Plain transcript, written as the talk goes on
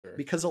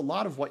because a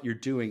lot of what you're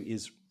doing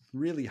is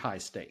really high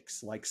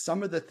stakes. Like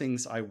some of the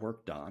things I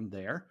worked on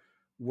there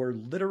were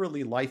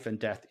literally life and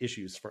death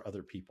issues for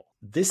other people.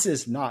 This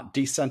is not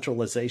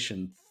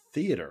decentralization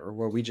theater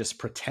where we just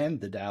pretend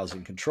the DAO's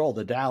in control.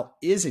 The DAO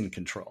is in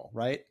control,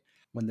 right?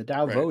 When the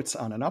DAO votes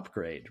on an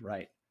upgrade,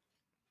 right?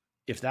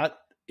 If that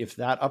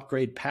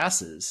upgrade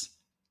passes,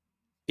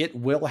 it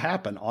will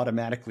happen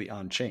automatically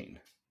on chain.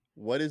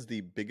 What is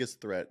the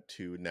biggest threat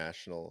to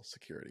national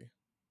security?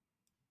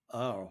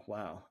 Oh,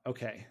 wow.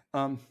 Okay.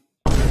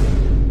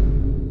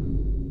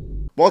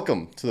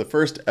 Welcome to the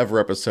first ever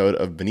episode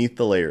of Beneath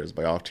the Layers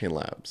by Offchain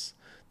Labs,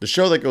 the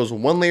show that goes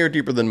one layer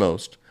deeper than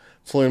most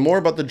to learn more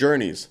about the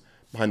journeys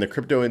behind the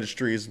crypto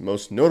industry's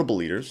most notable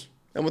leaders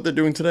and what they're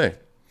doing today.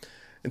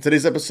 In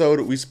today's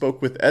episode, we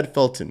spoke with Ed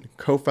Felten,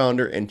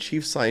 co-founder and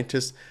chief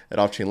scientist at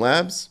Offchain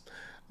Labs.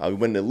 We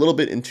went a little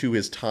bit into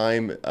his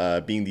time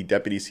being the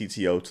deputy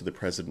CTO to the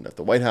president at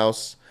the White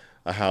House,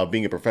 how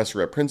being a professor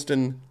at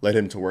Princeton led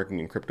him to working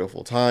in crypto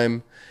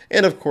full-time,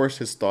 and of course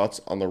his thoughts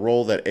on the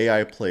role that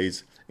AI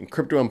plays in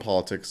crypto and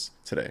politics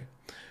today,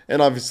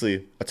 and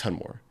obviously a ton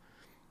more.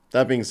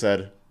 That being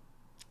said,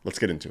 let's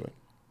get into it.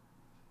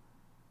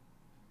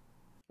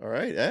 All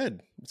right,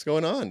 Ed, what's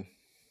going on?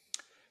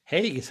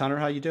 Hey, Hunter,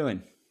 how you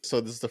doing?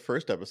 So this is the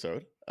first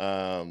episode.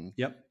 Yep.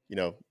 You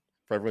know,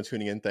 for everyone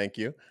tuning in, thank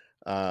you.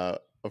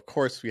 Of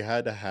course, we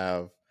had to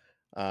have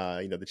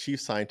the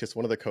chief scientist,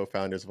 one of the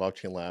co-founders of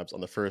Offchain Labs,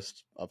 on the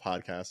first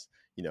podcast,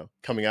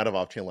 coming out of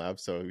Offchain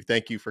Labs. So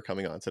thank you for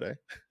coming on today.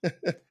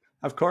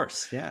 Of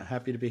course. Yeah.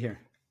 Happy to be here.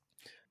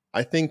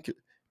 I think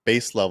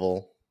base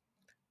level,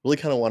 really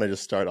kind of want to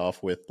just start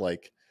off with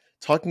like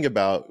talking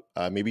about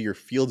maybe your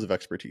fields of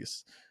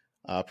expertise,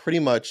 pretty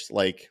much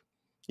like,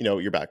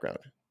 your background,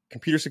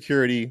 computer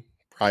security,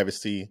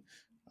 privacy,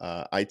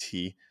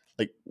 IT,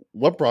 like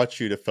what brought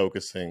you to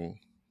focusing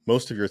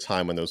most of your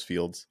time on those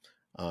fields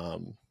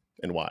and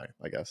why,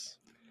 I guess?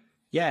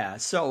 Yeah.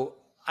 So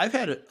I've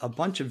had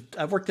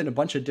I've worked in a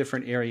bunch of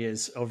different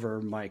areas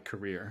over my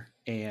career.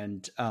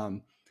 And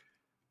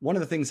one of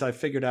the things I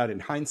figured out in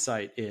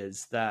hindsight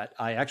is that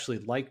I actually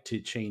like to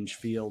change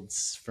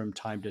fields from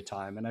time to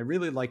time. And I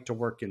really like to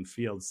work in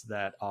fields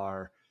that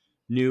are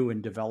new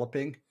and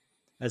developing,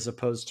 as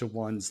opposed to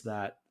ones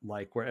that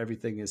like where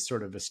everything is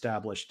sort of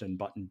established and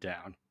buttoned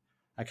down.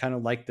 I kind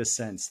of like the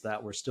sense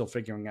that we're still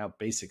figuring out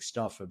basic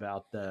stuff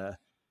about the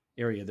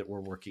area that we're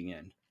working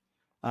in.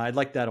 I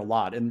like that a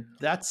lot. And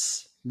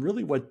that's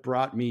really what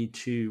brought me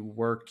to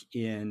work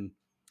in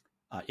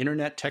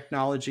internet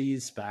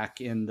technologies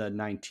back in the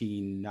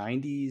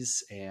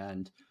 1990s,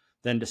 and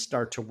then to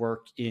start to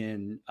work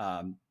in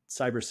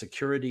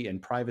cybersecurity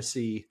and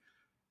privacy,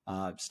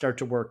 start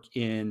to work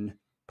in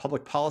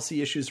public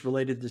policy issues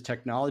related to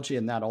technology.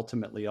 And that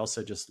ultimately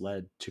also just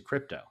led to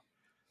crypto,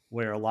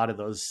 where a lot of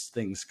those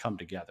things come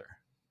together.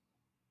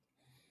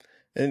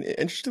 And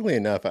interestingly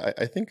enough,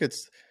 I think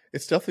it's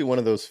definitely one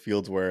of those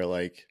fields where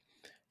like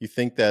you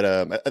think that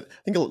I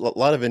think a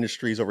lot of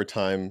industries over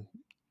time,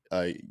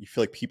 you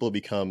feel like people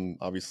become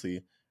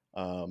obviously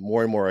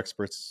more and more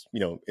experts,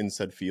 in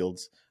said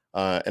fields.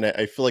 And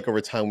I feel like over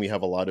time we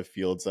have a lot of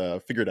fields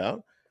figured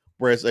out.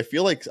 Whereas I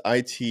feel like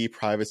IT,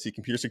 privacy,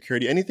 computer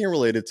security, anything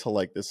related to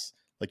like this,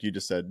 like you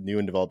just said, new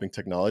and developing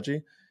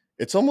technology,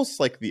 it's almost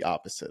like the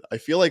opposite. I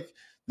feel like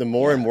the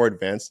more and more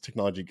advanced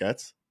technology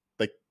gets,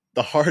 like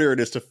the harder it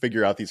is to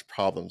figure out these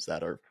problems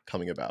that are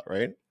coming about,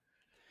 right?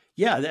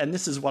 Yeah, and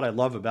this is what I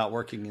love about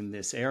working in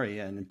this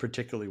area, and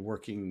particularly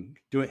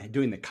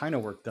doing the kind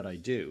of work that I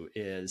do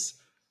is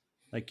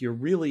like you're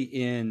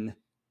really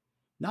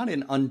not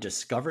in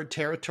undiscovered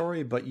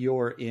territory, but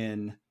you're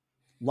in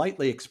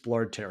lightly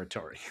explored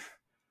territory.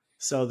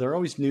 So there are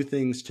always new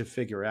things to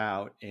figure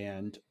out.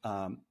 And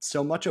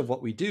so much of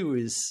what we do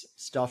is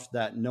stuff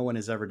that no one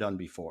has ever done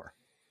before.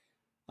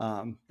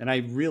 And I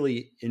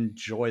really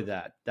enjoy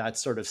that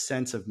sort of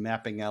sense of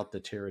mapping out the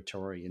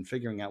territory and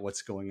figuring out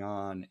what's going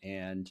on.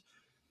 And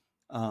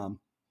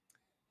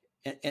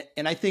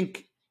I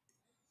think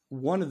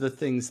one of the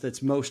things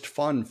that's most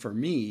fun for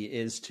me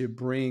is to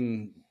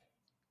bring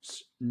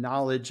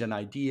knowledge and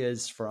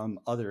ideas from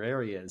other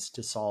areas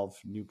to solve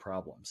new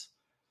problems.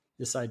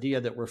 This idea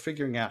that we're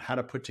figuring out how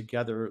to put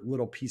together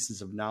little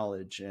pieces of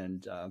knowledge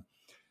and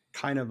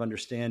kind of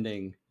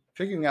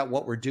figuring out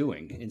what we're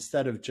doing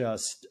instead of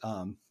just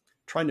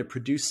trying to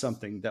produce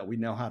something that we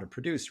know how to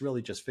produce,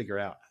 really just figure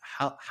out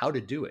how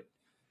to do it,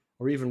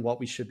 or even what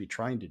we should be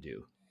trying to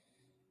do.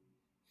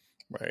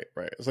 Right.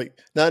 It's like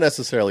not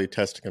necessarily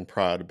testing and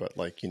prod, but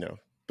like,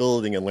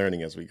 building and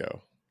learning as we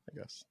go, I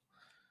guess.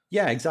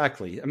 Yeah,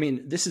 exactly. I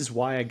mean, this is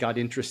why I got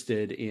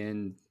interested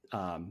in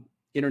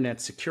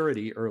internet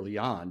security early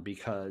on,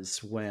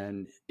 because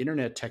when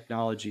internet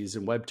technologies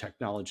and web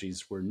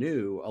technologies were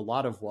new, a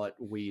lot of what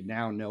we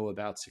now know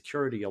about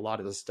security, a lot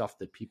of the stuff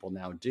that people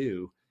now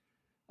do,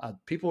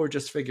 people were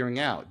just figuring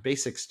out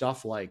basic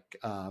stuff like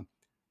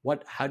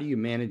how do you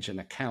manage an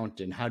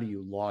account and how do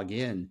you log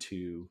in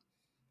to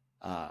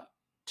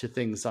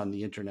things on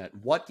the internet?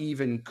 What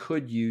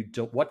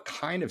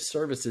kind of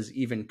services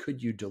even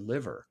could you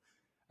deliver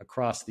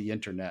across the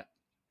internet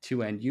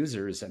to end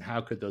users, and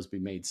how could those be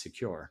made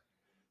secure?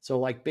 So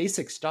like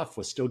basic stuff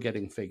was still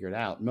getting figured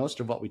out. Most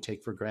of what we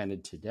take for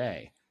granted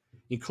today,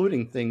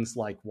 including things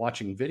like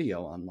watching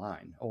video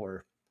online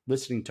or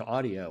listening to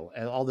audio,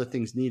 and all the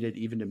things needed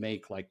even to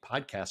make like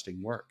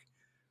podcasting work,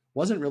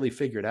 wasn't really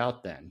figured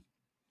out then.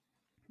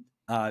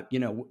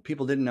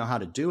 People didn't know how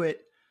to do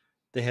it.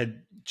 They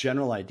had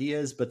general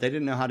ideas, but they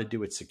didn't know how to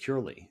do it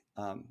securely.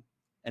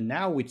 And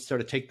now we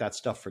sort of take that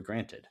stuff for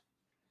granted.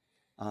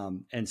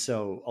 And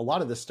so a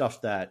lot of the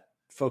stuff that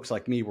folks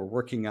like me were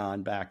working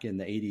on back in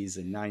the 80s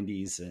and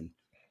 90s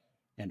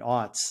and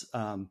aughts,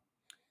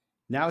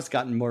 now it's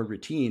gotten more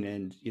routine.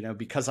 And,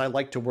 because I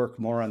like to work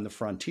more on the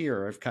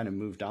frontier, I've kind of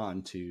moved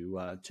on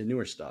to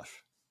newer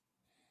stuff.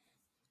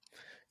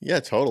 Yeah,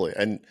 totally.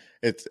 And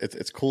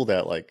it's cool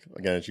that, like,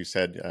 again, as you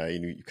said,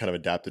 you kind of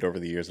adapted over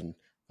the years, and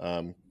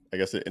I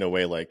guess in a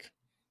way, like,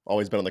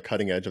 always been on the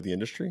cutting edge of the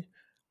industry.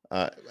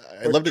 I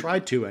love to try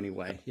to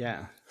anyway.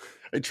 Yeah.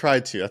 I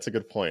tried to. That's a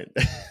good point.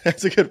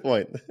 That's a good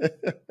point.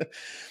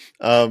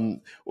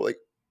 Well, like,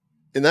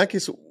 in that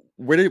case,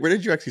 where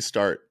did you actually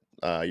start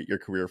your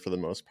career for the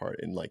most part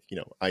in, like,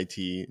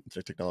 IT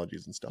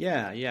technologies and stuff?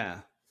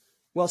 Yeah.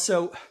 Well,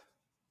 so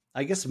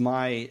I guess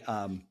my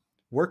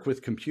work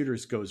with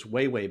computers goes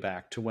way, way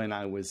back to when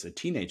I was a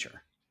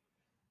teenager,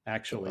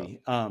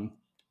 actually. Oh, wow.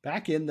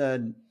 Back in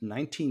the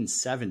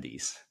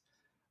 1970s,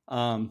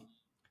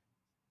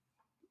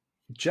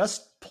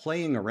 just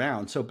playing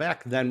around. So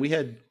back then we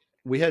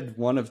had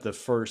one of the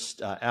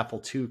first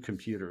Apple II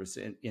computers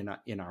in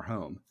our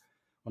home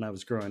when I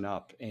was growing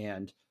up.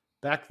 And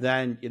back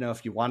then,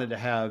 if you wanted to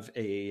have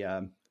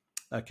a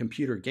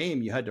computer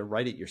game, you had to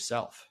write it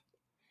yourself.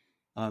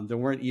 There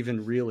weren't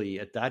even really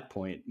at that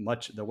point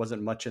there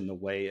wasn't much in the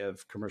way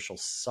of commercial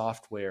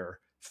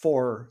software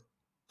for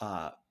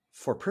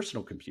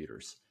personal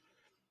computers.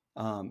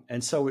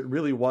 And so it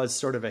really was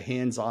sort of a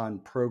hands-on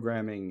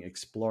programming,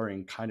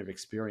 exploring kind of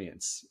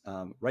experience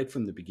right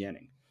from the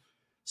beginning.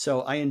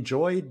 So I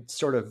enjoyed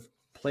sort of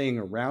playing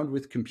around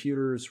with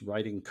computers,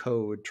 writing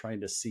code,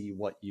 trying to see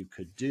what you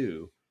could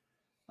do,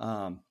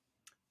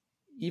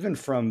 even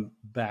from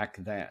back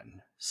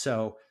then.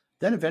 So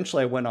then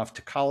eventually I went off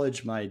to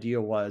college. My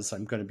idea was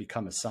I'm going to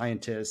become a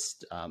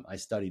scientist. I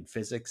studied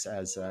physics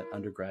as an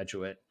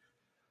undergraduate.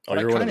 But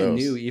I kind of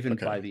knew even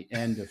by the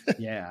end of,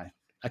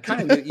 I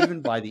kind of knew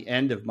even by the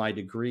end of my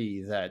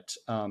degree that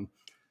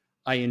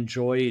I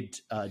enjoyed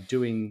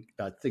doing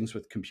things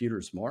with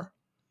computers more.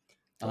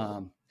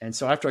 And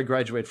so after I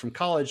graduated from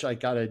college, I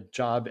got a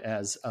job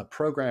as a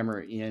programmer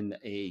in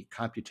a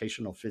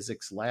computational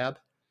physics lab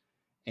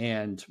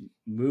and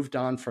moved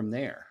on from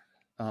there.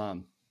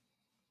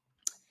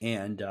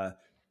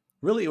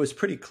 Really, it was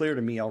pretty clear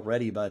to me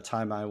already by the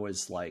time I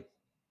was like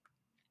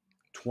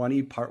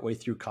 20, partway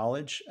through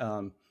college,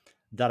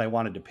 that I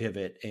wanted to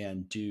pivot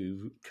and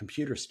do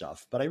computer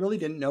stuff. But I really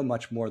didn't know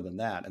much more than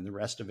that. And the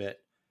rest of it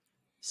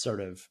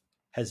sort of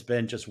has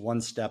been just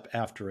one step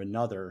after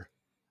another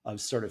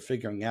of sort of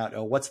figuring out,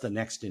 what's the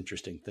next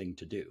interesting thing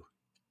to do?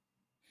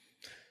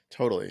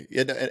 Totally.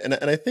 Yeah, and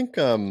I think,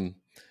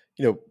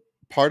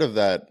 part of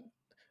that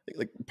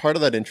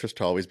interest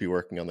to always be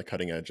working on the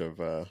cutting edge of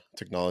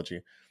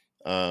technology,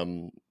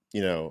 I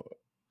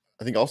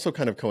think also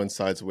kind of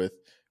coincides with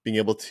being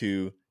able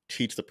to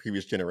teach the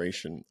previous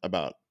generation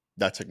about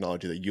that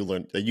technology that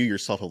you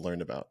yourself have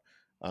learned about.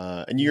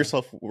 And you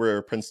yourself were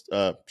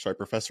a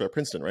professor at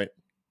Princeton, right?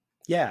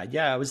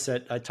 Yeah.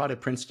 I taught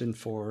at Princeton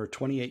for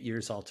 28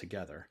 years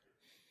altogether.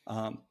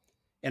 And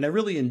I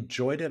really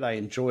enjoyed it. I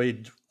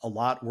enjoyed a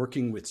lot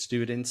working with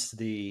students.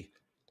 The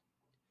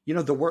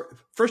work,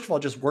 first of all,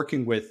 just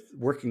working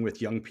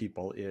with young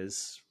people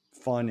is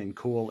fun and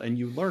cool. And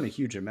you learn a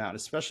huge amount,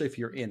 especially if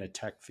you're in a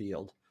tech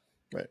field.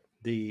 Right.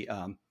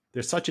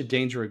 There's such a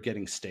danger of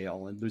getting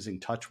stale and losing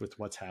touch with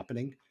what's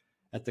happening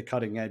at the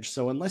cutting edge.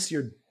 So unless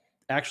you're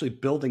actually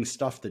building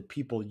stuff that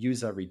people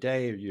use every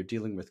day, or you're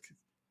dealing with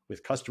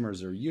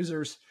customers or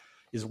users,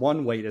 is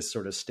one way to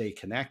sort of stay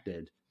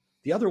connected.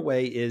 The other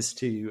way is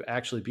to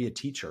actually be a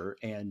teacher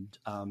and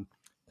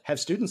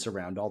have students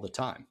around all the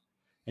time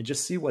and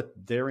just see what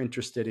they're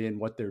interested in,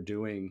 what they're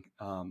doing.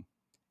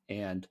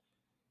 And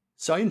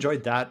so I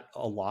enjoyed that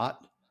a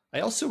lot. I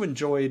also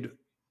enjoyed,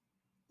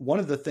 one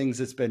of the things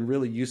that's been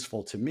really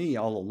useful to me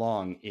all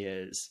along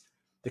is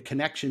the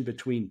connection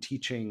between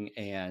teaching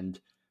and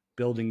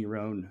building your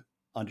own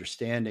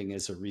understanding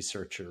as a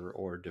researcher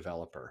or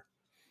developer.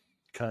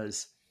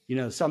 Because,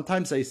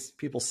 sometimes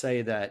people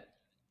say that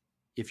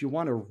if you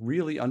want to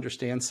really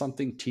understand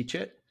something, teach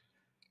it.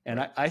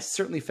 And I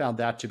certainly found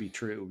that to be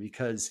true,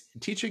 because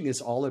teaching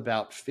is all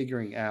about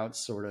figuring out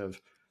sort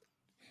of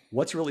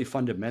what's really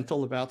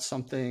fundamental about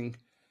something,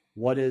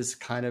 what is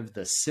kind of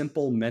the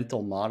simple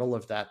mental model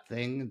of that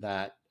thing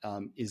that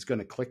is going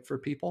to click for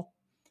people.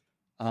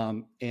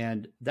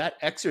 And that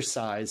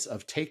exercise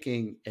of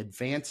taking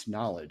advanced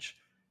knowledge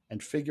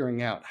and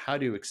figuring out how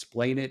to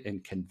explain it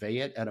and convey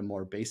it at a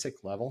more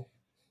basic level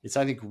is,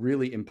 I think,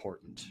 really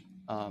important.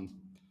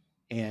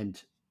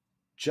 And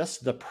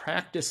just the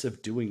practice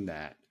of doing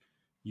that,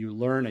 you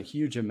learn a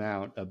huge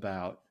amount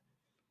about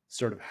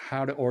sort of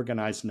how to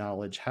organize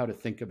knowledge, how to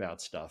think about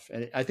stuff.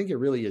 And I think it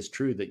really is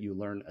true that you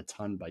learn a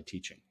ton by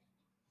teaching,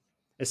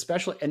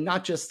 especially, and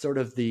not just sort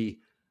of the,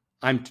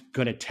 I'm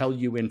going to tell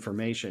you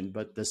information,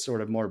 but the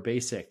sort of more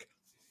basic,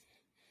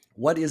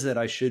 what is it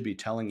I should be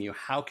telling you?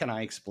 How can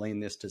I explain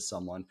this to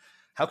someone?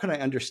 How can I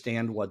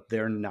understand what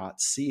they're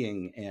not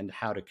seeing and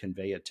how to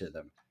convey it to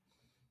them?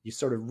 You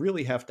sort of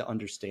really have to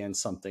understand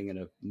something in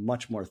a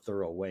much more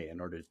thorough way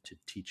in order to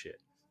teach it.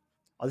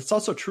 It's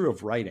also true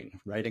of writing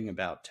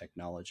about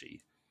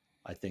technology.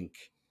 I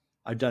think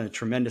I've done a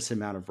tremendous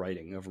amount of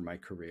writing over my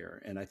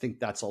career, and I think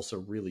that's also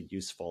really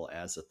useful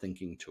as a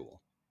thinking tool.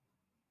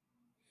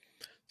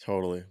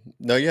 Totally.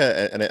 No,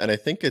 yeah, and I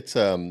think it's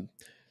I'm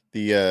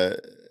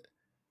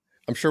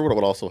sure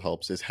what also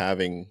helps is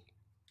having,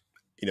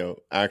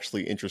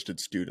 actually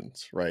interested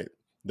students, right?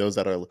 Those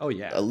that are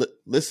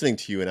listening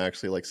to you and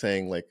actually like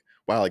saying like,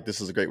 wow, like this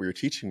is great what you're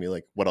teaching me.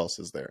 Like, what else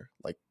is there?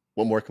 Like,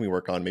 what more can we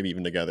work on? Maybe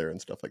even together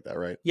and stuff like that,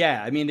 right?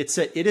 Yeah, I mean, it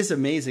is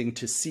amazing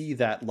to see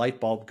that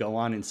light bulb go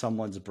on in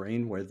someone's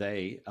brain where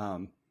they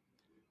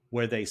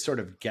sort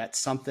of get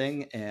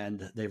something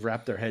and they've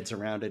wrapped their heads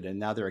around it and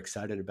now they're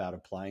excited about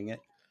applying it.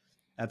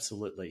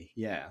 Absolutely,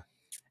 yeah.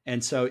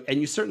 And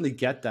you certainly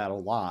get that a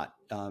lot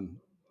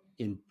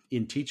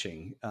in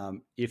teaching.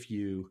 If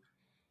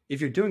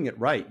you're doing it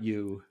right,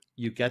 you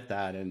get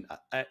that. And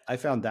I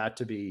found that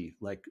to be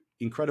like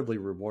incredibly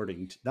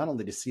rewarding, not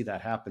only to see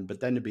that happen, but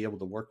then to be able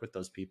to work with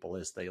those people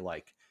as they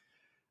like,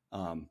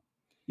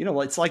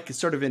 it's like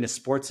sort of in a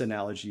sports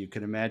analogy, you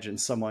can imagine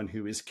someone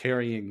who is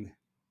carrying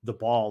the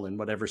ball in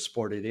whatever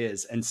sport it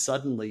is, and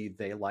suddenly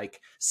they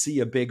like see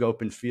a big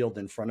open field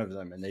in front of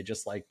them and they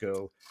just like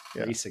go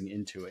racing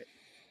into it.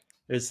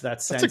 There's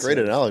that sense. That's a great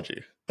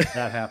analogy.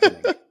 That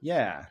happening.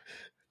 Yeah.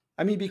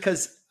 I mean,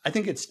 because I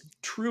think it's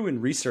true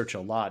in research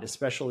a lot,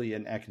 especially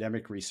in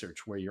academic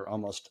research, where you're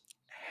almost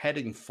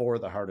heading for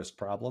the hardest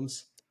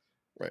problems.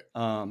 Right.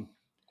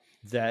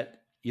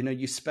 That,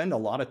 you spend a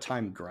lot of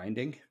time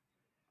grinding,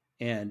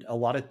 and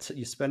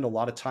you spend a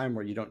lot of time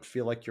where you don't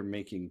feel like you're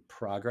making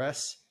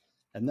progress.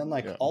 And then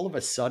all of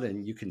a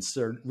sudden you can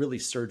really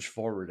surge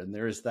forward. And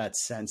there is that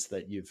sense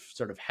that you've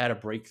sort of had a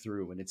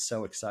breakthrough and it's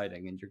so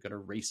exciting and you're going to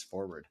race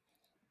forward.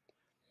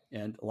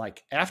 And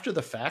like after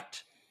the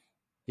fact,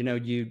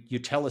 you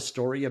tell a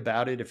story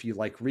about it. If you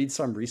like read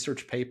some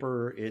research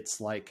paper,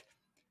 it's like,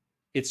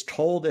 it's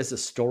told as a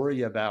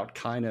story about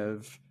kind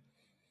of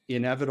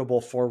inevitable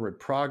forward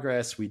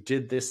progress. We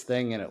did this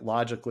thing and it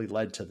logically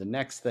led to the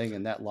next thing.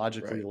 And that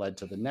logically led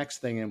to the next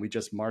thing. And we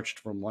just marched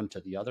from one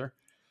to the other.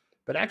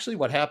 But actually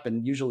what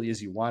happened usually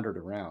is you wandered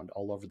around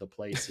all over the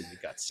place and you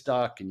got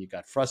stuck and you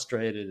got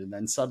frustrated. And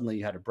then suddenly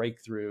you had a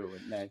breakthrough.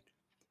 And then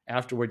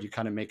afterward, you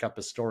kind of make up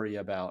a story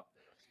about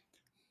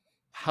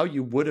how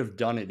you would have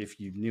done it if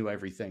you knew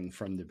everything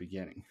from the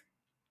beginning.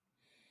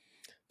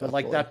 But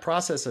like that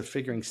process of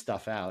figuring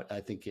stuff out, I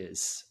think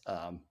is,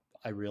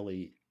 I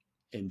really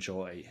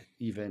enjoy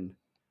even,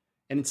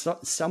 and in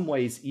some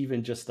ways,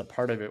 even just the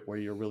part of it where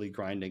you're really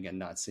grinding and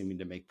not seeming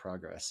to make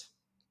progress.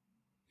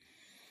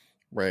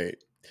 Right.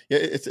 Yeah.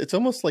 It's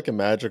almost like a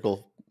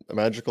magical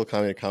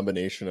kind of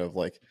combination of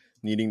like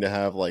needing to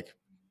have like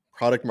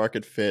product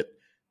market fit,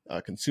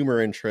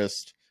 consumer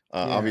interest,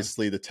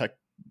 obviously the tech,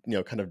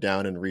 kind of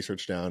down and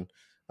research down.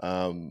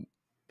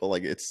 But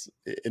like it's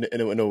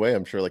in a way,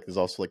 I'm sure like there's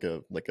also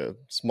like a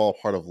small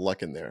part of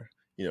luck in there,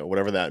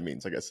 whatever that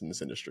means, I guess, in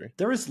this industry.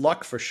 There is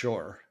luck for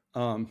sure.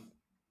 I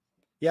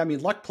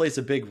mean, luck plays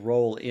a big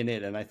role in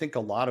it. And I think a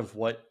lot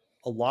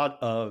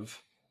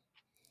of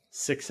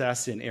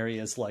success in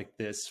areas like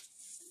this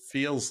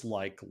feels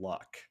like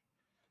luck.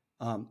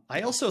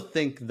 I also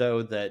think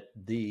though that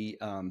there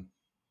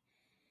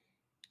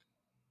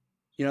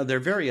are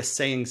various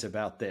sayings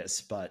about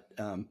this, but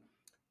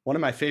one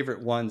of my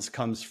favorite ones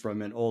comes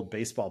from an old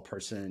baseball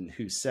person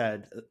who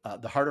said,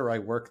 the harder I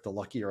work, the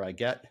luckier I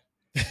get.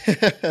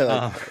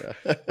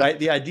 Right.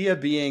 The idea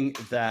being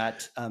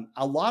that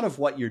a lot of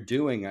what you're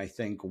doing, I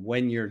think,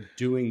 when you're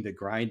doing the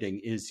grinding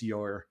is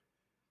you're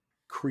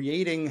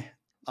creating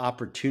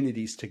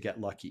opportunities to get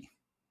lucky.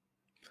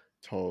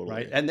 Totally.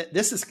 Right. And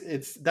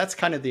that's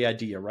kind of the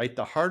idea, right?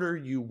 The harder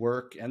you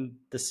work and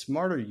the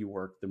smarter you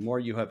work, the more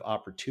you have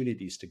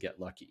opportunities to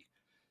get lucky.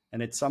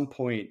 And at some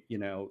point,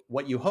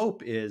 what you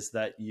hope is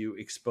that you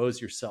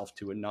expose yourself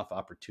to enough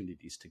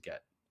opportunities to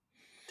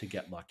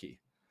get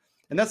lucky.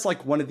 And that's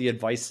like one of the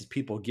advices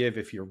people give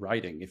if you're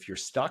writing. If you're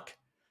stuck,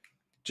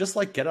 just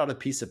like get out a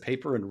piece of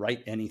paper and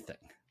write anything,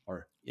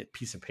 or a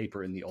piece of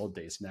paper in the old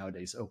days.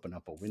 Nowadays, open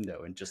up a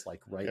window and just like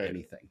write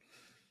anything.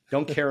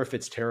 Don't care if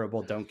it's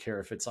terrible. Don't care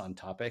if it's on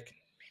topic.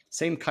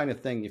 Same kind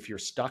of thing. If you're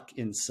stuck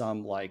in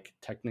some like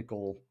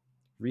technical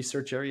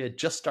research area,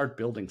 just start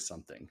building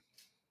something.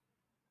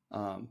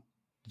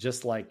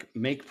 Just like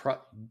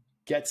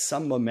get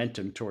some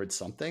momentum towards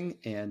something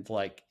and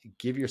like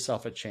give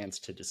yourself a chance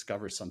to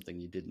discover something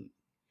you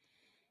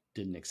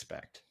didn't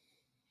expect.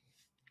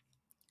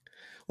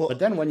 Well, but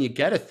then when you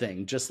get a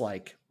thing, just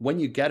like when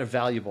you get a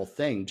valuable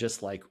thing,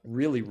 just like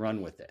really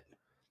run with it.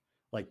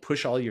 Like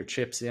push all your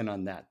chips in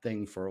on that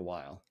thing for a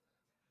while.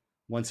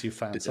 once you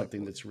found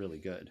something that's really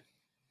good.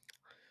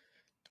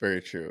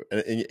 Very true.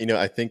 And you know,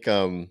 I think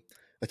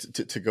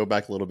to go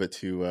back a little bit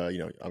to you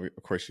know,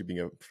 of course, you being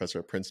a professor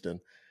at Princeton,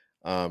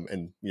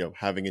 and you know,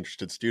 having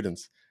interested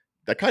students,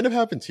 that kind of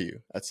happened to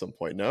you at some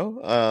point,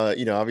 no?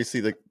 You know, obviously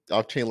the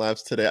Offchain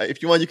Labs today.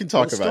 If you want, you can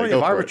talk about it. The story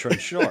of Arbitrum,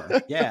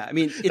 sure. Yeah, I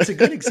mean, it's a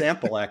good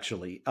example,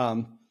 actually.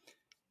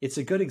 It's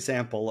a good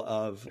example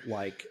of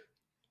like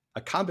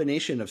a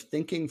combination of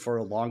thinking for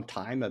a long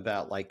time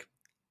about like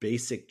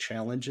basic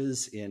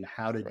challenges in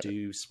how to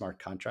do smart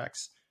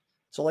contracts.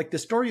 So like the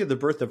story of the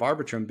birth of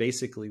Arbitrum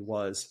basically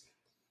was,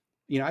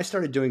 you know, I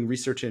started doing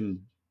research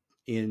in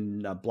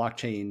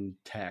blockchain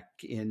tech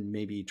in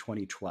maybe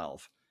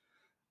 2012.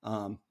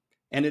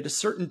 And at a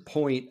certain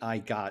point, I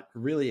got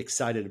really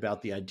excited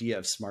about the idea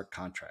of smart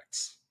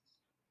contracts,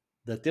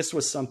 that this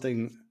was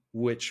something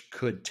which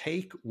could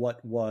take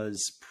what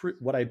was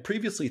what I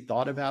previously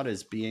thought about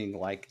as being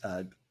like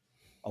a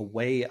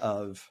way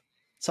of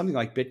something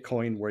like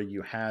Bitcoin, where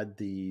you had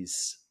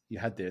this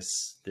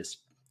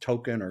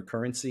token or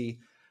currency,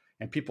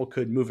 and people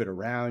could move it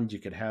around. You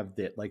could have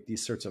like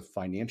these sorts of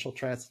financial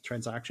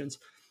transactions.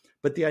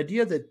 But the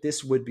idea that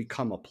this would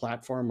become a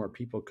platform where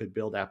people could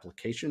build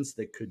applications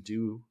that could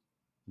do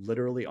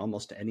literally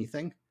almost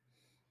anything,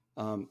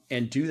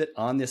 and do that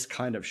on this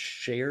kind of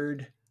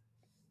shared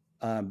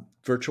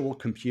virtual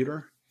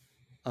computer,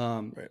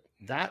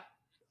 that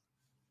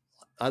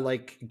I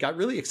like got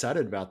really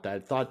excited about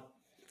that.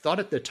 Thought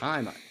at the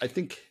time, I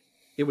think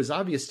it was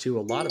obvious to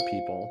a lot of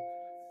people,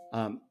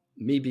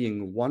 me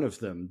being one of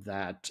them,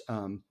 that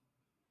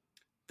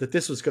that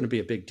this was going to be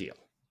a big deal.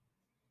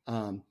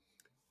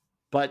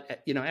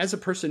 But you know, as a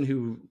person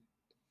who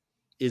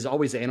is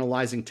always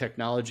analyzing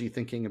technology,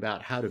 thinking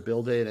about how to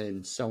build it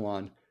and so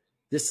on,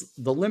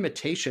 the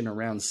limitation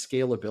around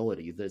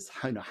scalability, this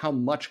how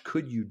much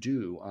could you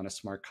do on a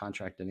smart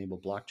contract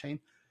enabled blockchain,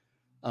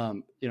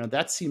 you know,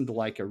 that seemed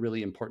like a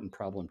really important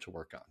problem to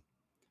work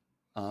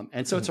on.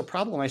 And so it's a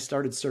problem I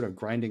started sort of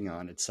grinding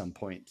on at some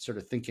point, sort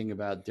of thinking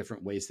about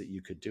different ways that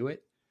you could do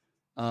it.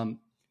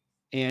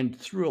 And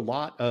through a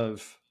lot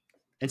of,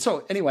 and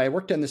so anyway, I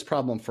worked on this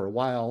problem for a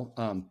while.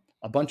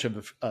 A bunch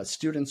of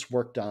students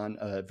worked on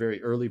a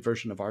very early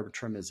version of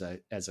Arbitrum as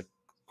a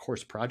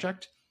course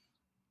project.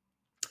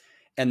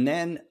 And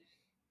then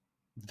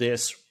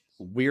this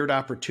weird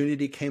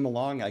opportunity came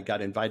along. I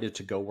got invited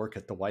to go work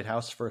at the White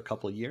House for a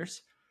couple of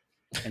years.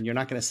 And you're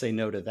not going to say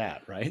no to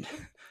that, right?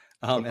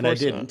 And I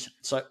didn't. Not.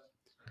 So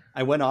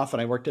I went off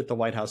and I worked at the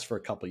White House for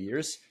a couple of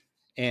years.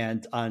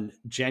 And on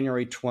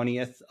January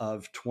 20th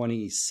of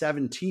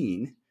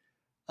 2017,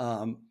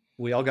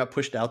 we all got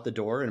pushed out the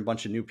door, and a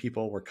bunch of new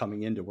people were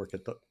coming in to work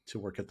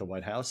at the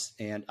White House.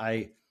 And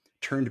I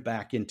turned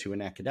back into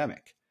an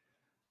academic.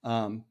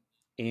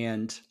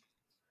 And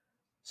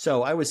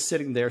so I was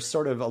sitting there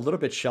sort of a little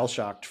bit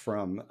shell-shocked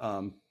from,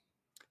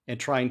 and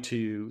trying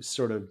to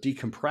sort of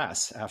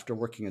decompress after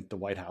working at the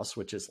White House,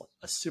 which is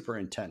a super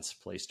intense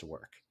place to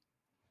work.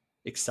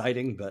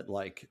 Exciting, but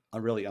like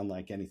really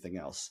unlike anything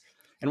else.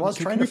 And while I was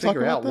trying to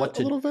figure out what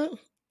to... a little bit?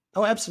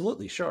 Oh,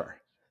 absolutely. Sure.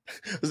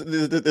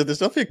 There's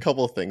definitely a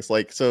couple of things.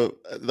 Like, so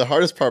the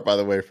hardest part, by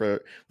the way,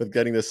 with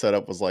getting this set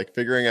up was like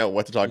figuring out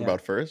what to talk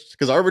about first.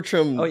 Because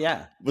Arbitrum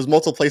was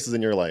multiple places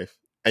in your life,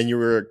 and you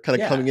were kind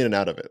of coming in and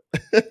out of it.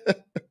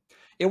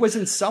 It was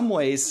in some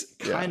ways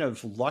kind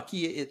of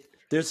lucky.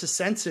 There's a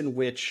sense in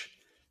which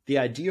the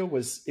idea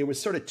was, it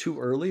was sort of too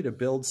early to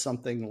build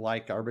something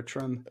like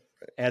Arbitrum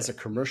as a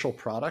commercial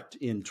product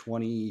in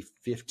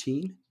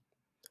 2015.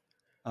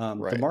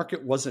 The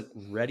market wasn't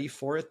ready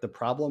for it. The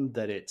problem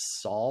that it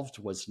solved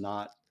was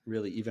not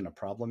really even a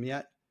problem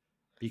yet,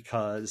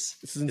 because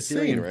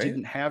Ethereum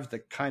didn't have the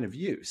kind of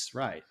use.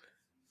 Right.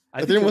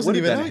 I think it wasn't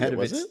even ahead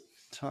of its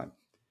time.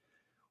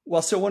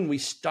 Well, so when we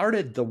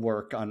started the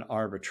work on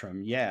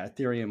Arbitrum,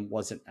 Ethereum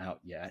wasn't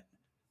out yet.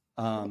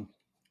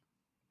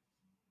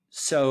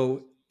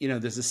 So, you know,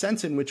 there's a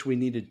sense in which we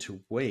needed to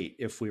wait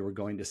if we were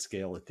going to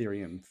scale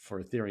Ethereum,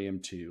 for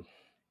Ethereum to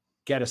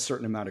get a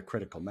certain amount of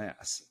critical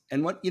mass.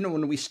 And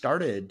when we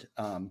started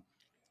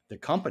the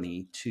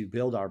company to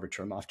build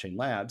Arbitrum, Offchain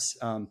Labs,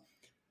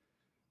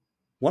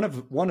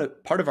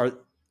 part of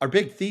our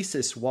big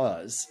thesis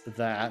was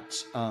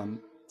that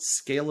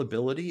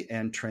scalability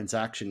and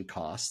transaction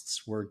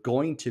costs were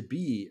going to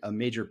be a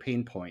major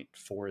pain point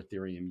for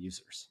Ethereum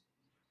users.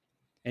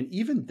 And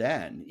even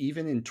then,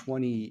 even in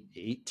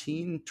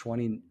 2018,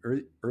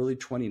 early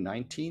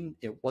 2019,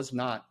 it was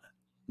not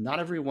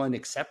everyone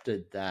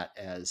accepted that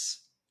as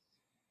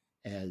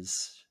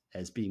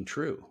being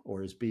true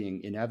or as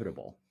being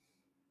inevitable.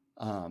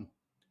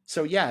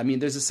 So yeah, I mean,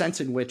 there's a sense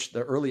in which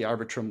the early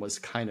Arbitrum was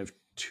kind of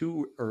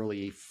too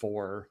early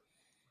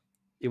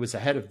it was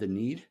ahead of the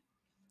need.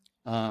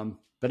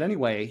 But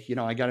anyway, you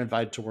know, I got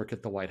invited to work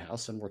at the White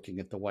House, and working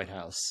at the White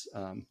House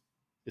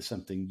is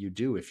something you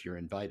do if you're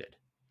invited.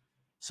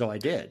 So I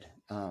did.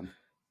 And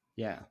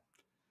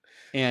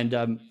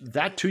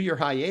that 2-year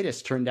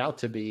hiatus turned out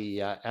to be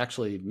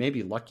actually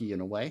maybe lucky in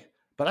a way.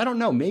 But I don't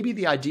know, maybe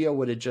the idea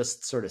would have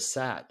just sort of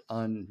sat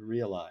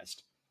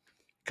unrealized.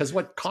 Because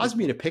what caused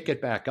me to pick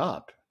it back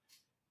up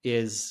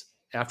is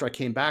after I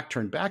came back,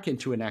 turned back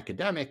into an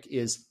academic,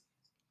 is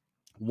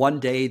one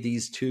day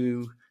these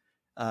two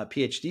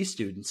PhD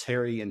students,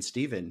 Harry and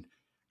Stephen,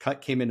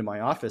 came into my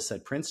office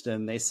at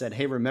Princeton. They said,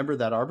 "Hey, remember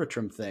that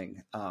Arbitrum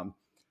thing?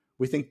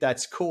 We think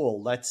that's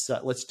cool. Let's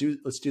do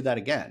that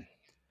again."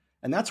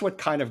 And that's what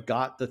kind of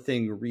got the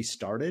thing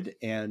restarted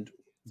and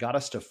got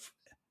us to.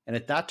 And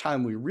at that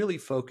time, we really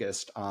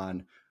focused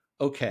on,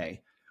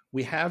 okay,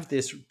 we have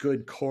this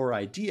good core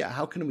idea.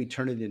 How can we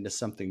turn it into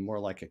something more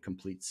like a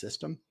complete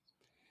system?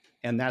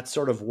 And that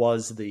sort of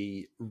was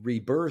the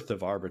rebirth of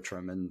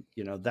Arbitrum. And,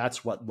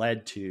 that's what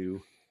led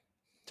to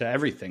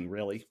everything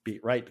really,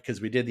 right?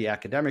 Because we did the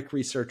academic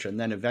research, and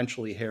then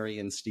eventually Harry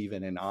and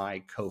Stephen and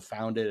I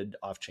co-founded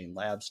Offchain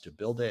Labs to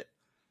build it.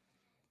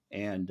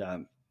 And,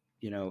 and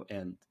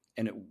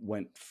it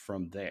went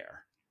from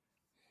there.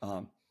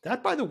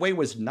 That, by the way,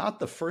 was not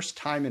the first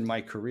time in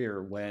my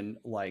career when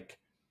like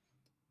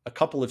a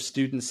couple of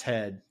students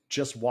had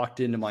just walked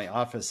into my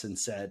office and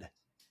said,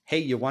 "Hey,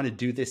 you want to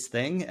do this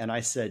thing?" And I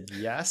said,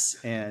 yes.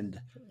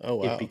 And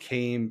it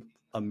became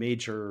a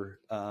major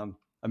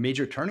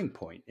turning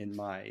point in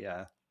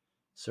my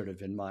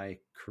in my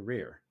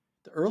career.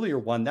 The earlier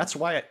one, that's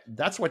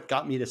what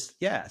got me to,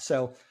 yeah.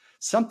 So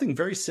something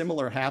very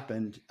similar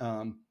happened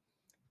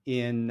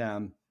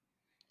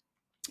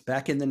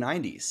back in the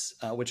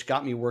 90s, which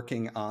got me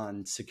working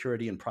on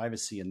security and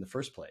privacy in the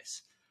first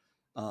place.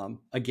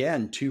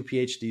 Again, two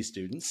PhD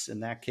students, in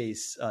that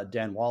case,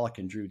 Dan Wallach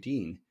and Drew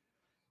Dean,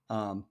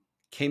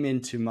 came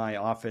into my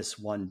office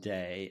one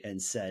day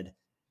and said,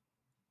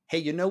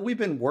 "Hey, we've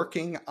been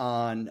working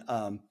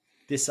on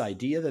this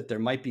idea that there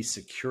might be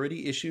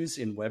security issues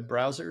in web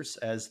browsers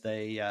as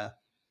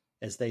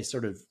they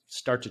sort of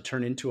start to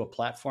turn into a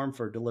platform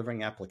for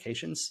delivering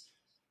applications.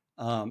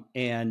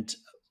 And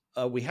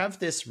we have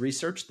this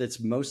research that's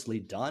mostly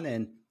done.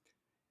 And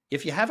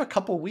if you have a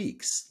couple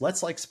weeks,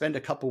 let's spend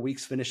a couple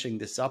weeks finishing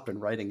this up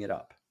and writing it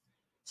up."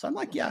 So I'm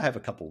like, "Yeah, I have a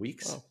couple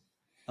weeks."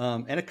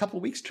 Wow. And a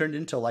couple weeks turned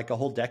into like a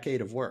whole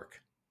decade of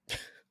work.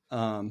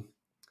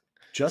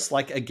 Just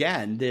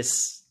again,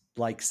 this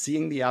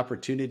seeing the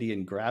opportunity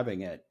and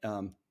grabbing it.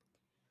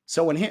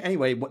 So when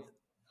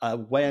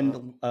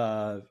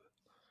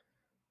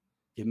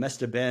it must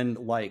have been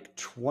like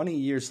 20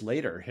 years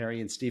later, Harry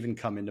and Stephen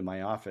come into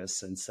my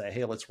office and say,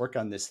 "Hey, let's work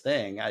on this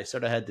thing." I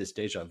sort of had this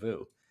deja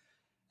vu.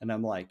 And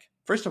I'm like,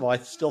 first of all, I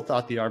still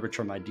thought the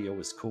Arbitrum idea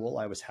was cool.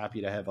 I was happy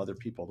to have other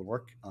people to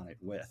work on it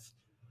with.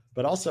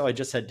 But also I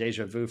just had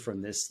deja vu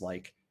from this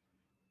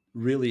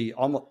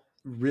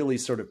really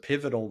sort of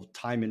pivotal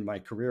time in my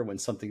career when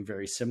something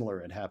very similar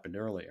had happened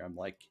earlier. I'm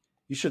like,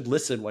 you should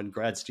listen when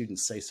grad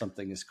students say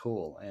something is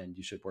cool and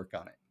you should work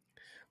on it.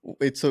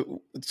 Wait,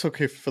 so it's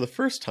okay for the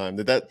first time.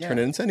 Did that turn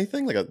into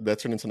anything? That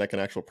turned into an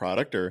actual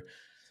product, or?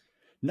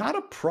 Not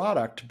a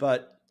product,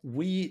 but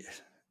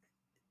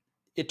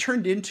it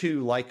turned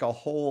into a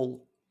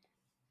whole,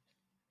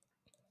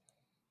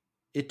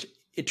 it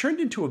turned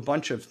into a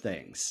bunch of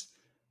things.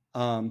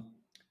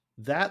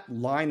 That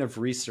line of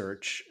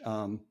research,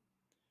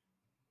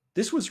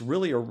 this was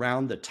really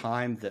around the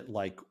time that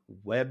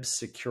web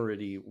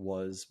security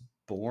was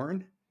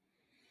born.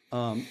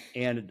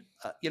 And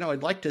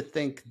I'd like to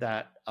think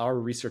that our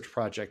research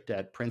project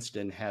at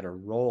Princeton had a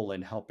role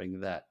in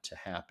helping that to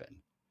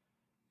happen.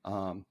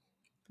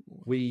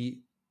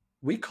 We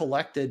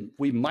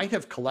might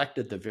have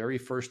collected the very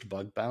first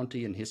bug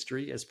bounty in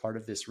history as part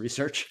of this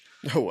research.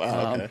 Oh,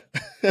 wow. Okay.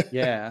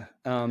 Yeah.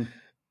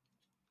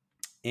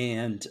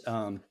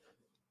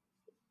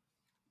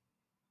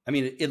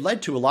 It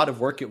led to a lot of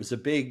work. It was a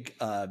big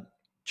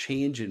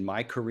change in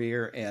my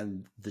career,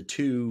 and the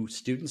two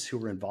students who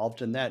were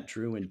involved in that,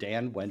 Drew and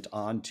Dan, went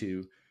on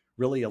to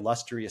really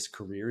illustrious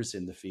careers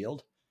in the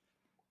field.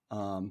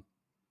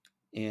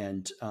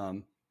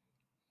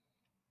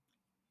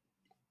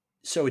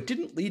 So it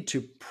didn't lead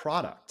to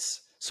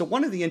products. So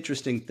one of the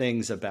interesting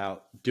things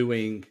about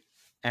doing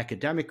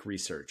academic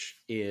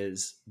research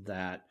is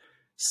that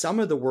some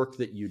of the work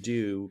that you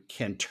do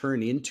can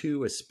turn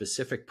into a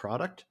specific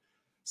product.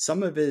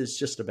 Some of it is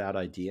just about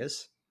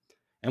ideas.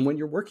 And when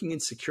you're working in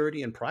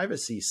security and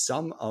privacy,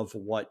 some of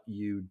what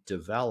you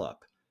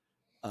develop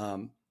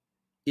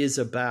is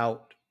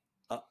about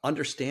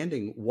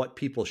understanding what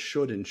people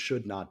should and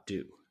should not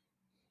do.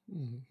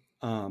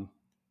 Mm-hmm.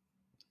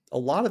 A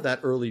lot of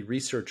that early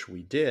research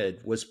we did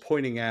was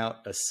pointing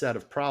out a set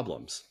of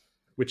problems,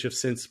 which have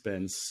since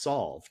been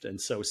solved. And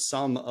so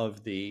some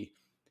of the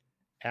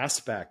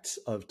aspects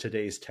of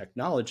today's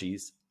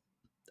technologies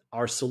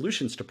are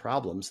solutions to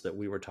problems that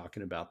we were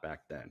talking about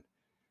back then.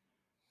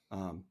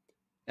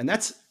 And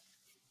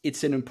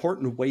it's an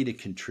important way to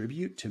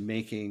contribute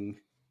to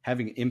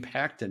having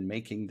impact and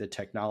making the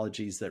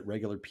technologies that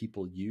regular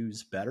people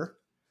use better.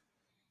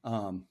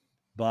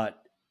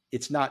 But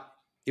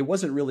it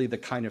wasn't really the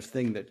kind of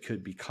thing that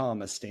could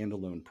become a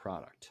standalone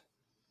product.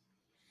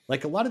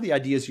 Like a lot of the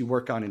ideas you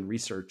work on in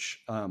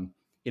research,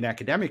 in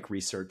academic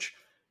research,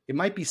 it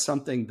might be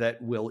something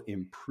that will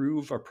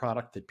improve a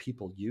product that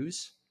people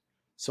use.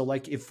 So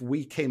like if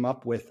we came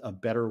up with a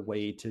better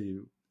way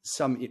to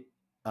some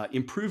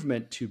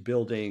improvement to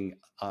building,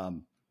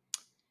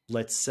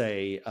 let's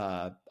say,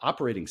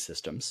 operating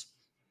systems,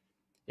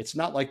 it's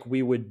not like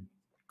we would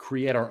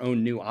create our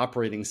own new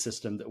operating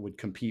system that would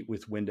compete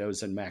with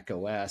Windows and Mac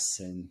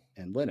OS and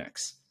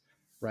Linux,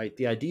 right?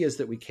 The ideas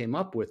that we came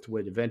up with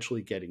would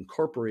eventually get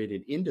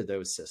incorporated into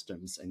those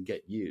systems and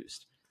get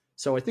used.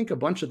 So I think a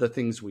bunch of the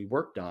things we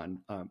worked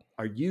on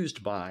are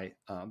used by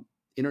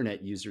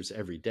internet users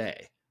every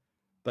day,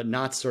 but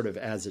not sort of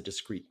as a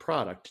discrete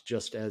product,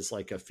 just as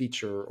like a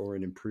feature or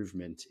an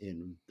improvement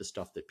in the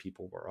stuff that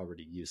people were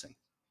already using.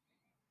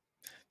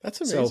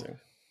 That's amazing. So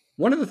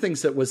one of the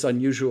things that was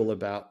unusual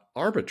about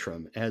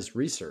Arbitrum as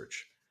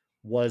research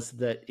was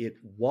that it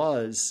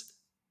was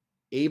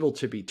able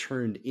to be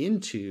turned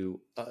into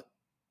a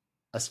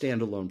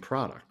standalone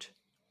product.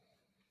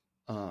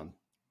 And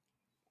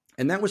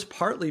that was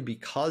partly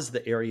because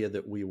the area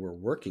that we were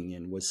working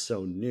in was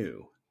so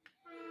new.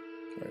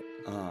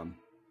 Right.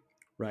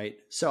 Right.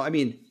 So, I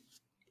mean,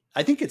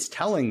 I think it's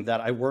telling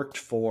that I worked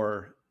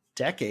for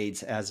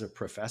decades as a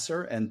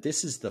professor, and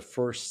this is the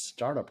first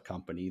startup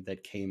company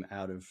that came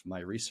out of my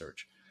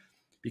research,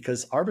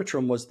 because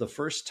Arbitrum was the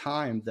first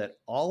time that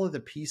all of the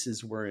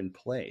pieces were in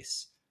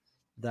place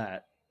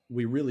that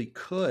we really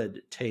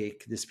could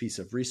take this piece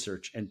of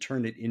research and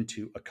turn it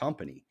into a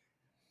company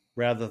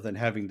rather than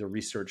having the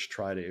research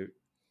try to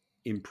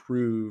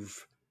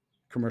improve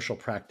commercial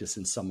practice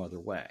in some other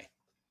way.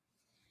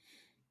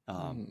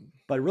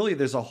 But really,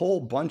 there's a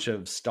whole bunch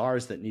of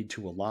stars that need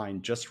to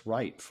align just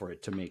right for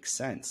it to make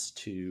sense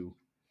to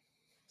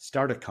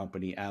start a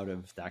company out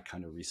of that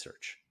kind of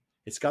research.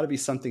 It's got to be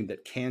something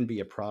that can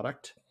be a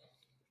product.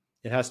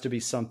 It has to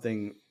be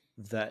something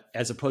that,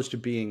 as opposed to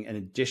being an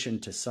addition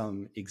to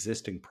some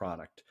existing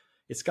product,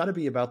 it's got to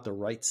be about the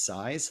right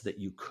size that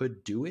you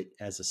could do it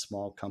as a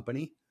small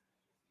company.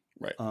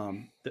 Right.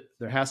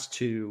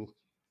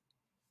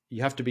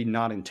 You have to be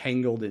not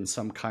entangled in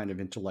some kind of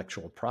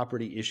intellectual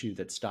property issue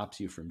that stops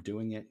you from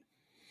doing it.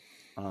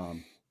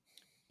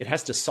 It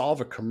has to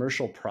solve a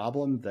commercial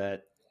problem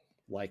that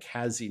like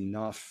has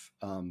enough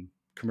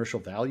commercial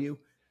value.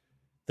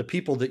 The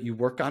people that you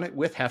work on it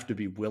with have to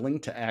be willing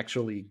to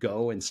actually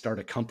go and start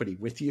a company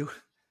with you.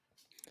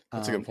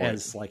 That's a good point.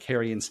 As like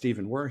Harry and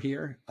Stephen were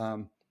here.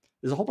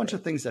 There's a whole bunch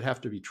of things that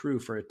have to be true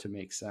for it to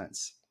make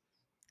sense.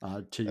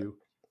 To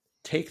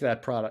take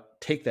that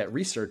product, take that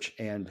research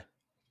and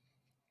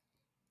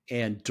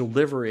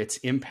deliver its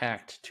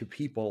impact to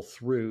people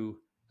through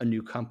a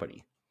new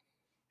company.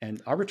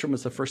 And Arbitrum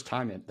was the first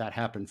time that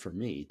happened for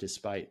me,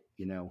 despite,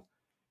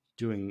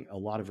 doing a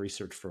lot of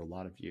research for a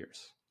lot of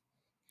years.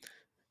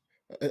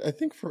 I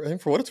think for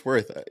what it's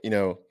worth,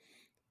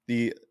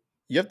 you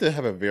have to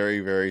have a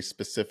very, very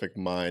specific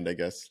mind, I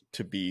guess,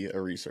 to be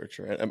a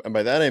researcher. And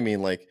by that, I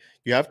mean, like,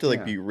 you have to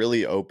be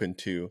really open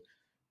to,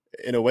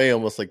 in a way,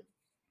 almost like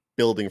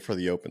building for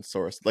the open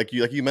source. Like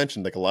you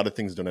mentioned, like a lot of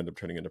things don't end up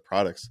turning into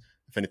products.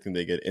 If anything,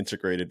 they get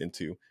integrated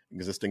into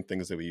existing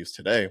things that we use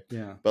today.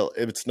 Yeah. But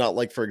it's not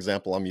like, for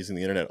example, I'm using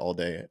the internet all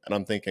day and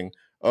I'm thinking,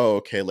 oh,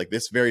 okay, like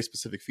this very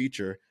specific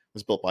feature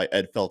was built by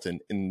Ed Felten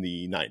in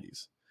the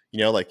 90s.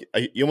 You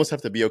almost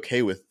have to be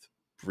okay with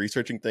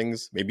researching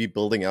things, maybe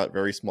building out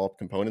very small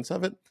components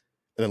of it,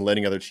 and then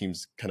letting other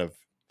teams kind of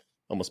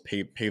almost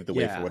pave the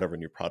way for whatever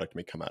new product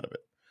may come out of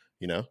it,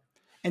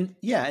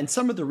 And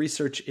some of the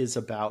research is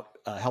about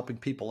helping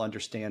people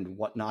understand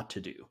what not to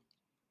do.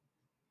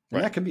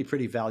 And that can be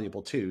pretty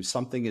valuable too.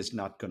 Something is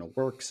not going to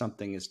work.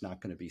 Something is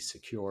not going to be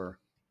secure.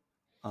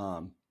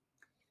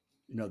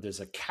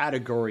 There's a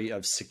category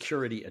of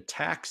security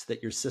attacks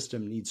that your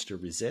system needs to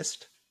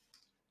resist.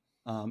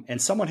 And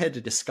someone had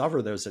to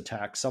discover those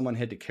attacks. Someone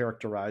had to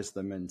characterize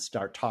them and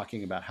start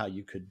talking about how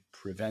you could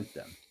prevent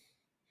them.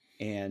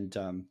 And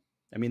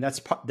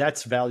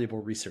that's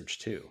valuable research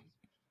too.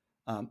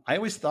 I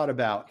always thought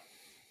about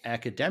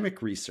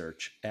academic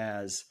research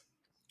as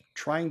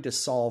trying to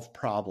solve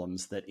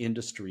problems that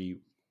industry,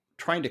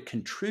 trying to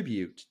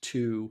contribute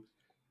to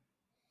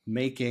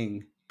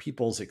making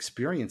people's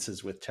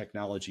experiences with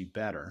technology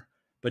better,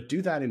 but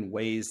do that in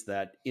ways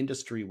that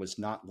industry was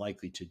not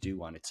likely to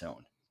do on its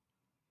own.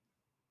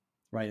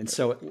 Right. And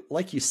so,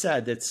 like you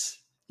said,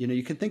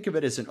 you can think of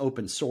it as an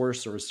open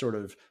source or sort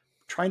of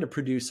trying to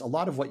produce, a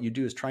lot of what you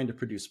do is trying to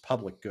produce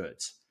public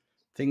goods,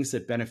 things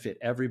that benefit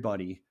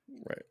everybody.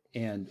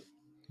 Right.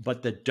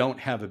 But that don't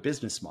have a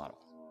business model.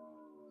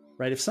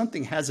 Right. If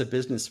something has a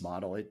business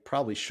model, it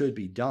probably should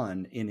be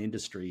done in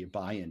industry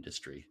by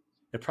industry.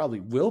 It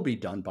probably will be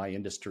done by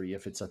industry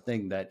if it's a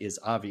thing that is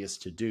obvious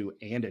to do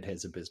and it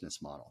has a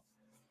business model.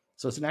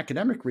 So as an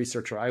academic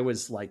researcher, I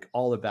was like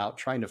all about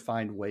trying to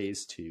find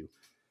ways to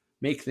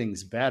make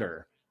things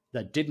better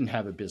that didn't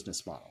have a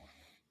business model.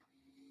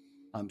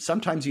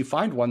 Sometimes you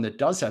find one that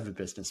does have a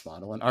business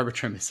model, and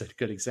Arbitrum is a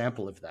good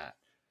example of that.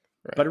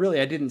 Right. But really,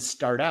 I didn't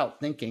start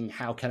out thinking,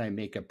 how can I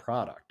make a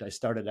product? I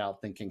started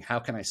out thinking, how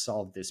can I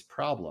solve this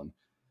problem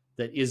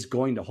that is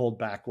going to hold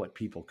back what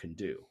people can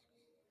do?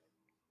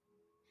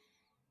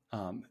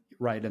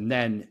 Right. And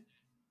then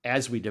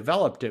as we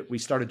developed it, we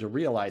started to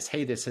realize,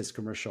 hey, this has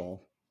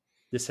commercial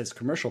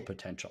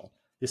potential.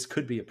 This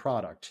could be a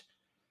product.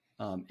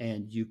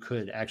 And you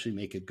could actually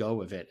make a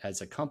go of it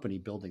as a company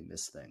building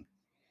this thing.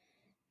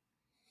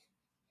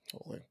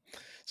 Totally.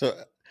 So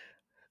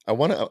I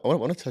want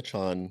to touch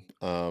on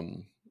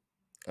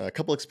a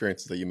couple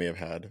experiences that you may have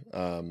had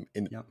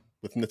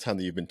within the time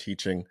that you've been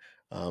teaching,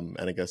 and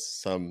I guess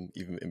some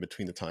even in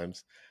between the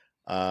times.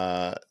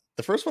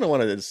 The first one I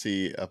wanted to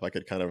see if I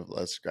could kind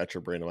of scratch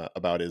your brain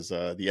about is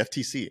the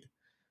FTC.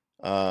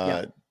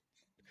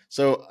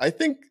 So I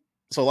think,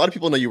 so a lot of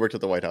people know you worked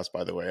at the White House,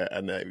 by the way,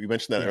 and you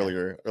mentioned that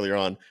earlier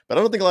on, but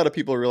I don't think a lot of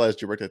people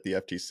realized you worked at the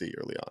FTC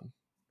early on.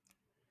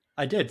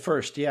 I did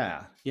first,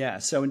 yeah.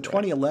 So in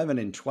 2011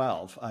 and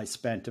 12, I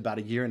spent about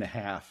a year and a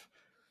half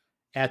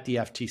at the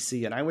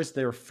FTC, and I was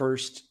their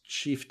first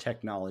chief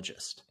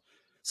technologist.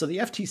 So the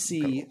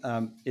FTC,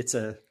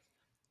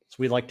 as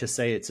we like to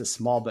say, it's a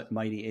small but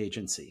mighty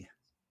agency.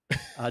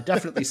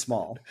 Definitely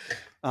small,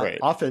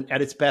 often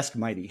at its best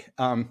mighty.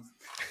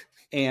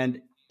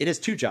 And it has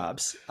two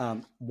jobs.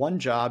 One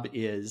job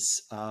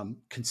is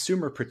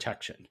consumer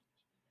protection.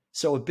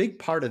 So a big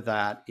part of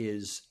that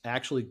is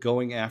actually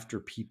going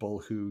after people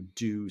who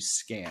do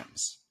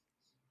scams.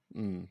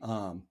 There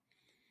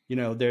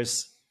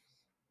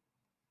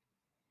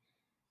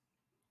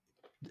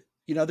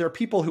are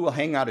people who will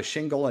hang out a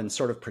shingle and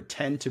sort of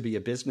pretend to be a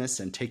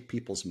business and take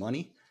people's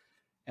money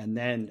and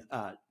then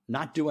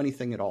not do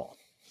anything at all,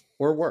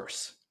 or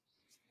worse,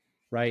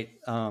 right?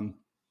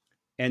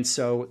 And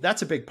so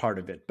that's a big part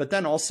of it. But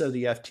then also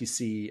the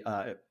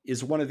FTC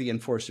is one of the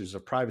enforcers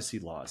of privacy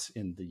laws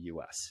in the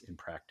US in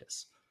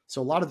practice.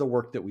 So a lot of the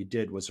work that we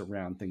did was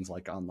around things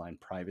like online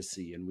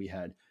privacy, and we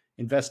had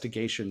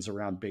investigations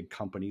around big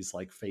companies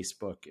like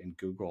Facebook and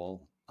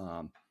Google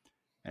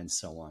and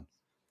so on.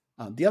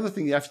 The other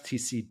thing the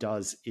FTC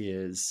does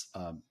is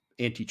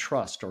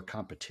antitrust or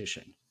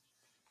competition,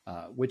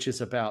 which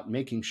is about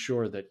making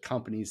sure that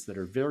companies that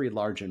are very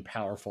large and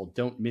powerful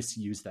don't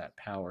misuse that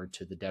power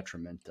to the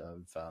detriment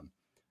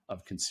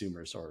of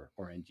consumers or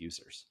end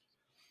users.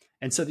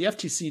 And so the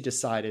FTC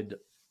decided,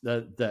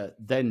 the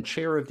then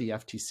chair of the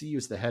FTC,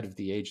 who's the head of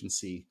the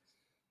agency,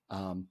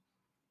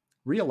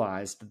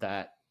 realized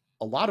that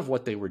a lot of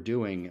what they were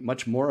doing,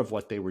 much more of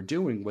what they were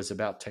doing, was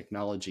about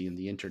technology and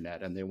the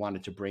internet, and they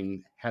wanted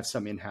to have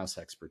some in-house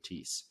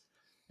expertise.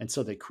 And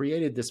so they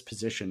created this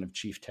position of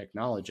chief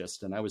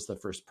technologist, and I was the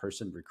first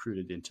person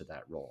recruited into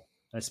that role.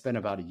 And I spent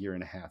about a year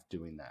and a half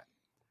doing that,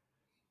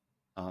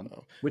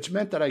 which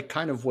meant that I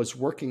kind of was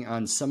working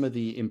on some of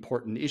the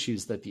important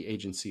issues that the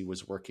agency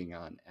was working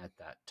on at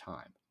that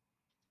time.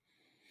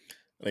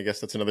 And I guess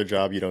that's another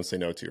job you don't say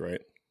no to,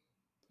 right?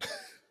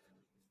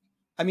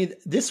 I mean,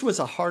 this was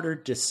a harder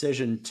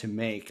decision to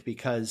make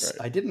because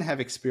I didn't have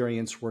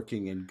experience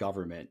working in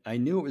government. I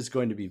knew it was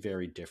going to be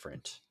very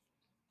different.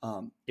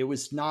 It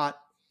was not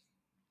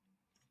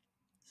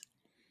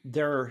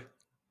there.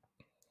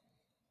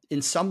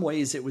 In some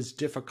ways, it was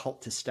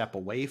difficult to step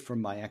away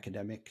from my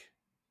academic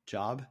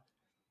job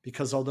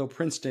because although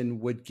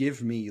Princeton would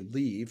give me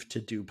leave to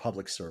do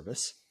public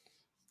service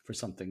for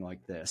something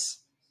like this,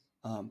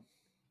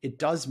 it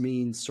does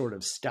mean sort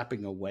of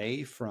stepping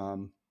away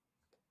from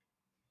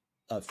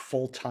a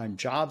full-time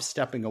job,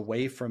 stepping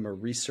away from a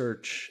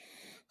research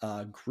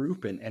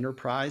group and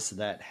enterprise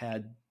that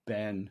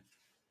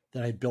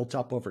I built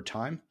up over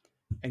time,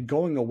 and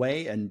going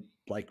away and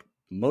like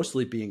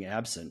mostly being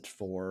absent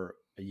for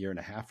a year and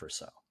a half or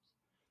so.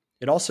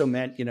 It also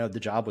meant, the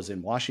job was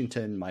in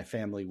Washington. My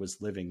family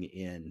was living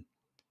in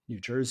New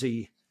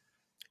Jersey,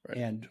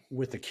 and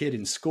with a kid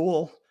in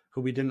school who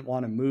we didn't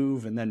want to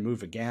move and then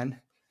move again.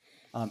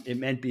 It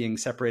meant being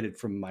separated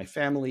from my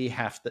family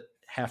half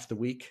the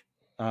week.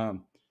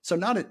 So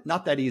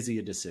not that easy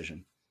a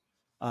decision.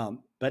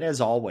 But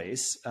as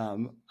always,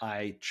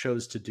 I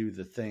chose to do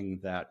the thing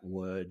that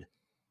would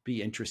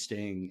be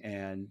interesting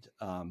and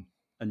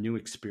a new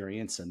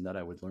experience and that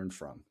I would learn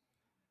from.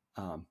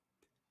 So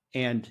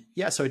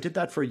I did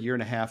that for a year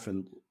and a half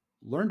and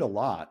learned a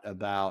lot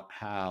about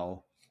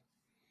how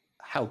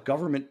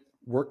government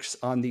works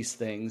on these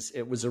things.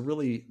 It was a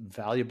really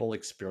valuable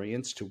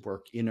experience to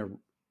work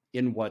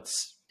in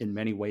what's in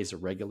many ways a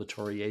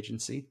regulatory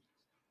agency.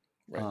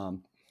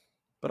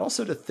 But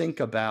also to think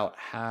about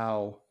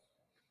how,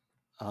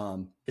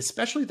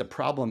 especially the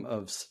problem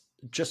of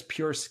just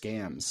pure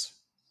scams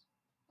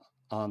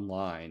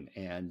online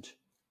and,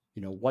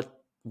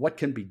 what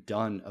can be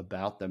done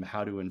about them,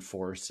 how to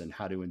enforce and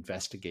how to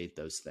investigate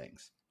those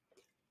things.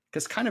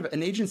 Because kind of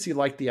an agency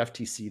like the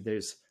FTC,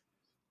 there's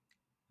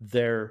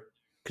their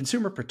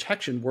consumer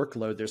protection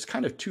workload. There's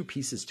kind of two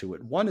pieces to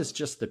it. One is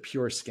just the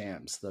pure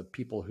scams, the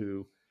people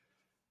who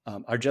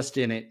are just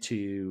in it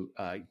to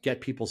get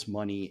people's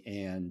money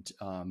and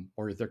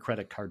or their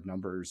credit card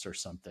numbers or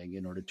something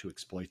in order to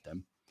exploit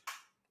them.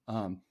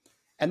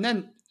 And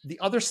then the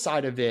other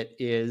side of it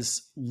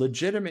is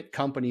legitimate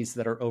companies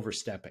that are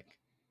overstepping.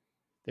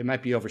 They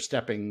might be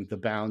overstepping the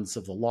bounds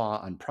of the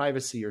law on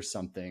privacy or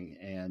something,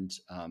 and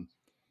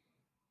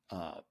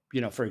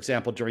For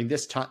example, during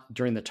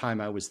the time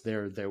I was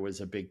there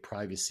was a big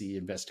privacy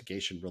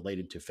investigation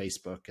related to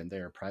Facebook and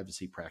their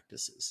privacy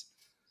practices.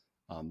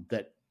 And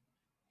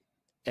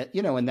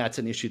that's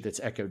an issue that's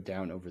echoed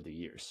down over the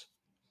years.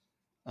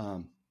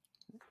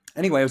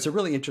 Anyway, it was a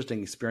really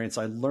interesting experience.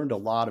 I learned a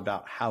lot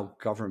about how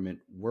government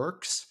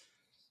works,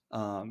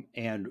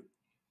 and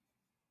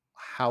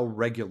how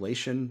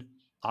regulation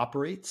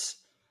operates.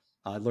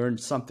 I learned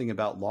something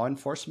about law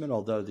enforcement,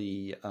 although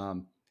the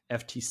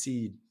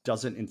FTC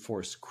doesn't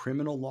enforce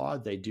criminal law.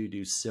 They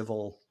do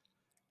civil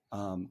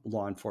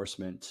law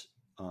enforcement.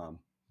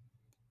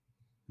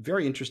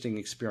 Very interesting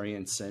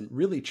experience, and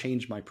really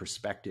changed my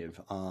perspective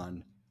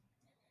on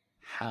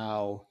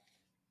how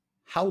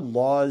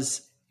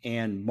laws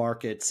and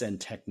markets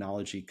and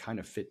technology kind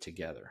of fit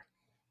together.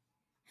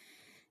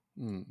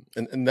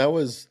 And that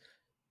was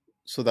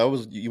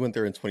you went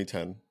there in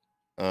 2010.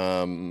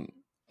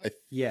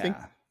 Think,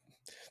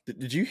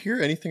 did you hear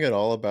anything at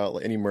all about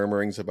any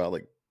murmurings about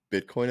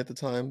Bitcoin at the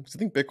time? Because I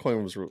think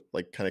Bitcoin was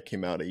kind of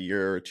came out a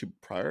year or two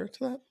prior to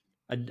that.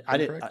 I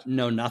didn't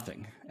know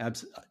nothing.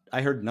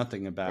 I heard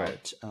nothing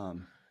about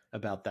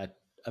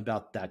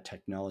that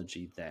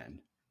technology then.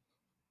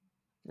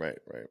 Right.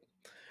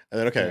 And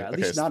then at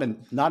least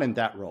not in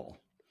that role.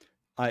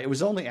 It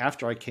was only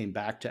after I came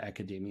back to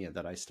academia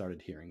that I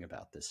started hearing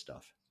about this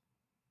stuff.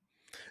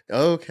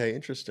 Okay,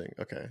 interesting.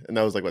 Okay, and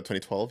that was what,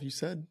 2012? You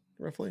said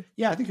roughly?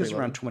 Yeah, I think it was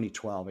around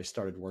 2012. I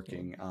started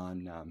working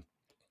on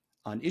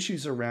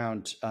issues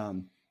around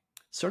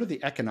sort of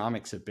the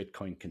economics of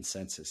Bitcoin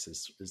consensus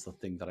is the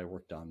thing that I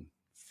worked on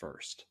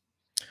first.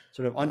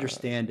 Sort of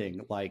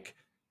understanding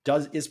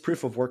is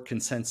proof of work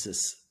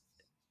consensus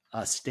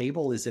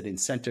stable? Is it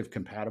incentive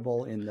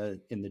compatible in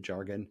the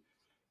jargon?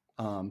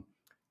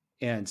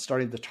 And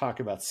starting to talk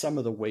about some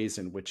of the ways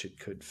in which it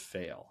could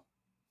fail.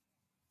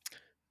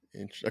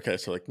 Okay,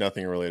 so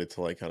nothing related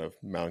to kind of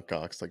Mt.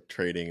 Gox,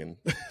 trading and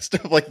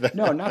stuff like that.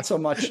 No, not so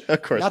much.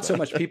 Of course, not so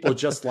much. People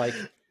just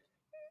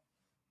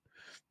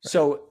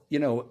So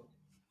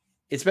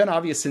it's been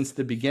obvious since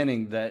the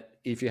beginning that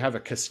if you have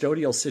a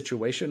custodial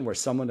situation where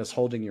someone is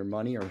holding your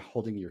money or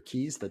holding your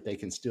keys, that they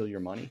can steal your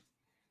money,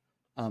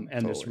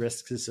 and there's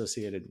risks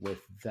associated with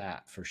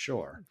that for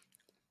sure.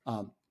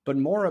 But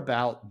more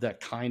about the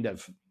kind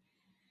of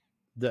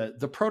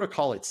the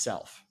protocol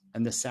itself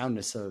and the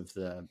soundness of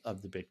the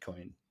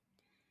Bitcoin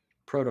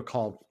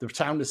protocol, the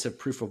soundness of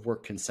proof of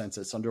work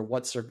consensus. Under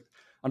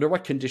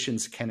what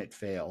conditions can it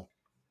fail?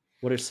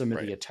 What are some of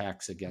the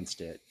attacks against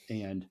it?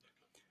 And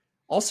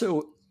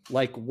also,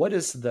 what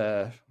is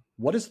the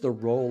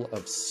role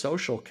of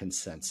social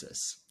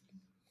consensus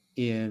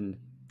in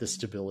the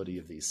stability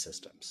of these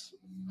systems?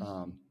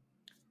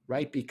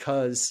 Right,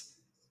 because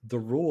the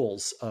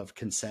rules of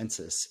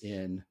consensus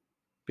in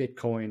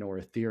Bitcoin or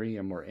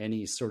Ethereum or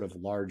any sort of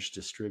large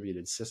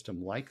distributed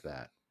system like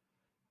that,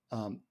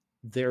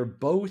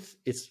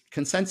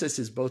 consensus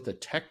is both a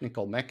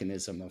technical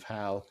mechanism of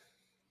how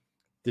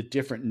the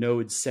different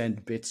nodes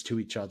send bits to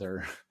each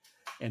other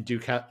and do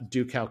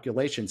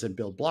calculations and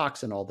build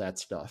blocks and all that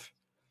stuff.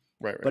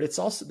 Right. But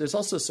there's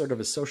also sort of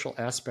a social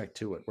aspect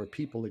to it where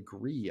people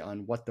agree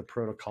on what the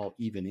protocol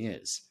even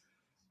is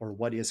or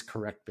what is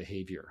correct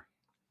behavior.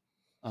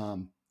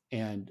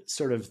 And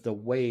sort of the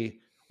way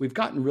we've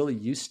gotten really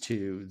used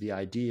to the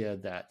idea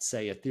that,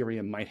 say,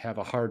 Ethereum might have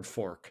a hard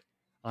fork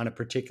on a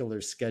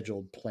particular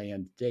scheduled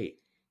planned date.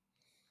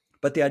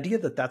 But the idea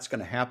that that's going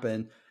to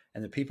happen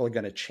and that people are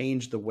going to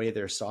change the way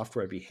their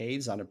software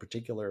behaves on a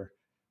particular,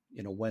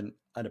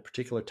 at a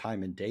particular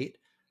time and date,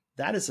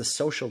 that is a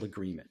social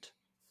agreement.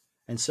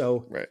 And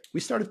so we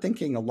started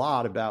thinking a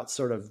lot about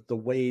sort of the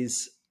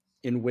ways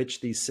in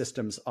which these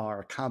systems are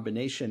a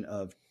combination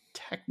of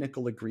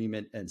technical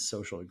agreement and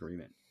social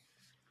agreement.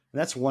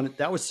 And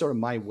that was sort of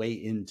my way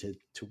into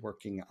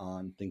working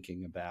on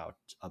thinking about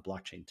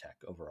blockchain tech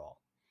overall.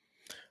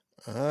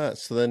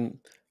 So then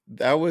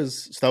that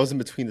was in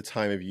between the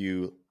time of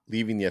you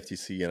leaving the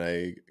FTC and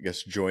I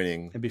guess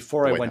joining. And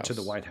before I went to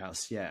the White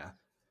House, yeah.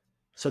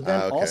 So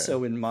then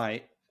also in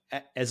my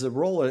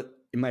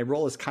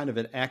role as kind of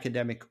an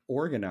academic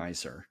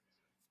organizer,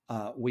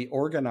 we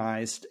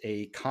organized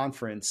a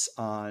conference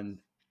on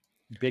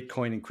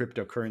Bitcoin and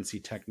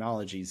cryptocurrency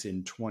technologies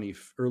in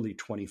early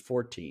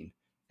 2014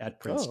 at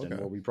Princeton,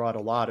 where we brought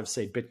a lot of,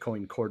 say,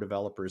 Bitcoin core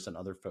developers and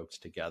other folks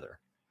together.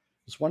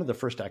 It was one of the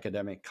first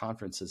academic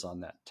conferences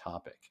on that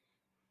topic.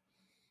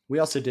 We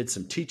also did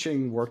some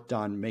teaching, worked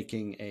on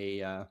making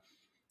an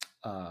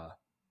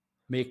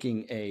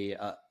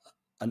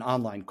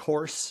online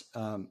course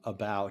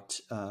about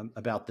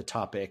the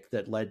topic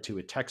that led to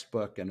a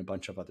textbook and a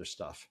bunch of other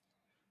stuff.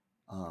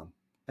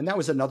 And that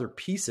was another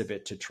piece of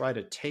it to try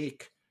to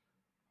take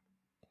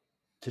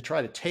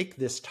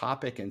this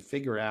topic and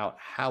figure out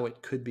how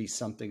it could be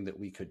something that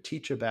we could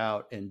teach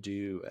about and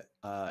do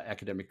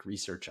academic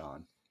research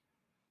on.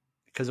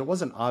 Because it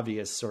wasn't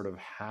obvious sort of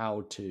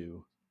how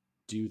to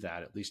do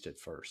that, at least at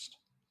first.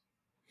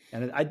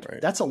 And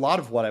that's a lot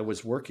of what I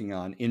was working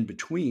on in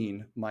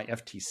between my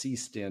FTC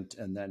stint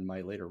and then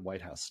my later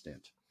White House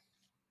stint.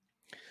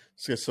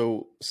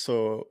 So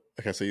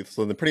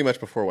then pretty much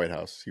before White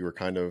House, you were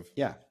kind of,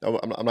 Yeah.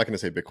 I'm not going to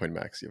say Bitcoin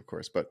maxi, of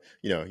course, but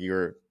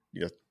you're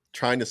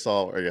trying to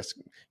solve, or I guess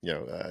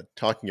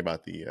talking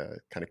about the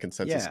kind of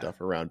consensus Yeah.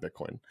 stuff around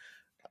Bitcoin.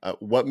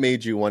 What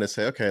made you want to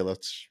say, okay, let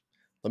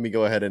me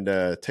go ahead and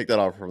take that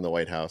offer from the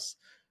White House?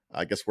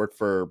 I guess worked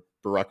for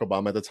Barack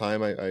Obama at the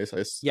time. I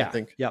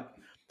think. Yep.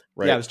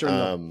 Right. Yeah, it was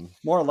during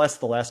more or less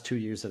the last 2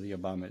 years of the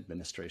Obama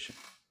administration.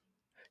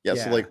 Yeah.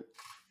 So like,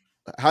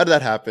 how did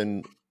that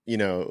happen?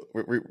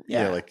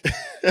 Like,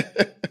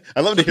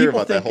 I'd love to hear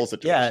about that whole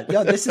situation.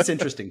 Yeah, this is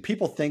interesting.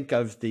 People think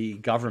of the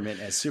government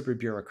as super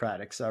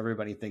bureaucratic. So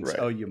everybody thinks, Right.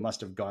 oh, you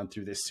must have gone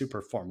through this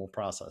super formal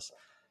process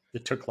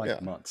that took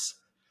months.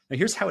 Now,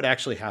 here's how it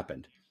actually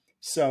happened.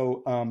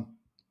 So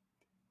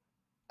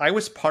I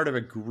was part of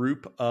a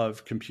group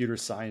of computer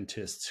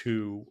scientists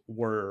who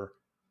were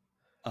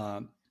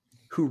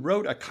who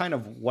wrote a kind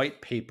of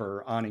white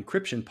paper on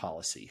encryption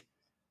policy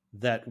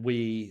that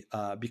we,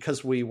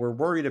 because we were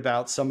worried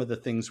about some of the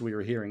things we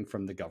were hearing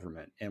from the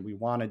government, and we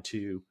wanted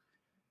to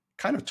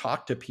kind of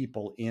talk to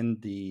people in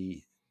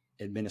the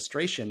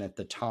administration at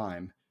the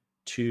time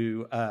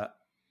to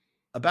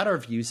about our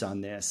views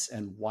on this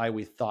and why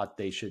we thought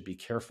they should be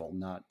careful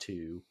not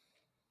to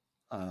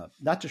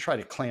try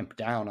to clamp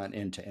down on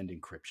end-to-end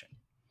encryption.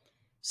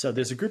 So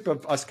there's a group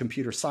of us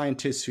computer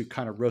scientists who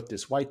kind of wrote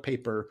this white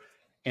paper,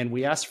 and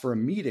we asked for a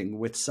meeting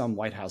with some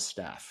White House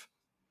staff.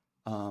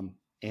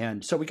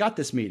 And so we got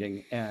this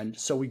meeting, and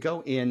so we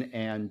go in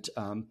and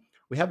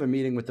we have a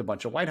meeting with a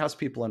bunch of White House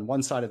people on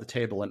one side of the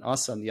table and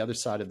us on the other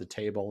side of the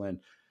table,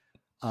 and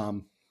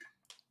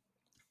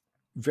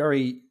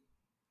very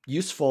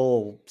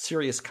useful,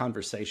 serious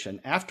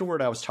conversation.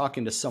 Afterward, I was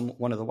talking to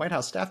one of the White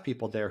House staff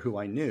people there who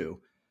I knew,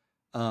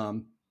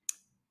 and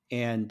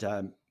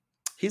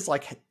he's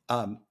like,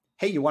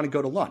 "Hey, you want to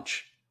go to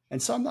lunch?" And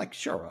so I'm like,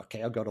 "Sure,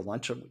 okay, I'll go to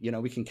lunch.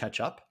 We can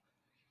catch up."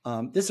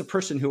 This is a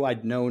person who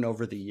I'd known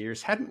over the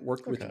years, hadn't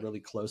worked with really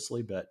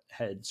closely, but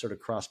had sort of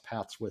crossed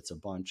paths with a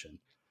bunch. And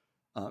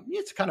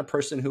it's the kind of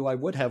person who I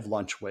would have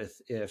lunch with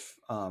if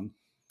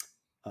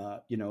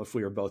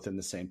we were both in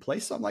the same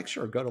place. So I'm like,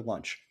 sure, go to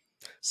lunch.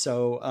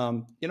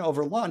 So,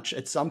 over lunch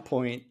at some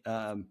point,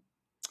 during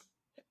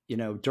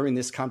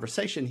this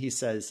conversation, he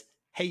says,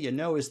 "Hey,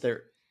 is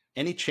there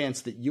any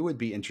chance that you would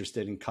be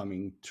interested in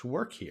coming to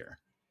work here?"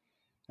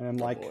 And I'm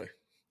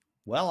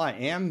well, I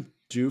am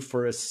due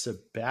for a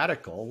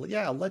sabbatical.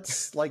 Yeah, let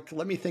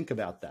me think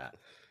about that.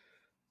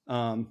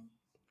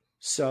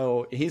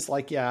 So he's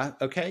like, yeah,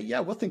 okay,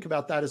 yeah, we'll think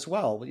about that as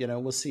well.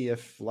 We'll see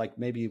if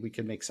maybe we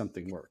can make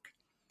something work.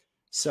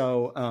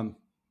 So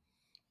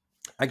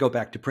I go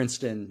back to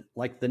Princeton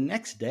the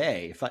next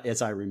day,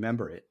 as I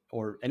remember it,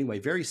 or anyway,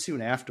 very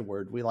soon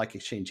afterward, we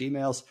exchange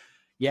emails.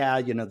 Yeah,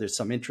 there's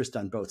some interest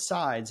on both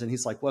sides. And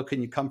he's like, well,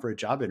 can you come for a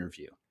job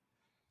interview?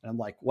 And I'm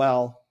like,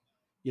 well,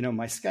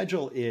 my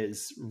schedule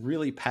is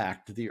really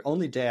packed. The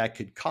only day I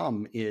could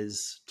come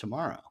is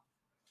tomorrow.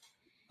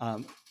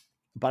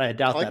 But I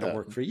doubt that'll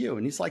work for you.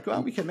 And he's like,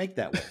 well, we can make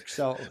that work.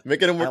 So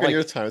make it work on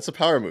your time. It's a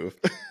power move.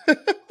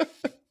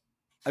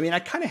 I mean, I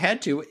kind of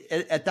had to.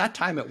 At that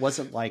time, it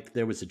wasn't like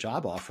there was a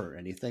job offer or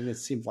anything. It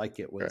seemed like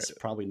it was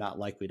probably not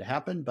likely to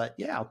happen. But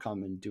yeah, I'll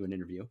come and do an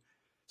interview.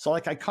 So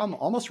I come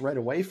almost right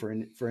away for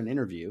an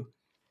interview,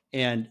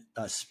 and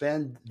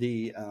spend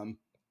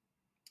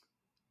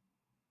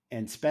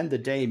the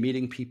day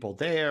meeting people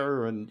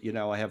there. And,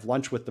 I have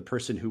lunch with the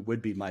person who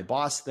would be my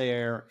boss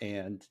there,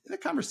 and the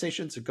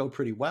conversations go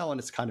pretty well, and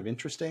it's kind of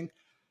interesting.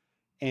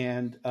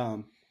 And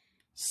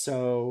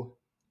so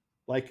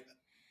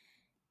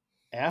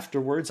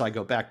afterwards, I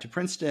go back to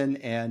Princeton,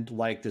 and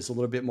there's a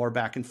little bit more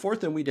back and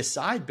forth, and we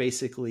decide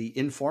basically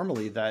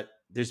informally that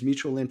there's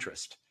mutual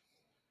interest.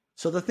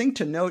 So the thing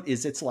to note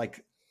is it's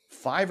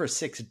 5 or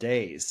 6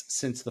 days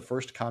since the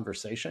first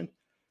conversation.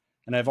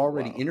 And I've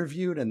already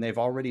interviewed, and they've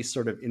already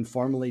sort of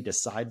informally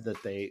decided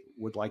that they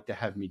would like to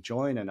have me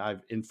join. And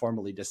I've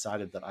informally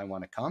decided that I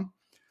want to come.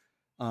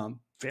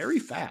 Very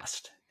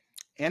fast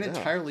and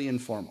entirely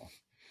informal.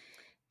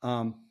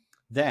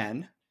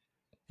 Then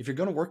if you're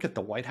going to work at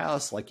the White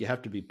House, you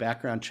have to be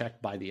background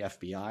checked by the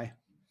FBI.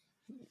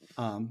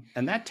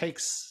 And that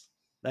takes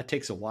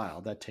a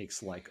while. That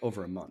takes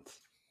over a month.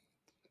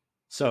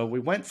 So we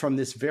went from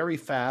this very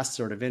fast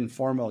sort of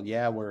informal,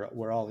 yeah,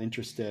 we're all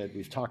interested.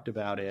 We've talked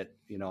about it.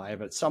 I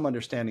have some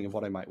understanding of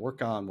what I might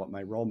work on, what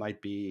my role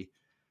might be.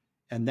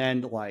 And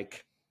then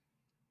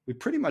we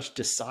pretty much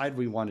decide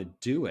we want to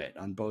do it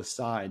on both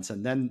sides.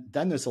 And then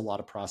there's a lot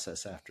of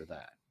process after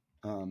that.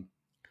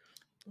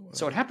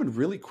 So it happened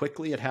really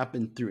quickly. It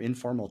happened through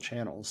informal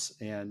channels.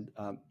 And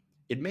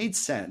it made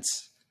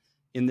sense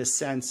in the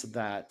sense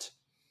that,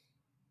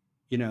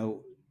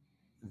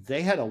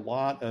 they had a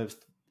lot of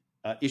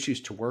issues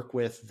to work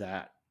with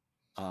that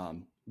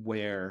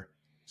where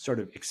sort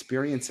of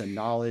experience and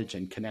knowledge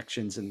and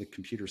connections in the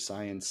computer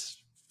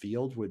science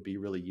field would be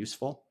really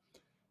useful.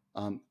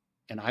 And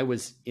I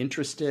was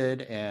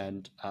interested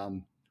and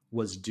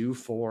was due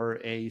for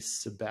a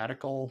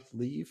sabbatical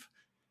leave.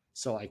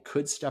 So I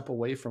could step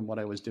away from what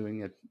I was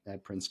doing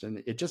at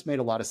Princeton. It just made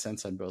a lot of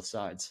sense on both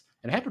sides.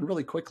 And it happened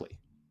really quickly.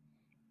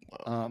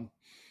 Wow.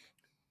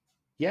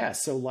 Yeah.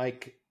 So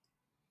like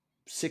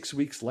 6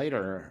 weeks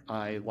later,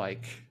 I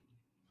like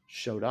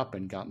showed up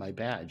and got my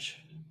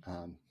badge,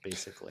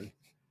 basically,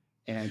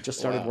 and just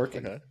started Wow.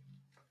 working. Okay.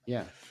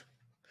 Yeah.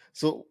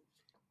 So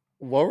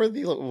what were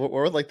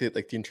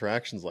the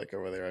interactions like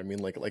over there? I mean,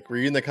 like were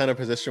you in the kind of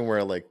position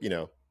where, like, you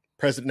know,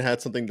 president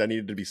had something that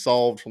needed to be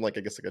solved from, like,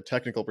 I guess, like a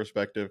technical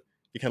perspective?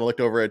 He kind of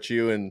looked over at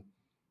you and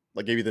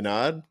like gave you the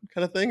nod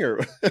kind of thing, or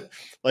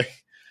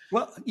like?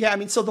 Well, yeah, I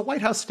mean, so the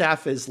White House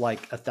staff is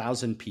like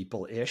 1,000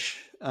 people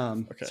ish.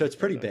 Okay. So it's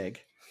pretty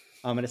big.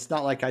 And it's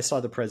not like I saw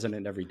the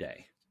president every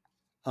day.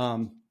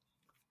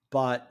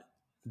 But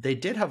they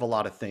did have a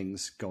lot of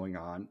things going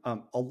on.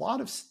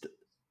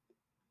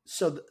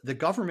 So the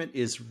government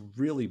is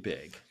really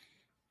big,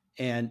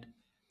 and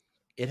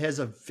it has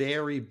a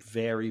very,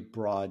 very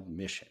broad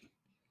mission.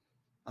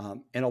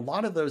 And a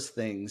lot of those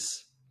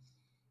things,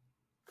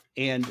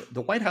 and the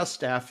White House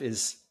staff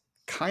is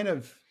kind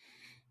of,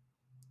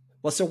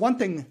 well, so one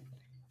thing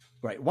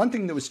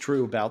that was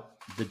true about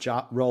the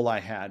job role I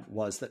had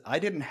was that I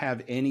didn't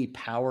have any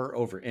power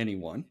over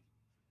anyone.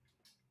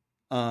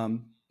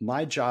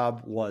 My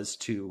job was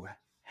to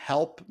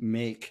help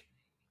make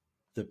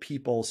the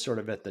people sort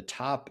of at the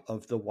top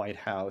of the White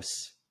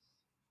House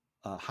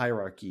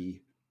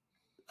hierarchy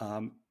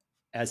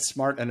as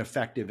smart and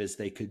effective as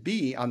they could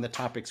be on the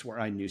topics where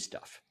I knew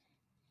stuff.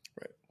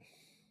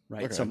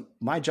 Right. Okay. So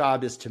my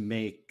job is to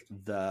make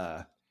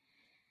the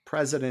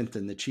president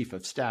and the chief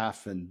of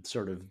staff and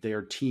sort of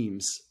their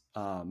teams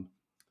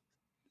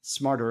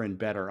smarter and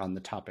better on the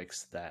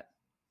topics that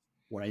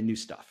where I knew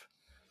stuff.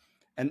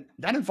 And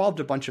that involved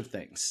a bunch of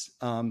things.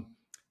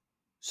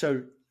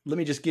 So let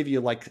me just give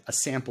you like a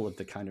sample of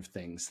the kind of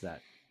things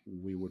that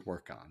we would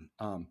work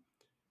on.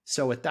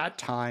 So at that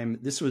time,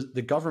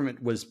 the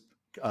government was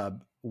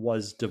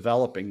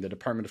developing, the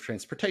Department of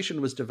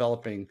Transportation was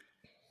developing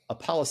a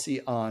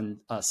policy on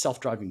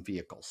self-driving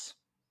vehicles.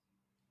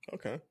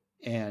 Okay.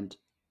 And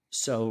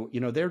so, you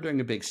know, they're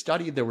doing a big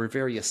study. There were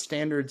various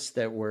standards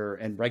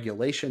and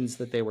regulations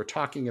that they were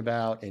talking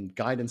about and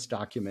guidance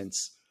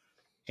documents.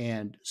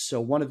 And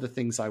so one of the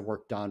things I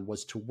worked on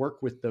was to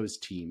work with those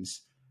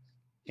teams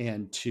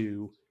and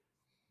to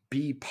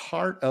be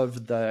part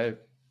of the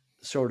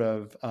sort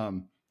of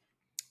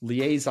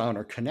liaison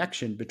or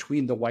connection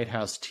between the White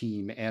House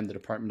team and the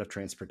Department of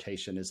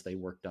Transportation as they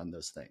worked on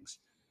those things.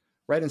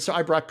 Right. And so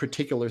I brought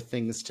particular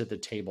things to the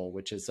table,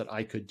 which is that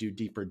I could do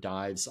deeper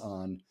dives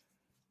on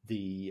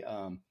the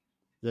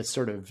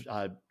sort of,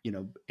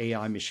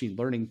 AI machine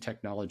learning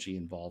technology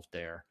involved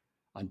there,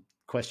 on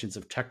questions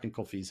of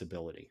technical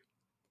feasibility.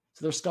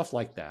 So there's stuff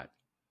like that.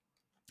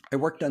 I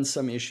worked on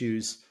some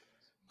issues.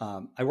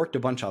 I worked a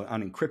bunch on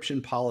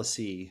encryption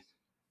policy.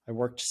 I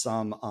worked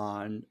some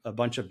on a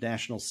bunch of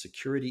national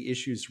security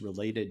issues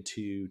related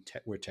to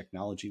where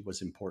technology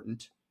was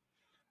important.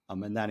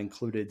 And that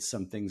included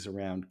some things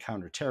around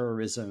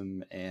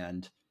counterterrorism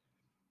and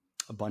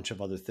a bunch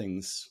of other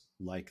things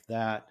like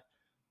that.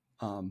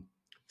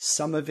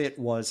 Some of it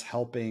was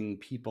helping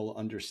people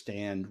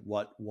understand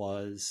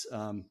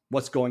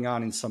what's going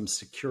on in some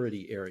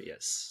security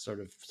areas, sort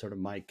of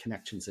my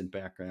connections and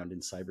background in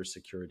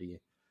cybersecurity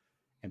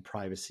and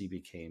privacy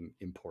became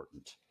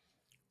important.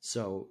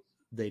 So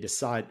they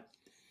decide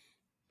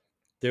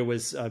there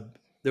was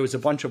a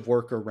bunch of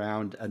work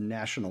around a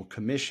national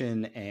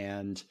commission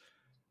and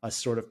a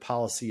sort of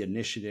policy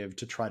initiative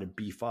to try to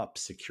beef up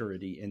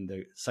security in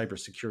the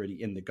cybersecurity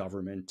in the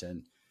government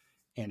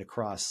and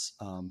across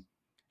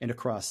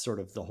sort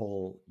of the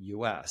whole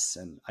US.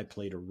 And I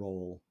played a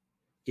role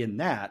in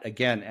that,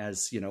 again,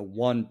 as, you know,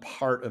 one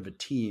part of a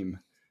team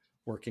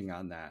working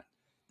on that.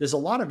 There's a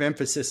lot of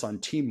emphasis on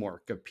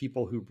teamwork of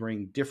people who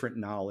bring different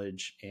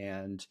knowledge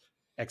and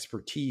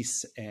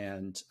expertise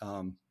and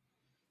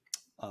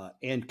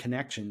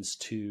connections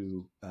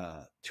to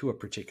a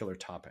particular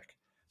topic.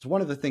 So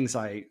one of the things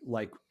I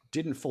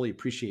didn't fully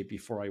appreciate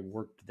before I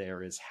worked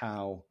there is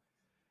how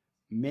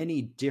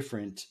many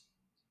different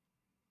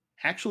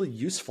actually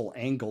useful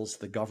angles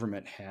the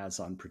government has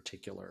on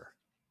particular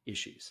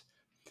issues.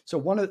 So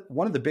one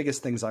of the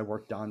biggest things I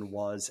worked on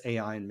was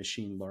AI and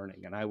machine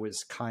learning, and I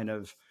was kind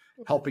of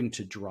helping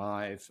to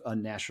drive a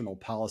national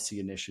policy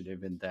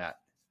initiative in that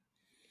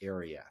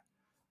area.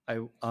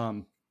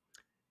 And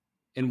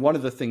one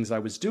of the things I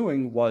was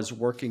doing was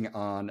working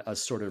on a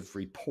sort of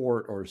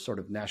report or sort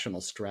of national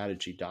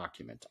strategy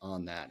document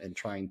on that, and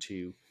trying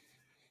to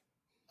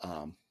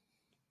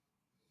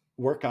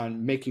work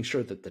on making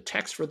sure that the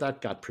text for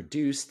that got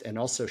produced and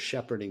also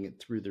shepherding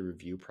it through the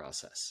review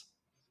process.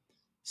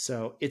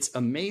 So it's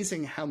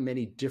amazing how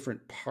many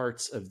different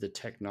parts of the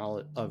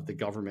technology of the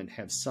government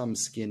have some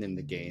skin in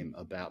the game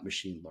about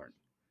machine learning.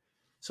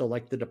 So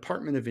like the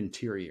Department of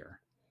Interior,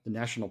 the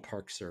National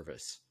Park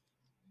Service,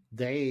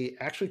 they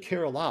actually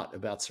care a lot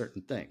about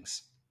certain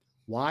things.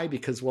 Why?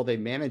 Because, well, they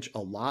manage a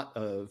lot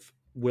of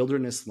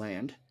wilderness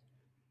land,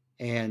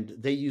 and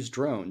they use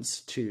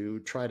drones to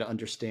try to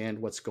understand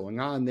what's going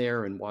on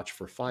there and watch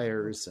for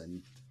fires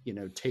and, you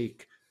know,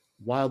 take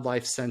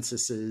wildlife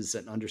censuses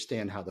and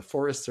understand how the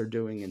forests are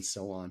doing and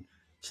so on.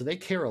 So they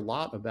care a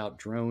lot about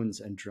drones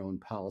and drone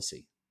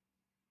policy.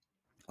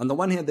 On the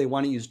one hand, they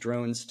want to use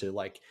drones to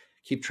like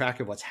keep track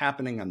of what's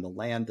happening on the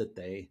land that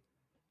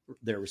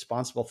they're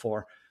responsible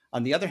for.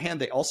 On the other hand,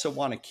 they also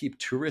want to keep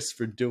tourists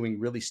from doing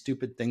really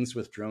stupid things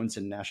with drones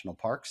in national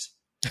parks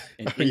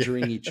and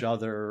injuring each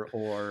other,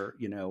 or,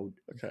 you know,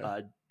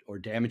 or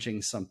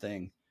damaging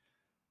something.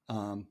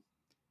 And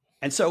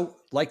so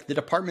like the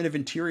Department of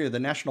Interior, the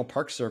National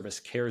Park Service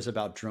cares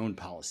about drone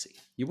policy.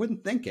 You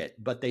wouldn't think it,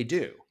 but they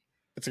do.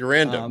 It's like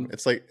random.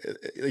 It's like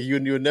you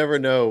would never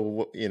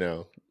know, you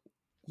know.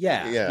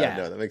 Yeah.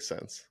 No, that makes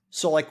sense.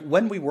 So like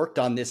when we worked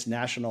on this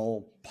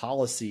national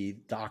policy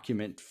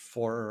document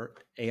for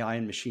AI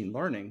and machine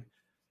learning,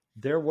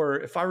 there were,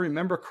 if I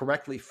remember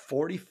correctly,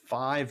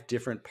 45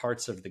 different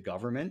parts of the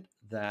government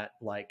that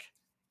like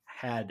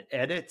had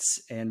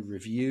edits and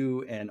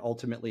review and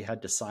ultimately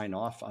had to sign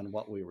off on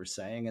what we were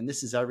saying. And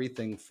this is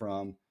everything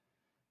from,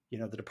 you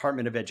know, the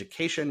Department of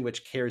Education,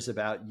 which cares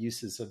about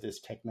uses of this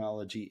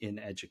technology in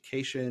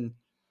education,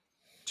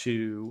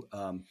 to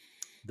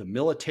the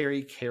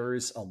military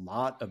cares a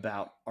lot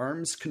about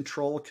arms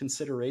control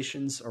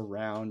considerations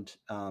around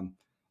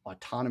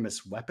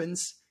autonomous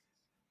weapons.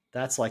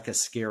 That's like a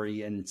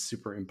scary and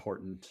super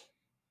important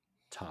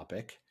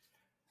topic.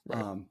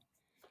 Right.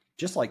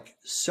 Just like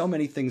so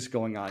many things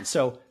going on.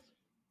 So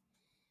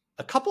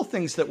a couple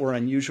things that were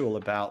unusual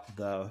about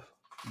the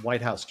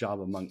White House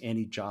job among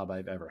any job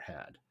I've ever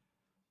had.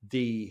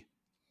 The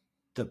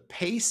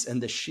pace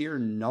and the sheer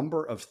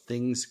number of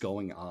things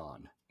going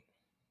on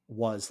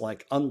was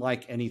like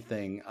unlike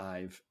anything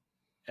I've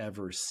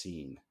ever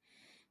seen.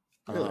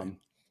 Really?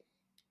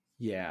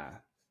 Yeah.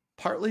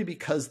 Partly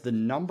because the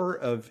number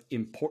of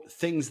important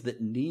things that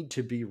need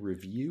to be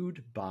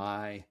reviewed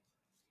by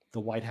the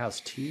White House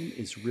team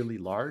is really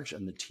large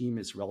and the team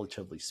is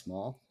relatively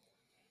small.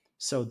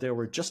 So there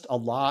were just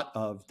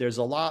there's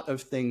a lot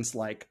of things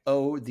like,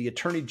 oh, the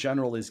Attorney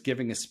General is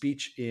giving a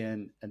speech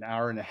in an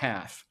hour and a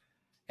half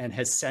and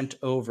has sent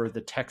over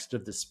the text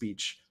of the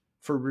speech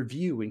for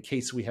review in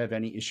case we have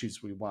any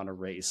issues we want to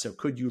raise. So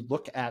could you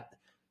look at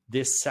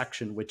this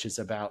section, which is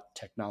about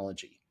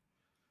technology?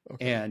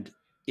 Okay. And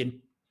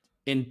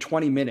in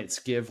 20 minutes,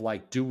 give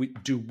like, do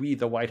we,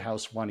 the White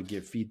House, want to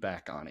give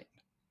feedback on it?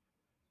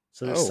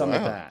 So there's some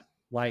of that.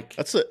 Like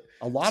that's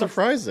a lot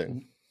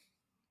surprising.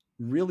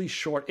 Of really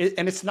short.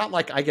 And it's not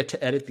like I get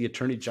to edit the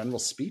Attorney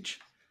General's speech,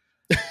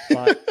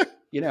 but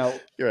you know,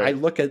 right.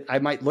 I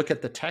might look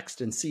at the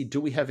text and see, do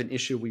we have an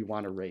issue we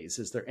want to raise?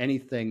 Is there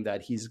anything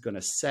that he's going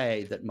to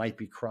say that might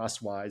be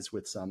crosswise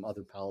with some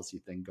other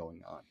policy thing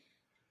going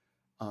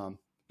on?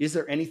 Is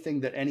there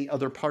anything that any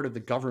other part of the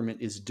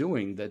government is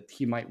doing that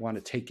he might want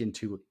to take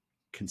into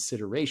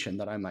consideration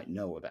that I might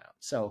know about?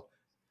 So,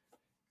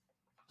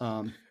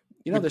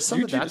 you know, there's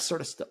some of that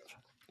sort of stuff.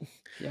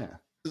 Yeah.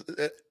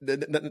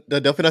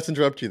 Definitely not to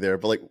interrupt you there,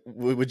 but like,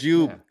 would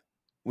you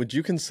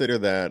consider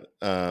that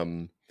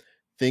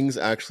things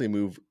actually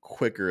move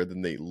quicker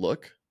than they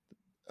look,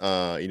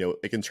 you know,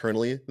 like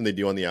internally than they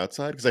do on the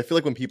outside? Because I feel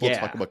like when people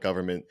talk about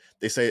government,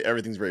 they say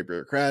everything's very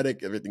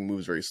bureaucratic, everything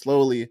moves very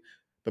slowly,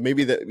 but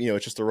maybe that, you know,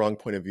 it's just the wrong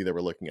point of view that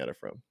we're looking at it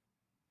from.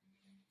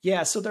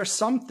 Yeah. So there's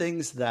some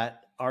things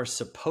that are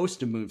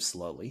supposed to move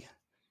slowly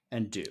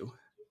and do.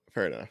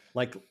 Fair enough.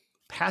 Like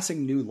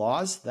passing new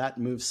laws, that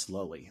moves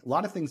slowly. A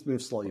lot of things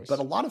move slowly, but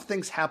a lot of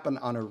things happen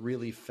on a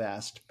really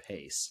fast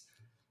pace.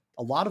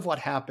 A lot of what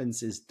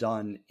happens is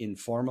done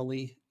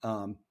informally.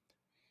 A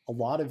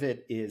lot of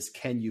it is,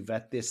 can you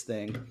vet this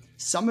thing?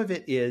 Some of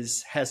it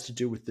has to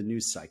do with the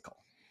news cycle.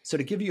 So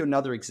to give you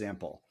another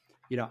example,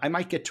 you know, I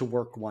might get to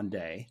work one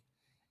day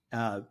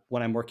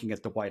when I'm working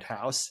at the White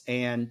House,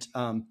 and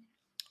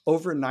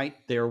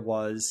overnight there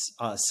was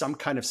some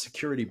kind of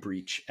security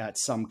breach at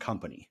some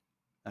company.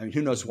 I mean,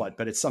 who knows what,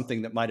 but it's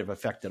something that might have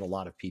affected a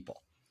lot of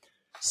people.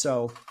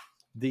 So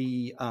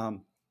the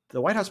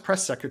White House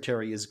press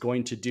secretary is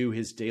going to do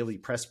his daily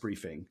press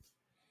briefing,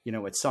 you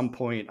know, at some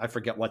point. I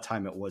forget what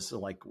time it was,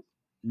 like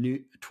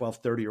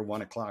 12:30 or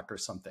 1 o'clock or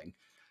something.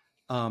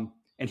 And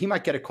he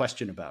might get a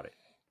question about it.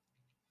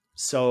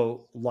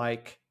 So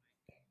like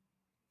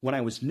when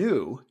I was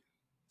new,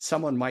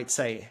 someone might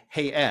say,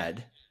 hey,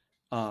 Ed,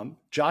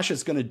 Josh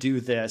is going to do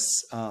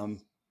this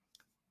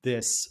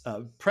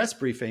press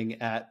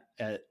briefing at,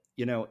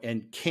 you know,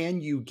 and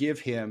can you give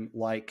him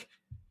like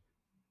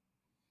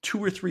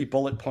 2 or 3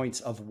 bullet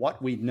points of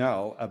what we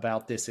know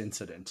about this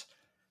incident,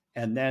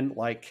 and then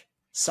like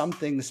some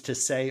things to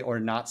say or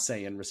not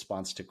say in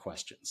response to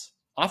questions.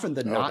 Often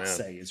the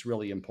say is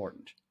really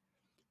important,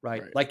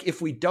 right? Like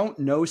if we don't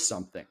know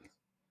something,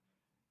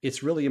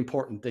 it's really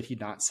important that he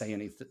not say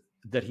anything,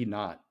 that he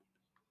not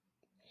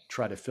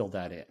try to fill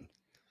that in.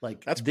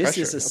 Like that's this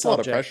pressure. is a that's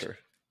subject. A lot of pressure.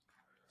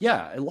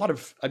 Yeah,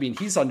 I mean,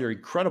 he's under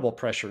incredible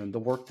pressure, and the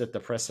work that the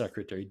press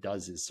secretary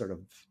does is sort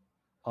of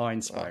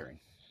awe-inspiring.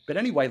 Wow. But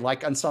anyway,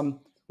 like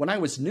when I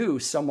was new,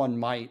 someone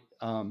might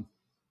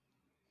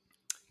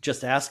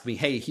just asked me,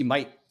 hey, he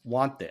might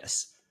want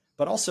this.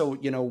 But also,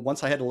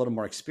 once I had a little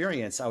more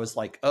experience, I was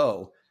like,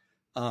 oh,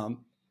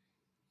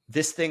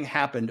 this thing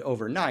happened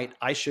overnight.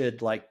 I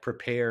should like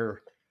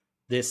prepare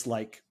this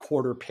like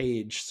quarter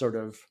page sort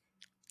of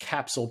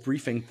capsule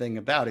briefing thing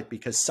about it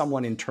because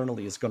someone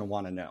internally is going to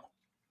want to know.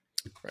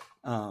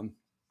 Right.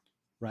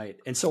 Right.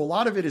 And so a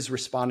lot of it is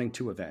responding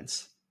to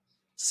events.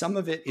 Some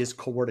of it is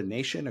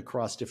coordination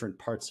across different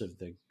parts of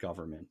the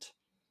government.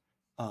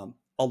 A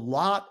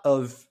lot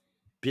of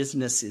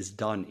business is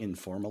done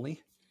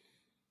informally.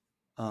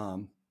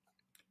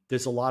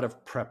 There's a lot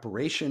of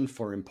preparation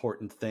for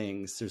important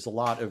things. There's a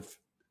lot of,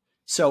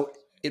 so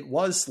it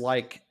was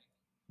like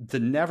the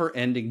never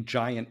ending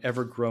giant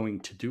ever growing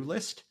to-do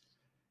list.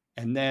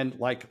 And then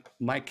like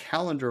my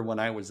calendar when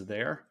I was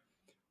there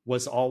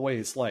was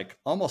always like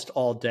almost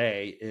all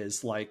day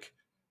is like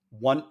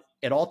one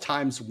at all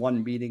times,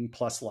 one meeting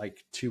plus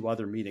like 2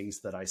 other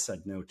meetings that I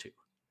said no to.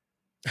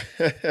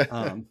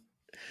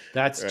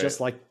 That's right. Just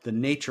like the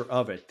nature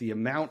of it. The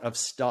amount of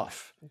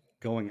stuff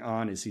going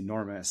on is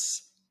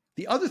enormous.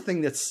 The other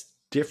thing that's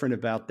different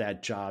about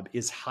that job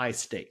is high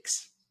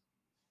stakes,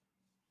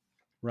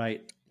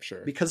 right?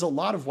 Sure. Because a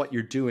lot of what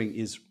you're doing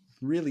is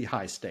really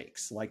high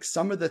stakes. Like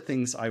some of the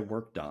things I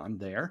worked on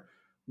there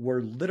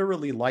were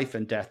literally life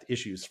and death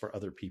issues for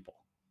other people.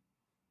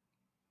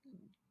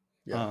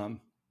 Yeah.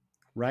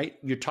 Right?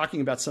 You're talking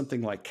about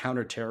something like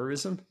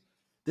counterterrorism.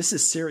 This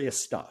is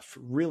serious stuff,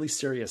 really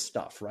serious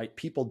stuff, right?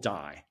 People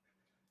die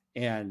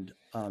and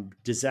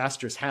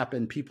disasters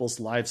happen. People's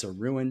lives are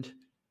ruined.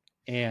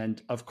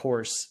 And of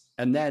course,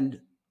 and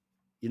then,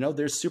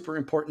 there's super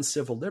important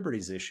civil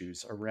liberties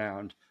issues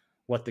around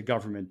what the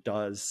government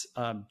does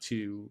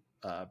to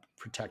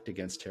protect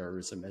against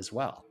terrorism as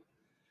well.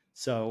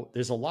 So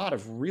there's a lot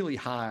of really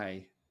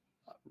high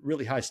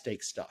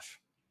stakes stuff.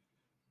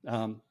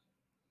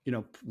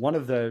 One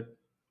of the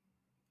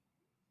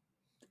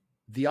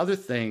other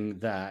thing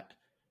that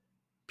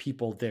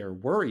people there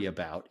worry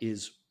about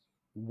is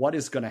what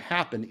is going to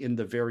happen in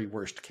the very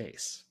worst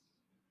case,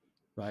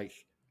 right?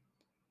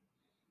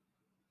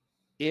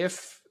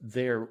 If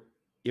there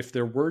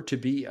were to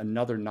be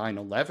another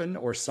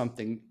 9/11 or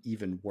something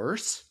even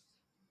worse,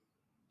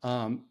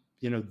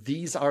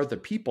 these are the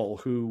people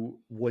who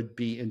would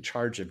be in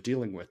charge of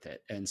dealing with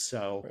it. And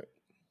so right.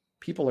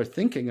 People are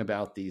thinking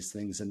about these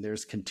things and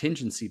there's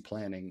contingency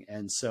planning.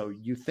 And so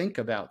you think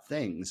about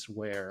things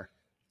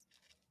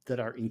that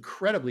are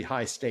incredibly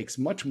high stakes,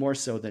 much more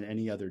so than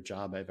any other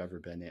job I've ever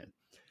been in.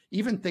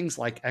 Even things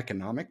like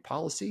economic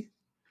policy,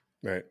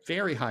 right?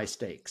 Very high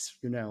stakes,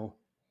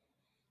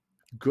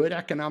 good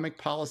economic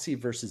policy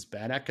versus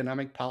bad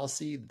economic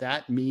policy.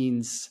 That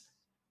means,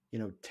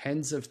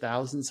 tens of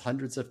thousands,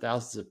 hundreds of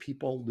thousands of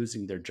people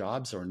losing their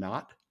jobs or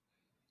not,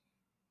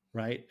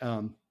 right?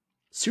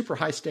 Super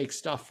high stakes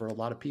stuff for a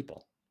lot of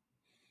people.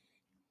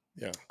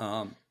 Yeah.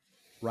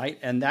 Right.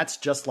 And that's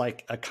just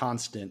like a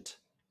constant.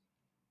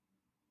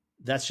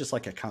 That's just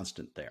like a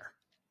constant there.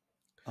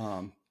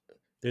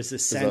 There's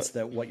this sense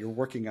that what you're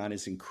working on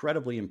is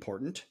incredibly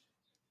important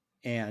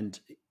and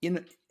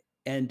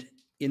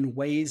in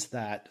ways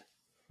that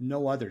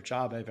no other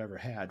job I've ever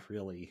had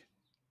really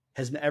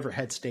has ever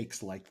had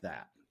stakes like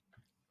that.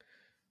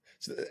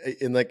 So,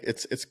 and like,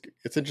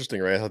 it's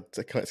interesting, right?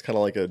 It's kind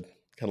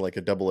of like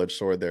a double-edged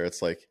sword there.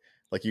 It's like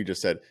you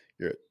just said,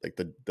 you're like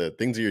the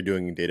things that you're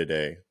doing day to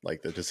day,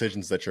 like the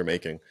decisions that you're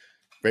making,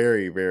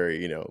 very,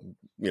 very,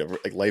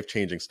 like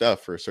life-changing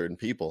stuff for certain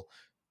people.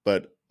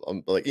 But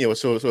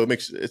so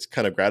it's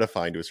kind of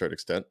gratifying to a certain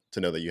extent to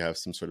know that you have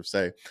some sort of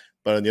say.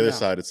 But on the other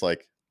side, it's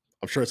like,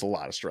 I'm sure it's a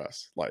lot of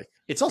stress. Like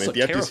it's also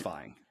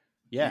terrifying.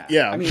 Yeah.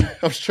 Yeah.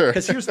 I'm sure.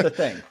 Because here's the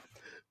thing.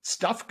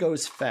 Stuff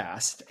goes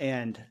fast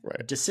and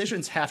right.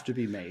 Decisions have to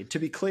be made. To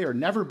be clear,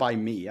 never by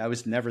me. I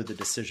was never the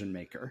decision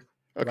maker.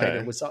 Okay. Right?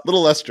 It was a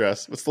little less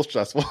stress, but still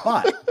stressful.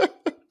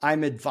 But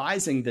I'm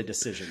advising the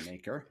decision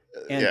maker.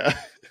 And,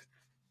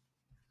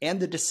 and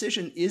the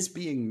decision is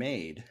being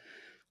made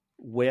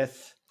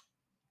with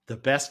the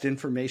best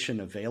information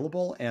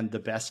available and the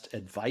best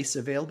advice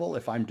available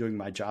if I'm doing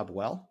my job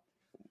well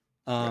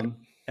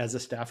as a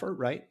staffer,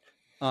 right?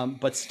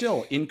 But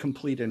still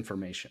incomplete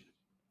information.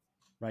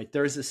 Right.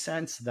 There's a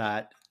sense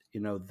that,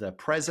 the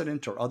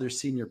president or other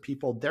senior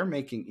people, they're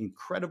making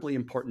incredibly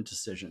important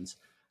decisions.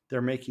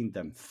 They're making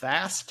them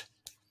fast.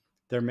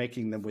 They're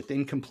making them with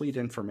incomplete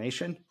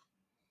information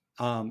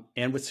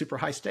and with super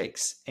high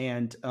stakes.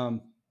 And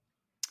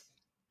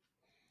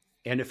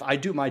if I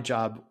do my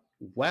job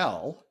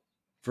well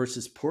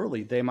versus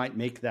poorly, they might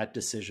make that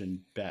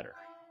decision better.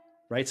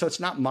 Right. So it's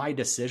not my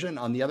decision.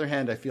 On the other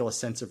hand, I feel a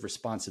sense of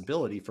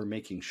responsibility for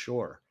making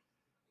sure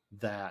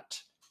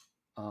that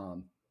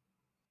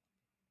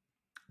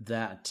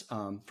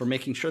for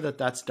making sure that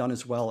that's done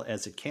as well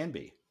as it can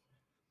be.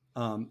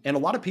 And a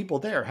lot of people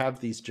there have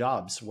these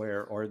jobs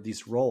or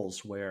these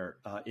roles where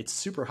it's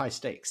super high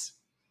stakes.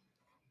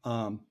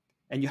 And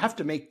you have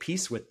to make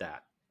peace with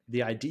that.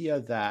 The idea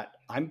that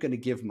I'm going to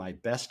give my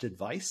best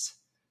advice.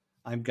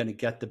 I'm going to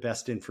get the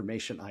best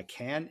information I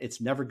can.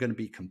 It's never going to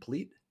be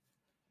complete.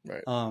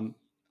 Right.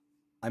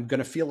 I'm going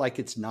to feel like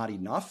it's not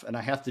enough. And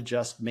I have to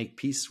just make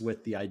peace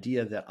with the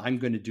idea that I'm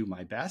going to do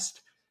my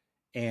best,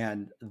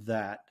 and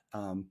that,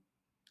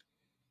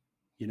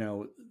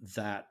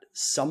 that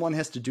someone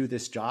has to do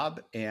this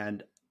job,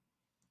 and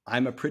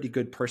I'm a pretty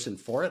good person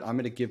for it. I'm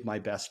going to give my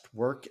best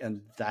work,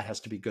 and that has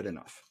to be good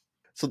enough.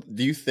 So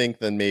do you think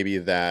then maybe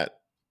that,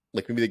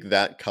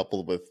 that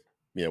coupled with,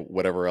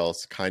 whatever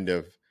else kind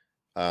of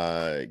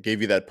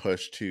gave you that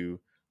push to,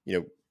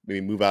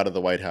 maybe move out of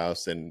the White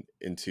House and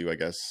into, I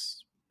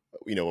guess,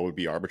 what would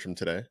be Arbitrum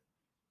today?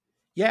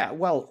 Yeah,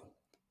 well,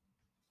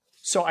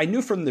 so I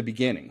knew from the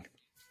beginning,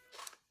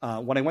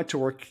 when I went to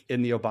work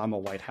in the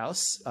Obama White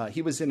House,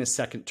 he was in his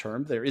second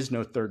term. There is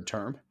no third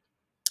term.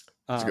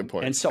 That's a good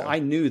point. And so I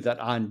knew that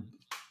on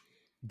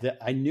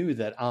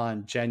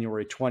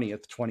January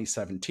 20th,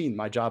 2017,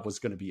 my job was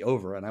going to be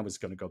over and I was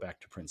going to go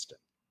back to Princeton.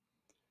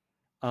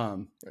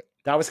 Right.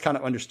 That was kind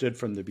of understood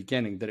from the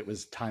beginning, that it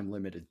was a time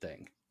limited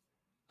thing.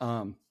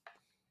 And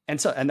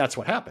that's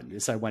what happened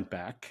is I went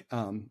back,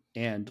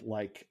 and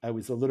like, I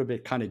was a little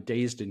bit kind of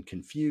dazed and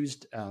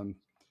confused,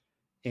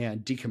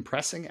 and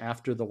decompressing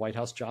after the White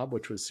House job,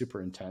 which was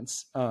super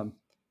intense.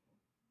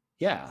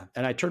 Yeah.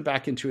 And I turned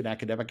back into an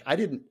academic. I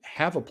didn't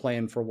have a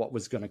plan for what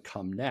was going to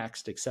come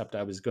next, except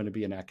I was going to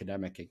be an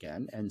academic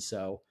again. And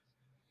so,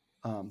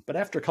 but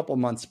after a couple of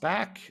months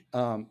back,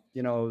 the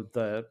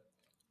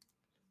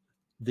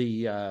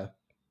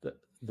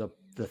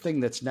thing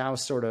that's now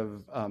sort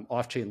of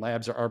Offchain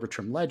Labs or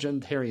Arbitrum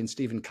legend, Harry and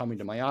Stephen coming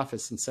to my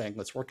office and saying,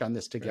 let's work on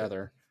this together.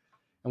 Right.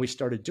 And we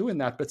started doing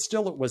that, but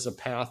still it was a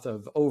path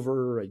of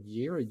over a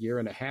year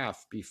and a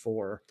half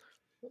before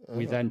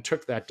we then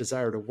took that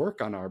desire to work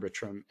on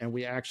Arbitrum, and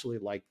we actually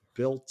like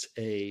built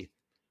a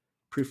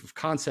proof of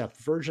concept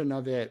version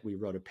of it. We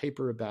wrote a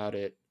paper about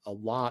it. A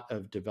lot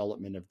of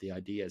development of the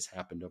ideas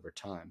happened over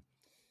time,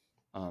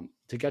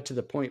 to get to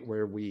the point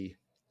where we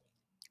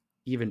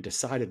even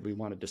decided we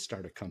wanted to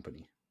start a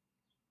company.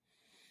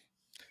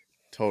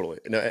 Totally.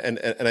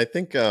 And I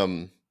think,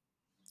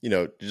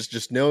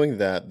 just knowing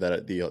that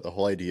the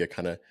whole idea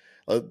kind of,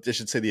 I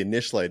should say the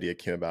initial idea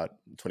came about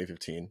in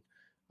 2015.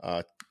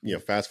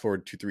 Fast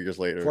forward 2-3 years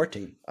later.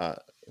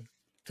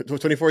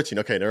 2014.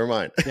 Okay, never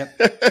mind. Yep.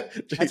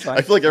 That's fine.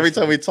 I feel like every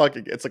time we talk,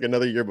 it's like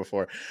another year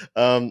before.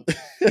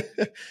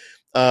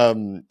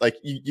 Like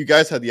you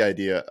guys had the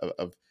idea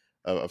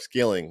of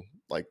scaling,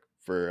 like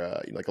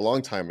for like a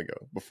long time ago,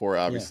 before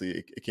obviously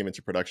it came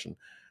into production.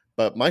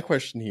 But my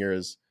question here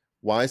is,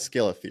 why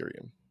Scale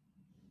Ethereum?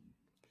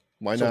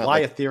 Why not?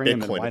 Why like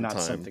Ethereum Bitcoin and why at the not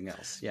time? something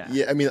else? Yeah.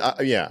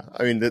 Yeah.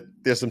 I mean,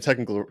 there's some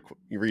technical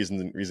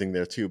reasoning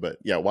there too, but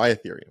yeah, why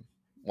Ethereum?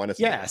 Why not?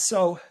 Yeah.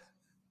 So,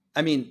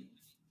 I mean,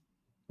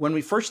 when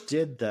we first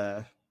did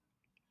the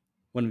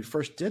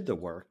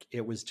work,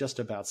 it was just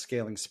about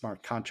scaling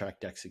smart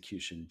contract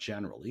execution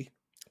generally.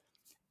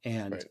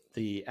 And right.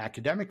 The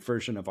academic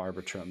version of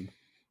Arbitrum,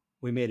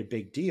 we made a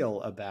big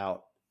deal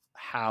about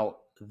how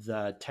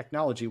the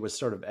technology was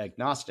sort of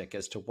agnostic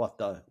as to what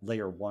the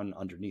layer one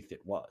underneath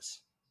it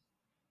was.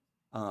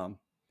 And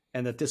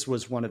that this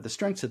was one of the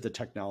strengths of the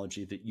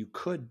technology, that you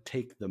could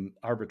take the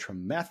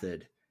Arbitrum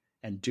method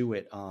and do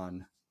it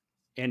on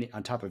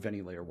top of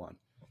any layer one.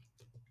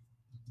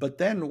 But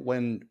then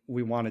when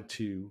we wanted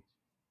to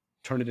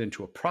turn it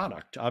into a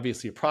product,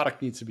 obviously a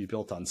product needs to be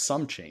built on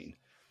some chain.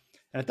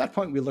 And at that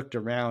point we looked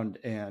around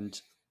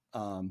and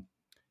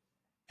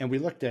we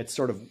looked at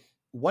sort of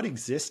what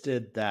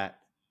existed that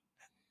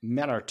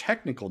met our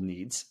technical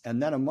needs.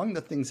 And then among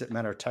the things that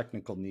met our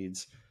technical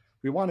needs,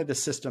 we wanted a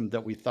system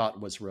that we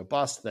thought was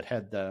robust, that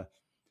had the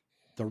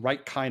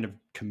right kind of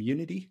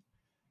community,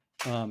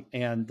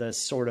 and the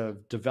sort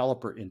of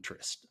developer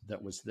interest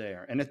that was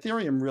there. And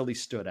Ethereum really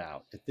stood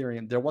out.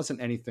 Ethereum, there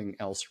wasn't anything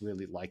else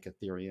really like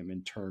Ethereum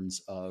in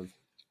terms of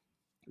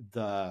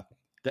the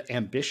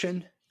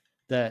ambition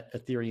that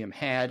Ethereum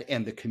had,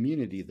 and the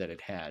community that it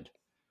had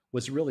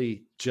was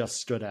really just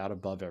stood out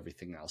above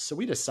everything else. So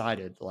we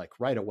decided, like,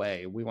 right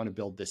away, we want to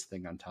build this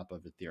thing on top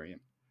of Ethereum.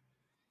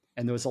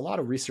 And there was a lot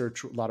of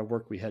research, a lot of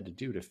work we had to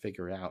do to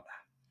figure out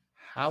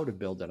how to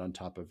build it on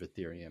top of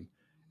Ethereum,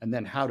 and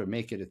then how to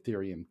make it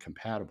Ethereum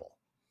compatible.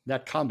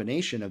 That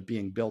combination of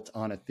being built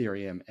on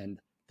Ethereum and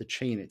the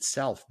chain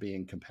itself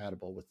being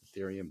compatible with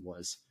Ethereum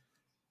was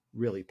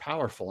really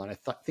powerful. And I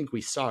think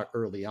we saw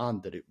early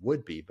on that it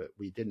would be, but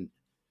we didn't.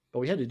 But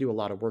we had to do a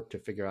lot of work to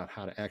figure out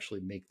how to actually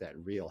make that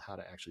real, how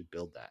to actually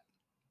build that.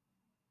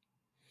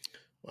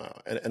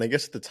 Wow. And I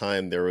guess at the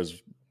time there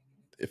was,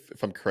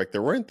 if I'm correct,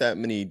 there weren't that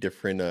many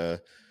different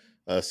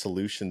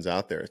solutions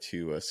out there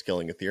to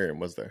scaling Ethereum,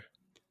 was there?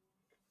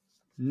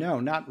 No,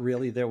 not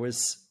really.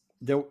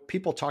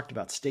 People talked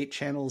about state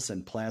channels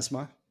and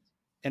plasma.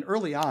 And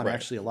early on, right.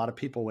 Actually, a lot of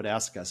people would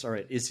ask us, all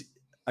right,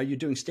 are you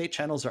doing state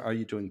channels or are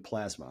you doing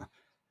plasma?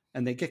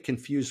 And they get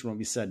confused when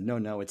we said,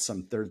 no, it's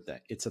some third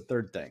thing. It's a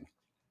third thing.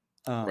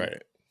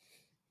 Right.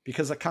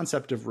 Because the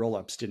concept of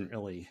rollups didn't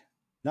really,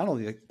 not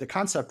only the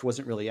concept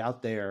wasn't really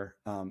out there,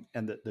 and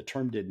the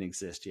term didn't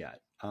exist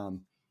yet.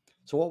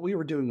 So what we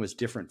were doing was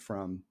different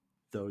from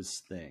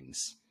those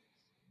things.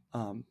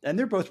 And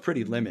they're both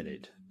pretty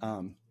limited.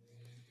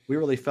 we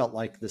really felt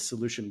like the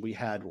solution we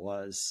had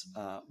was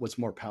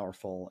more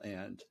powerful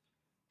and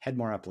had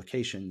more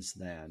applications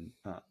than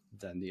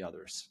the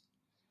others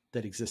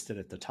that existed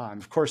at the time.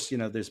 Of course,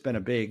 there's been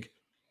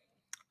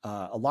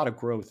a lot of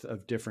growth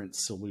of different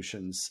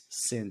solutions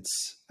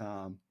since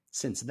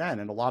then,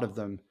 and a lot of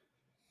them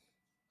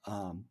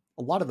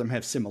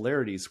have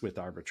similarities with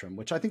Arbitrum,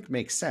 which I think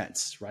makes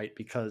sense, right?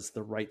 Because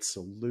the right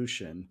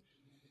solution,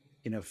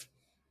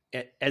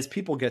 as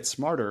people get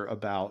smarter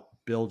about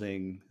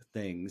building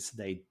things,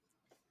 they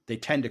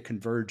tend to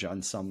converge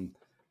on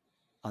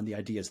the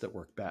ideas that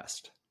work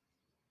best.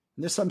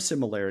 And there's some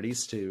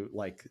similarities to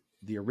like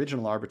the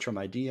original Arbitrum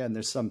idea, and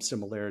there's some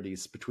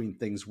similarities between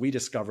things we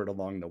discovered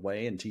along the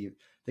way and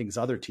things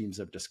other teams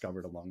have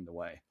discovered along the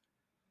way.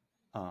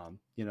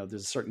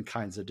 There's certain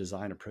kinds of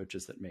design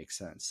approaches that make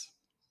sense.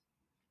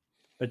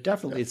 But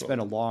definitely it's been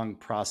a long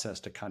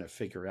process to kind of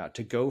figure out,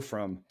 to go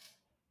from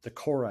the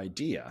core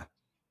idea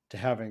to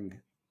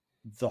having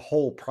the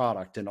whole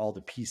product and all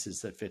the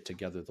pieces that fit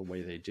together the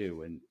way they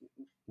do. And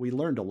we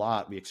learned a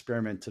lot, we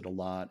experimented a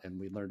lot, and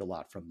we learned a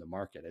lot from the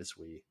market as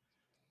we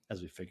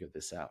figured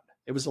this out.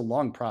 It was a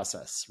long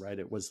process, right?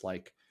 It was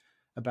like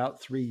about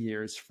 3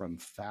 years from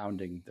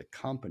founding the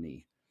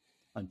company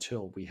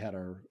until we had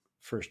our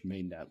first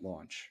mainnet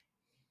launch.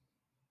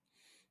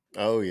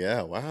 Oh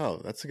yeah.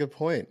 Wow. That's a good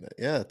point.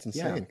 Yeah. It's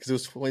insane. Because it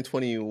was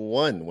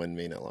 2021 when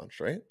mainnet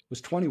launched, right? It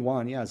was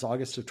 21. Yeah. It was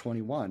August of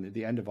 21,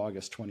 the end of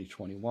August,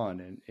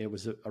 2021. And it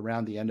was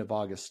around the end of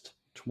August,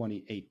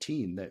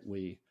 2018 that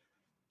we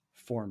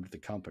formed the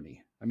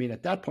company. I mean,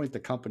 at that point, the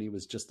company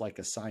was just like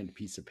a signed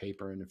piece of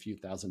paper and a few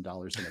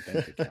 $1,000s in a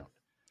bank account.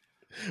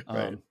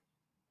 Right.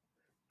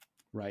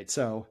 Right.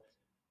 So,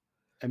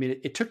 I mean,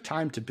 it took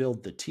time to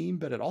build the team,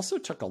 but it also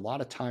took a lot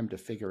of time to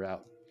figure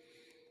out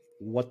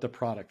what the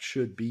product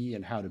should be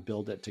and how to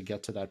build it to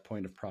get to that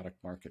point of product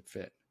market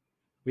fit.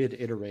 We had to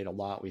iterate a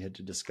lot. We had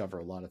to discover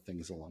a lot of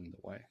things along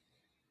the way.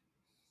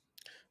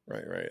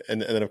 Right.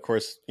 And then of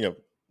course,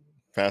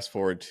 fast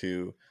forward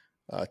to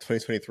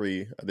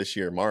 2023, this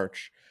year,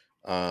 March,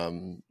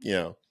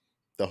 the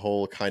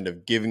whole kind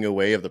of giving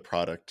away of the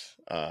product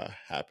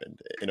happened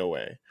in a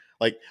way.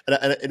 Like,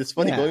 and it's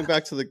funny, going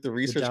back to like the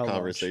research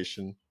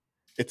conversation, launch.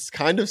 It's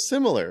kind of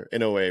similar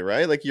in a way,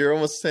 right? Like you're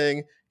almost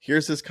saying,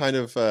 here's this kind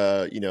of,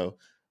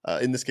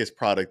 in this case,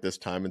 product this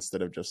time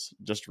instead of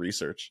just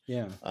research.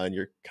 Yeah. And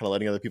you're kind of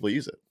letting other people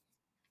use it.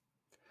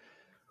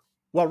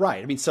 Well,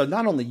 right. I mean, so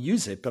not only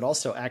use it, but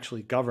also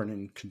actually govern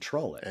and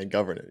control it. And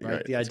govern it.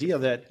 Right. The idea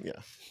that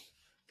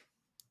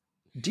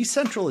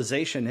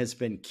decentralization has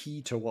been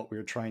key to what we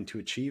were trying to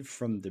achieve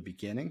from the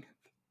beginning.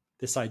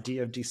 This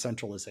idea of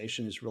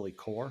decentralization is really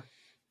core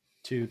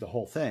to the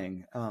whole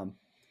thing.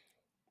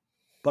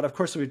 But of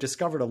course, we've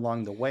discovered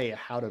along the way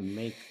how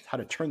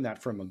to turn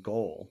that from a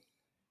goal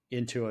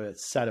into a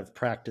set of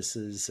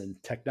practices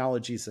and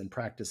technologies and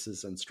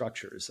practices and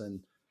structures.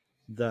 And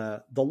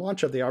the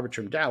launch of the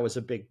Arbitrum DAO was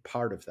a big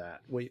part of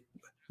that.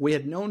 We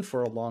had known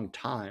for a long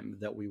time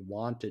that we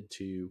wanted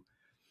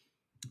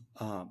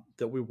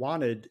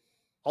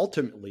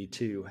ultimately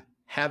to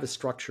have a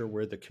structure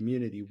where the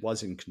community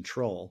was in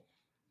control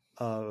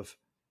of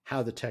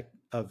how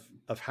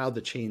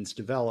the chains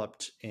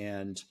developed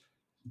and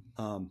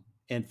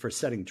for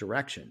setting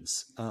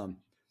directions.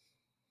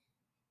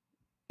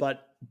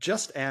 But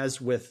just as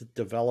with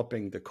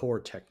developing the core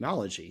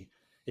technology,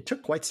 it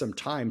took quite some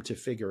time to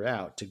figure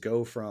out, to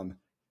go from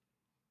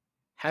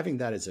having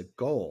that as a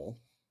goal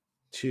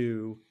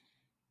to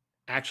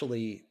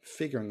actually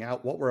figuring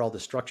out what were all the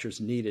structures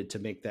needed to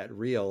make that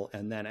real,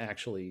 and then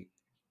actually,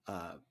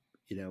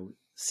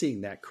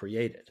 seeing that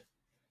created.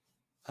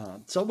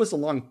 So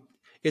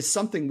it's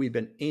something we've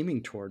been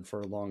aiming toward for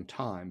a long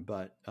time,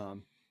 but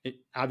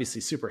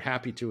obviously super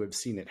happy to have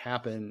seen it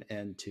happen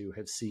and to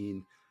have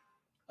seen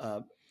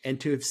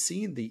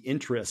the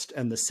interest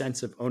and the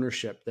sense of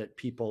ownership that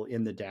people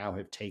in the DAO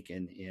have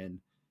taken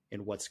in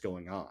what's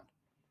going on.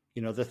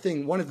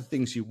 One of the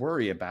things you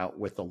worry about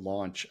with the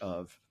launch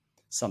of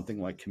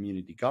something like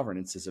community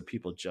governance is that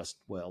people just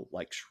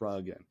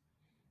shrug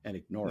and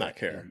ignore not it.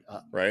 Care,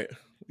 right?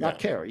 Not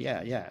care.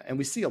 Yeah. And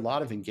we see a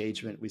lot of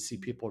engagement. We see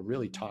people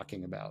really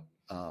talking about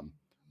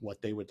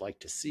what they would like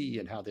to see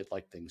and how they'd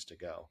like things to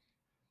go.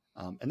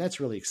 And that's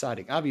really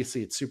exciting.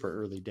 Obviously, it's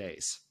super early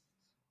days,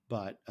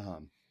 but I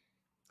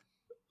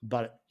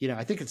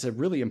think it's a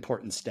really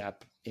important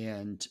step.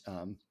 And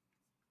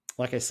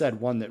like I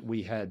said, one that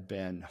we had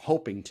been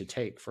hoping to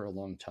take for a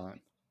long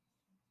time.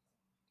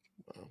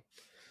 Wow.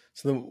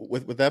 So then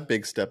with that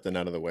big step then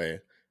out of the way,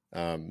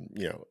 I'm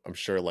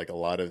sure like a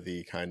lot of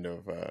the kind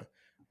of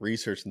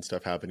research and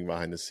stuff happening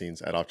behind the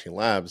scenes at Offchain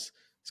Labs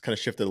has kind of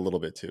shifted a little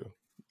bit too.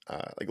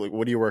 Like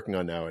what are you working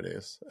on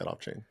nowadays at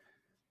Offchain?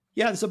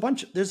 Yeah, there's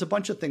a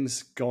bunch of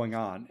things going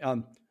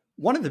on.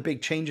 One of the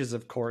big changes,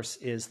 of course,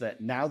 is that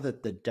now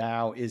that the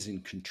DAO is in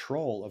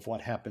control of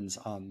what happens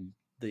on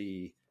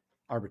the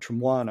Arbitrum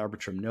 1,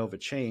 Arbitrum Nova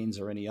chains,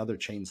 or any other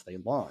chains they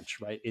launch,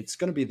 right? It's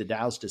going to be the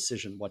DAO's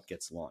decision what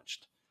gets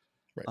launched.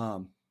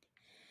 Right.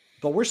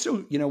 but we're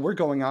still, we're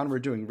going on, we're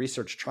doing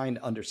research trying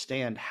to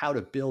understand how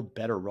to build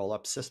better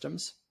roll-up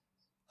systems,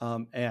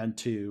 and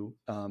to,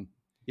 and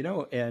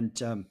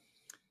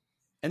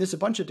there's a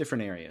bunch of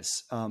different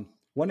areas.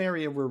 One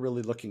area we're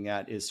really looking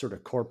at is sort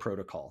of core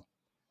protocol,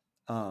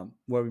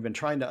 where we've been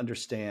trying to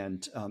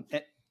understand,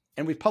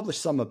 and we've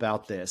published some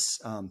about this,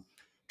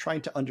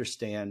 trying to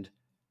understand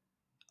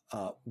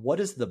what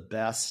is the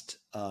best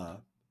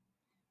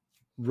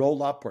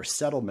roll-up or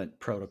settlement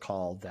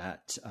protocol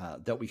that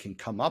that we can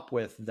come up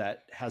with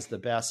that has the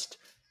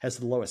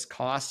lowest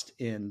cost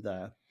in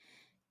the.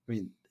 I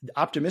mean, the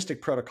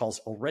optimistic protocols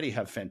already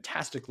have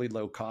fantastically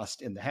low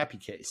cost in the happy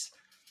case,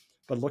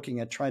 but looking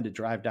at trying to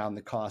drive down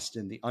the cost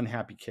in the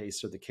unhappy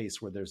case or the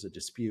case where there's a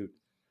dispute,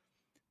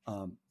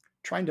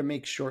 trying to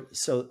make sure.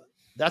 So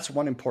that's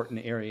one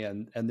important area.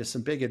 And there's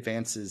some big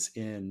advances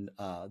in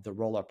the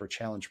roll-up or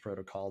challenge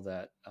protocol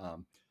that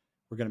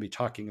we're going to be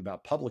talking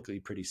about publicly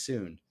pretty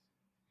soon.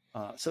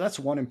 So that's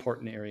one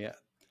important area.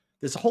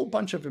 There's a whole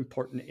bunch of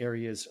important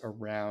areas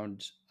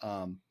around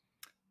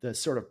the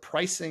sort of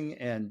pricing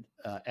and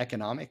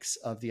economics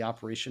of the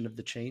operation of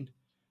the chain.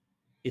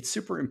 It's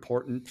super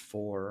important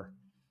for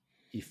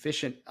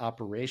efficient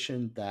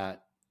operation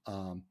that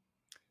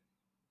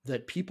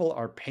that people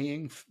are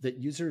paying, that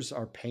users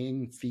are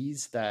paying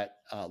fees that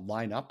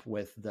line up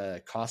with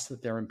the costs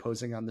that they're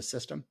imposing on the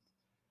system,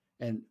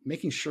 and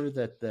making sure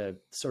that the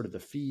sort of the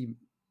fee,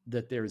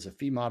 that there is a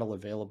fee model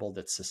available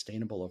that's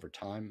sustainable over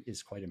time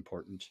is quite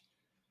important.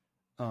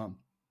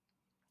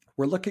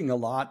 We're looking a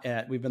lot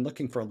at, we've been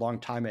looking for a long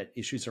time at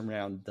issues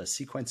around the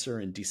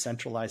sequencer and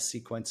decentralized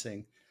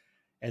sequencing,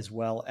 as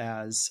well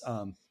as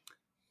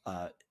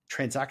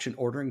transaction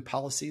ordering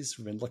policies.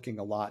 We've been looking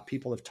a lot.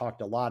 People have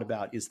talked a lot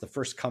about, is the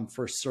first come,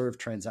 first serve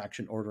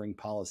transaction ordering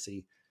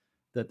policy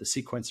that the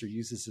sequencer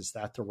uses, is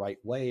that the right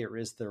way? Or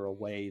is there a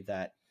way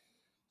that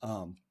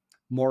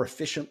more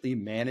efficiently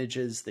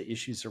manages the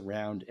issues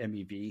around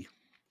MEV?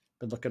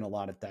 Been looking a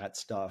lot at that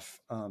stuff.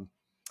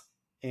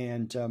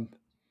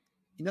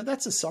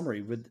 That's a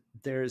summary.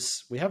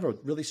 We have a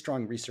really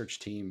strong research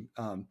team.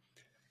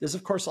 There's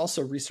of course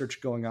also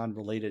research going on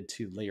related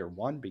to layer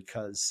one,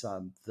 because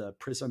the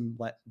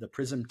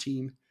Prism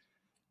team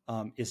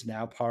is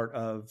now part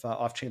of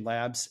Offchain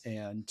Labs,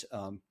 and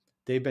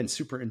they've been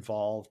super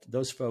involved.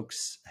 Those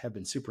folks have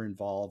been super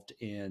involved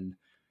in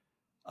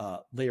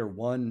layer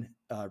one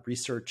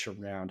research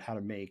around how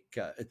to make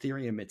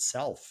Ethereum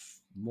itself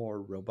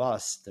more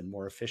robust and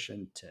more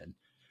efficient,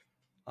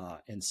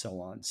 and so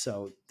on.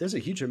 So there's a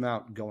huge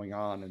amount going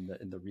on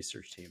in the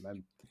research team.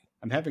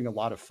 I'm having a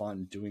lot of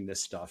fun doing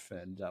this stuff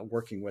and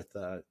working with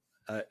a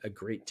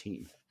great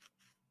team.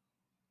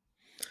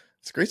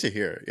 It's great to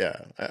hear.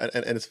 Yeah,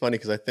 and it's funny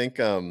because I think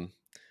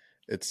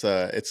it's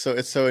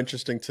so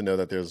interesting to know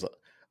that there's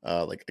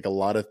like a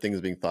lot of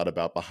things being thought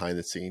about behind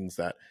the scenes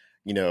that,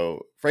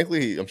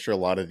 frankly, I'm sure a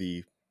lot of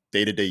the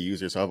day-to-day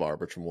users of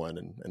Arbitrum 1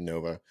 and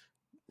Nova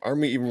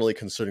aren't even really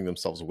concerning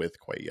themselves with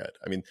quite yet.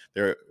 I mean,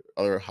 there are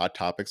other hot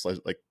topics,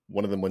 like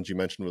one of the ones you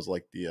mentioned was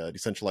like the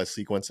decentralized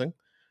sequencing.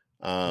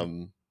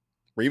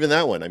 Or even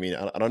that one. I mean,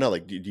 I don't know.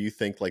 Like, do you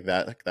think like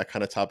that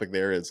kind of topic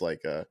there is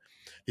like, do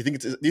you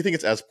think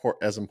it's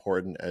as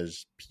important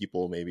as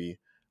people maybe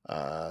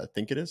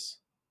think it is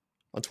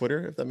on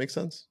Twitter, if that makes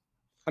sense?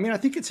 I mean, I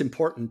think it's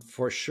important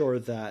for sure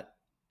that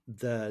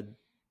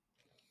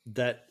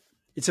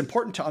it's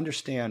important to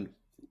understand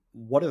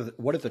what are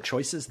the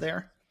choices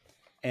there,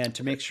 and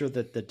to make sure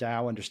that the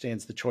DAO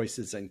understands the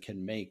choices and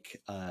can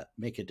make a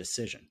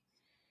decision.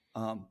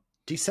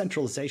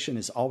 Decentralization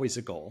is always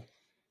a goal.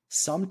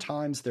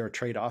 Sometimes there are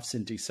trade-offs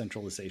in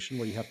decentralization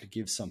where you have to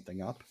give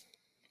something up.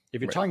 If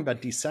you're talking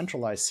about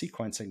decentralized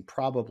sequencing,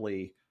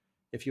 probably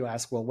if you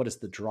ask, well, what is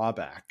the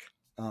drawback?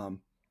 To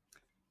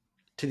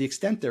the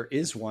extent there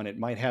is one, it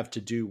might have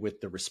to do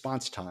with the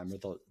response time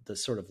or the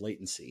sort of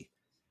latency.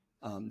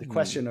 The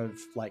question of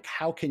like,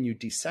 how can you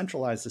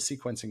decentralize the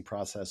sequencing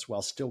process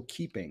while still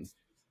keeping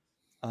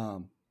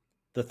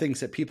the things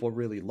that people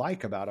really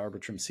like about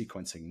Arbitrum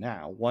sequencing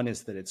now? One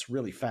is that it's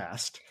really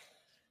fast.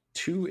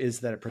 Two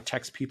is that it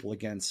protects people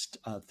against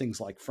things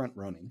like front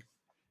running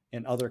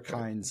and other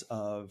kinds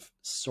of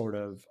sort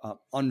of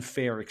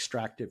unfair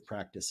extractive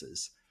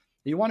practices.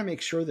 You want to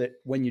make sure that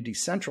when you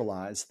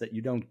decentralize, that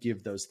you don't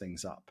give those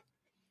things up.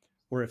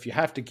 Or if you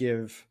have to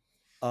give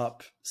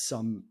up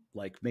some,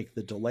 like make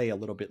the delay a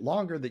little bit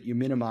longer, that you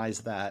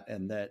minimize that,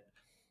 and that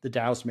the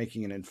DAO's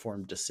making an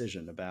informed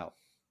decision about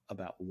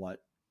what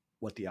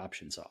the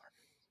options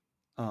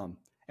are.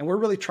 And we're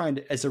really trying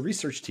to, as a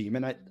research team,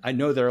 and I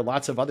know there are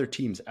lots of other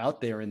teams out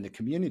there in the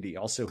community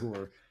also who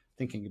are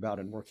thinking about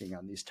and working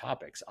on these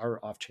topics. Our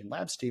Offchain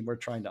Labs team, we're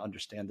trying to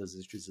understand those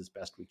issues as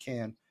best we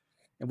can,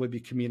 and we'll be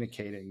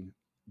communicating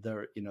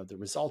the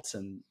results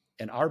and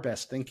our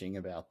best thinking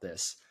about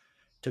this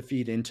to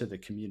feed into the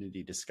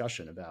community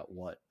discussion about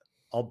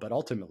but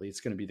ultimately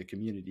it's going to be the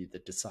community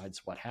that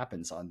decides what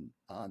happens on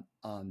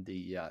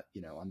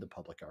the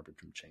public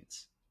Arbitrum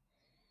chains.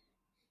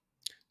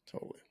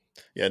 Totally.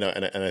 Yeah, no,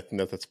 and I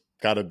think that's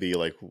got to be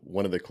like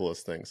one of the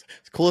coolest things.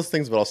 It's coolest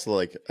things, but also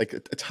like a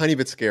tiny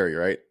bit scary,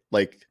 right?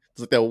 Like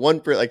it's like that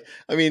one per like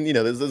I mean,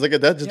 there's like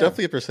there's Yeah.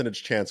 definitely a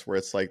percentage chance where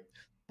it's like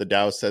the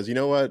DAO says, you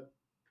know what,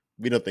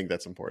 we don't think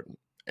that's important,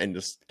 and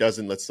just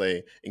doesn't, let's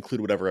say,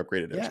 include whatever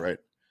upgrade it is, Yeah. right?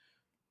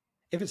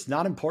 If it's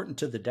not important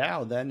to the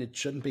DAO, then it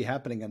shouldn't be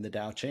happening on the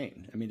DAO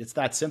chain. I mean, it's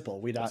that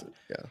simple. We don't,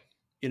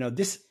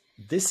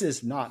 this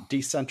is not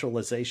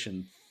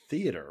decentralization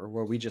theater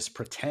where we just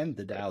pretend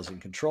the DAO's in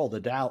control. The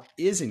DAO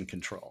is in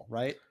control,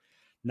 right?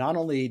 Not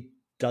only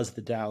does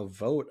the DAO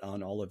vote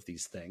on all of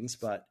these things,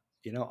 but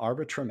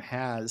Arbitrum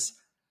has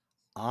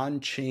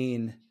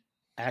on-chain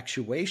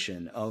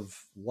actuation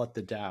of what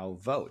the DAO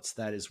votes.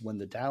 That is, when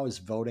the DAO is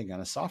voting on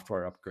a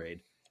software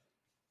upgrade,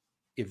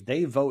 if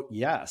they vote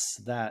yes,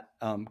 that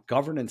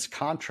governance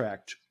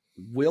contract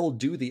will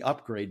do the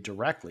upgrade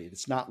directly.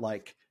 It's not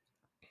like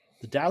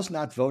the DAO's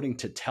not voting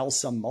to tell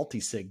some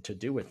multisig to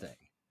do a thing.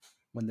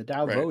 When the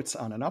DAO votes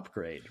on an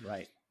upgrade,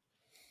 right?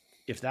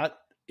 If that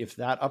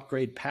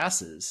upgrade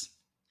passes,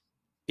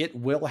 it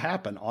will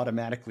happen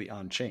automatically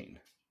on chain.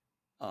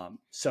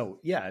 So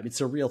yeah,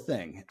 it's a real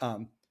thing.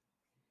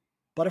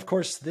 But of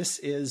course, this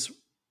is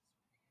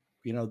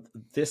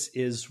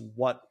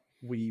what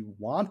we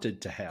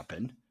wanted to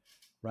happen,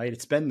 right?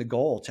 It's been the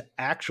goal to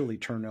actually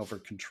turn over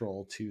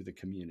control to the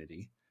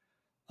community.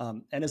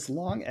 And as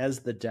long as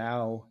the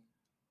DAO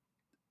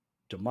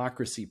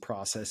democracy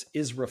process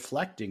is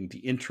reflecting the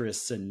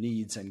interests and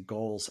needs and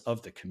goals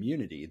of the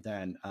community,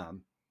 then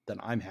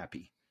I'm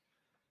happy.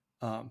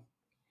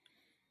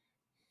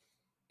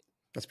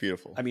 That's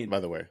beautiful. I mean, by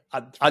the way,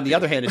 on the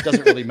other hand, it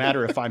doesn't really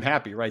matter if I'm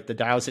happy, right? The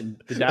DAO's in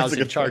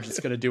charge. It's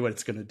going to do what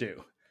it's going to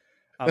do.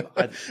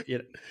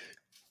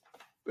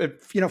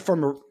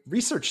 From a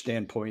research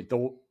standpoint,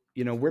 though,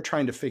 we're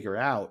trying to figure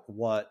out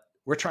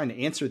we're trying to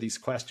answer these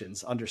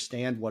questions,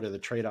 understand what are the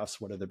trade-offs,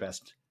 what are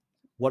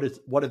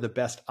the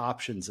best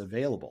options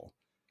available.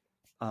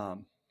 But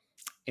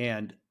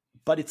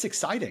it's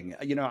exciting.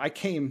 I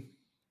came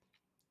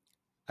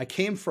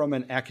from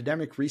an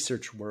academic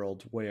research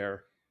world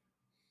where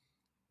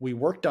we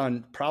worked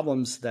on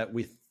problems that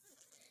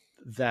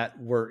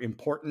were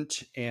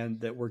important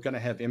and that were going to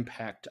have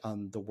impact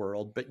on the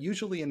world, but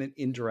usually in an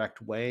indirect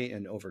way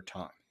and over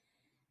time,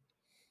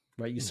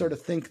 right? You sort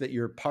of think that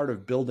you're part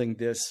of building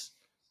this,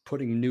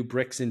 putting new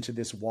bricks into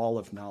this wall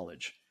of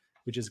knowledge,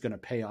 which is going to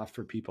pay off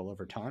for people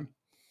over time.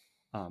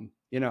 And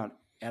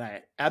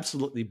I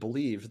absolutely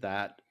believe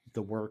that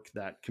the work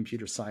that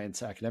computer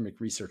science academic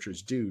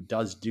researchers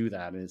does do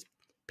that, and it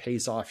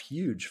pays off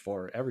huge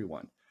for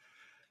everyone.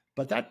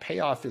 But that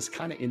payoff is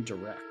kind of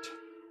indirect,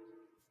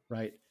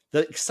 right?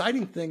 The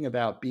exciting thing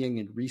about being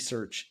in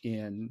research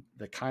in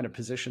the kind of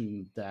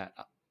position that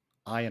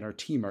I and our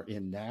team are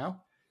in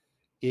now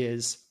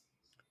is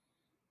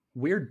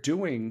we're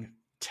doing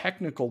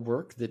technical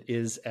work that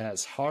is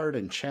as hard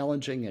and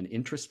challenging and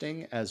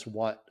interesting as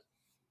what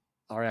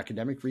our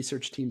academic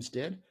research teams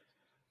did.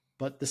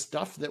 But the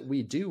stuff that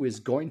we do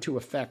is going to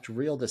affect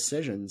real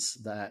decisions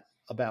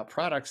about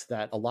products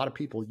that a lot of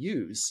people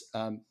use,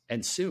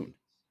 and soon.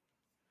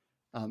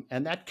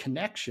 And that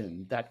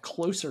connection, that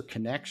closer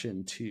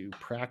connection to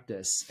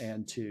practice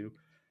and to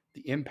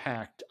the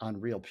impact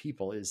on real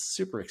people is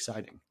super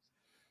exciting.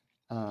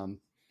 And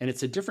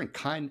it's a different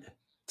kind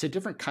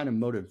of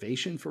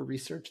motivation for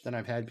research than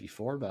I've had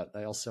before, but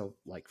I also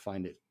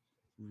find it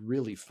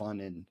really fun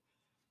and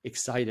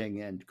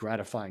exciting and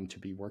gratifying to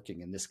be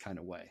working in this kind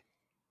of way.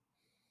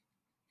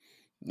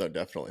 No,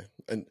 definitely.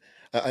 And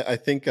I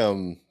think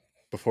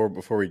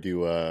before we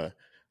do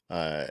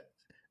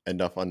end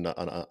up on the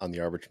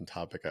Arbitrum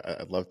topic,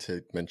 I'd love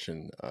to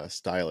mention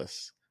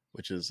Stylus,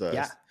 which is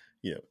a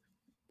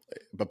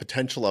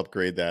potential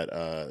upgrade that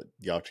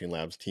the Offchain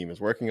Labs team is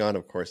working on,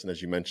 of course. And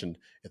as you mentioned,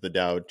 if the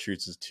DAO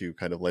chooses to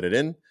kind of let it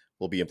in,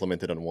 will be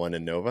implemented on One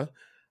and Nova.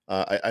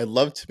 I'd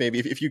love to maybe,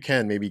 if you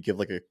can, maybe give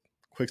a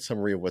quick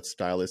summary of what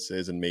Stylus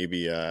is, and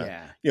maybe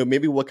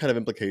maybe what kind of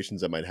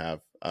implications that might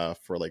have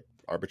for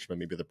Arbitrum and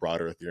maybe the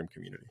broader Ethereum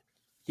community.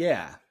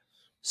 Yeah.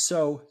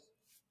 So,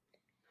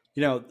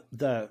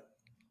 the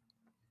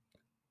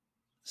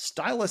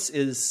Stylus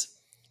is,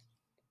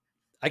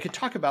 I could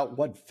talk about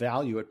what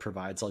value it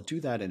provides. I'll do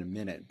that in a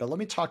minute, but let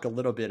me talk a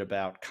little bit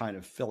about kind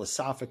of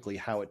philosophically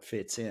how it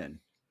fits in.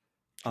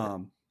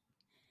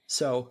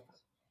 So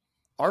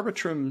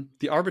Arbitrum,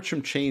 the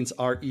Arbitrum chains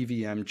are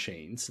EVM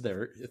chains.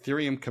 They're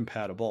Ethereum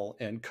compatible,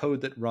 and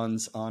code that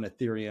runs on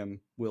Ethereum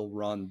will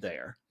run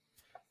there.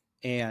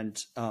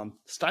 And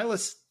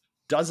Stylus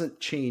doesn't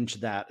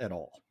change that at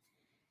all.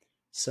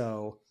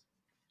 So,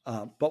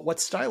 but what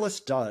Stylus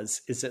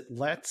does is it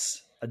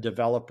lets a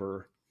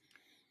developer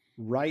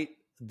write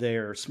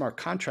their smart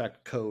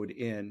contract code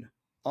in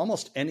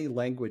almost any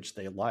language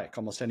they like,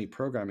 almost any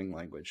programming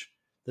language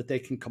that they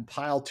can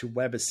compile to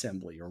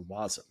WebAssembly or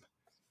WASM.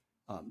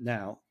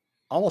 Now,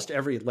 almost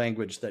every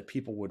language that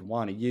people would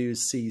want to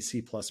use, C,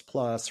 C++,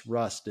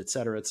 Rust, et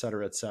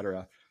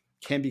cetera,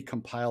 can be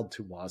compiled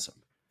to WASM.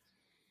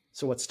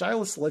 So what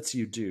Stylus lets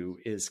you do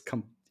is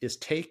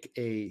take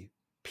a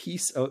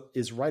piece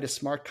is write a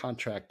smart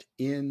contract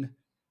in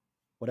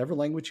whatever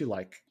language you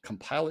like,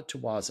 compile it to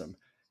WASM,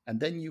 and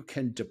then you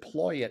can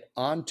deploy it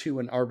onto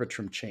an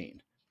Arbitrum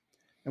chain.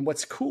 And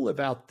what's cool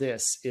about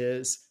this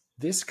is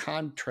this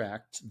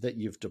contract that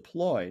you've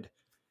deployed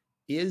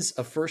is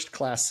a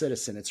first-class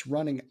citizen. It's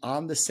running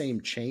on the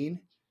same chain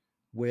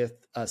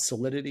with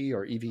Solidity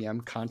or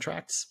EVM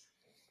contracts.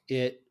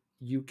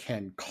 You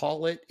can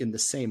call it in the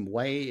same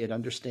way. It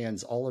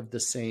understands all of the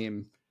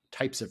same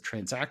types of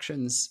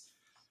transactions.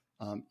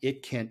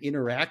 It can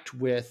interact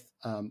with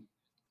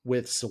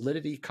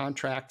Solidity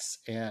contracts,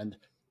 and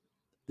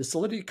the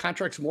Solidity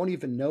contracts won't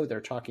even know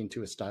they're talking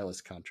to a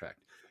Stylus contract.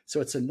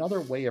 So it's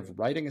another way of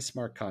writing a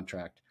smart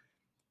contract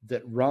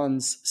that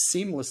runs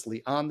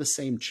seamlessly on the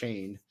same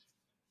chain.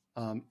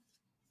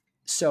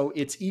 So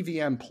it's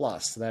EVM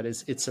plus. That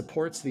is, it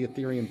supports the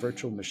Ethereum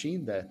virtual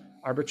machine, the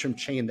Arbitrum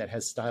chain that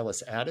has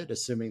Stylus added,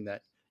 assuming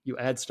that you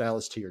add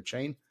Stylus to your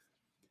chain.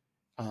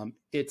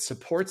 It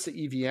supports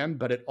the EVM,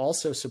 but it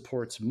also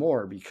supports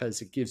more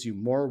because it gives you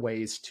more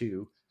ways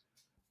to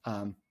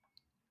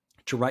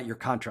write your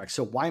contract.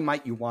 So why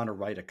might you want to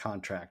write a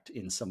contract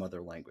in some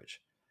other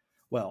language?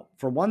 Well,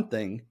 for one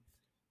thing,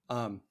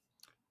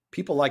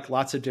 people like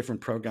lots of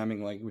different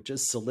programming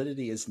languages.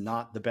 Solidity is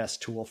not the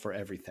best tool for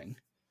everything.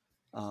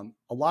 A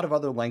lot of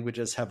other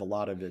languages have a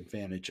lot of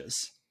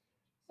advantages.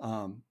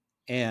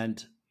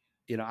 And,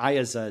 I,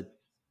 as a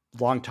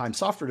longtime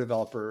software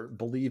developer,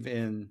 believe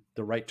in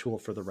the right tool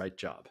for the right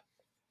job.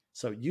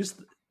 So use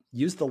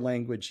the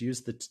language,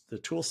 use the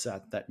tool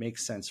set that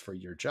makes sense for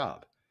your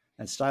job.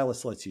 And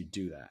Stylus lets you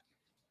do that.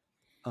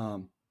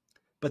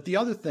 But the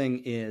other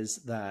thing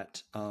is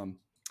that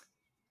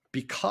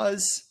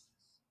because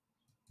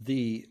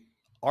the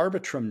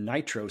Arbitrum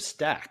Nitro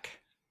stack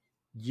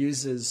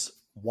uses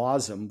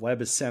WASM,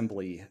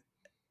 WebAssembly,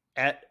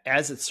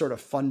 as its sort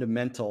of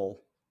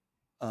fundamental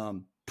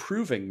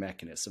proving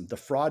mechanism, the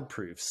fraud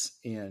proofs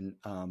in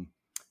the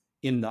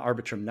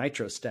Arbitrum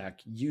Nitro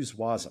stack use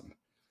WASM.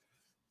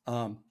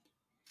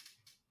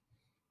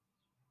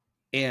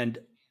 And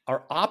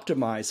are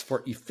optimized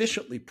for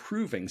efficiently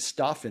proving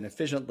stuff and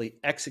efficiently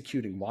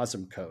executing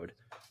WASM code.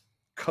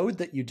 Code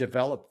that you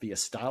develop via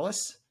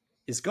Stylus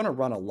is going to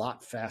run a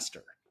lot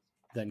faster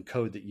than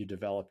code that you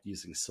develop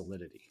using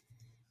Solidity.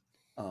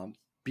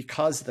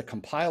 Because the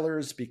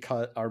compilers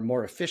are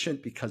more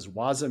efficient, because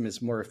WASM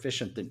is more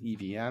efficient than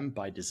EVM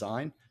by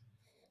design,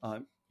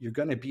 you're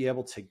going to be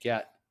able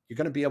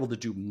to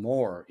do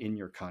more in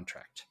your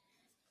contract.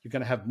 You're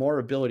going to have more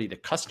ability to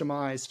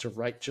customize, to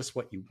write just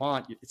what you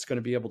want. It's going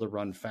to be able to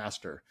run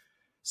faster.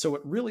 So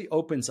it really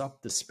opens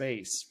up the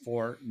space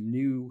for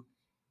new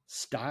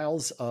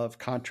styles of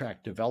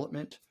contract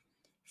development,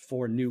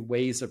 for new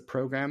ways of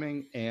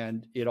programming,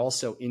 and it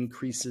also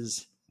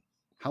increases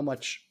how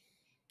much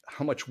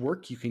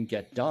work you can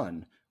get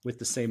done with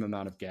the same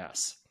amount of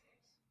gas.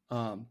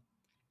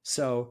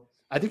 So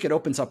I think it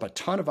opens up a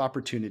ton of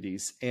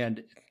opportunities.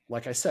 And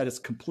like I said, it's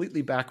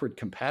completely backward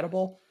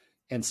compatible,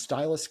 and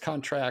Stylus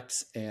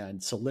contracts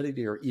and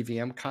Solidity or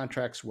EVM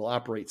contracts will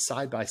operate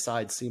side by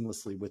side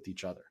seamlessly with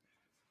each other.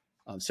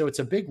 So it's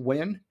a big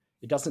win.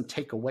 It doesn't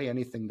take away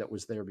anything that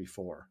was there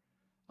before.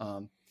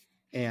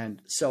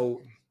 And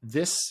so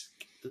this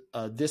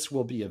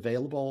will be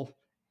available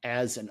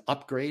as an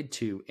upgrade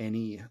to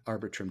any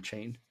Arbitrum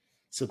chain.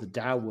 So the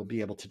DAO will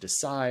be able to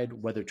decide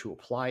whether to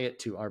apply it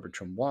to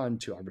Arbitrum 1,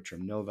 to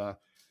Arbitrum Nova.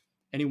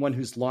 Anyone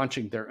who's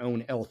launching their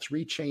own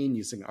L3 chain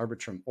using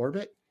Arbitrum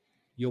Orbit,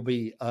 you'll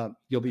be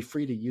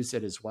free to use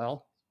it as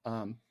well.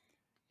 And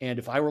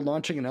if I were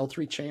launching an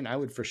L3 chain, I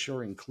would for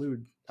sure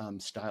include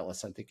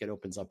Stylus. I think it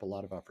opens up a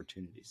lot of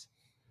opportunities.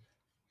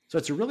 So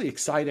it's a really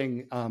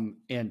exciting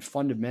and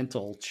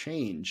fundamental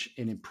change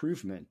and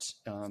improvement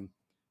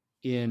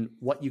in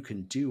what you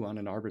can do on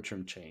an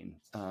Arbitrum chain.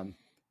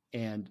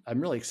 And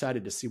I'm really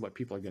excited to see what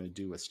people are going to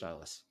do with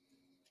Stylus.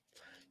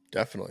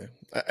 Definitely.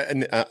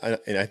 And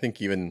I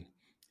think even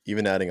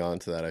adding on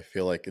to that, I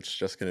feel like it's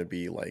just going to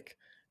be like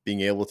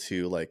being able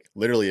to like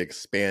literally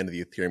expand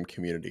the Ethereum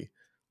community,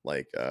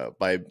 like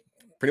by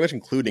pretty much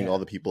including all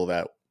the people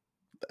that,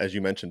 as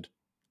you mentioned,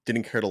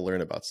 didn't care to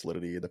learn about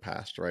Solidity in the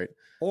past, right?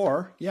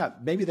 Or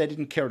maybe they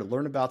didn't care to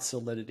learn about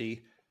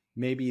Solidity.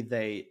 Maybe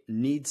they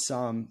need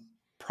some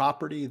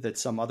property that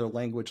some other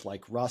language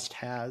like Rust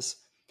has.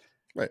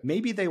 Right.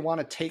 Maybe they want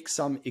to take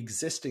some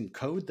existing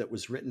code that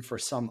was written for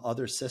some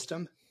other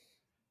system.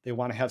 They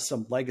want to have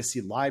some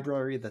legacy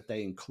library that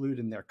they include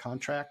in their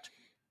contract,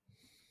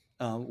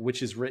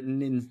 which is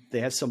they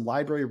have some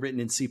library written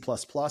in C++,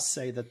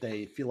 say that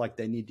they feel like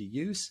they need to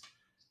use.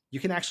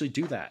 You can actually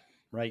do that,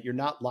 right? You're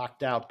not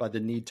locked out by the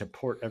need to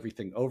port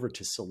everything over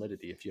to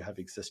Solidity if you have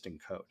existing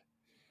code.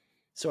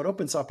 So it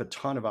opens up a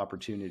ton of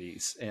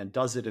opportunities and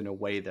does it in a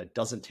way that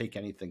doesn't take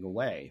anything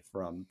away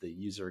from the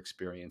user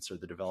experience or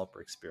the developer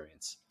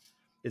experience.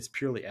 It's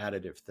purely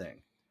additive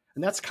thing.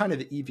 And that's kind of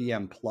the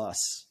EVM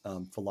plus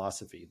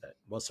philosophy, that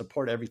will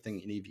support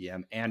everything in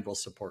EVM and will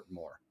support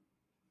more.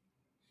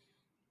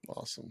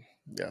 Awesome.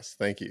 Yes.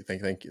 Thank you.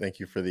 Thank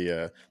you for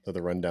the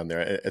rundown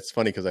there. It's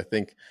funny because I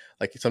think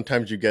like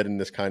sometimes you get in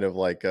this kind of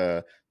like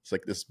it's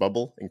like this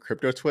bubble in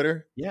crypto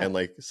Twitter, Yeah. and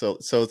like so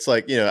it's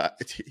like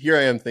here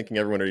I am thinking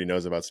everyone already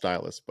knows about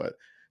Stylus, but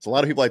it's a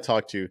lot of people I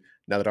talk to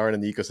now that aren't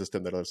in the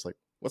ecosystem that are just like,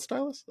 what's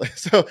Stylus? Like,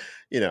 so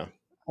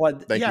Well,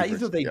 thank yeah, you for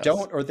either they yes.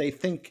 don't or they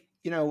think,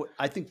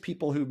 I think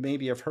people who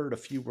maybe have heard a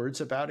few words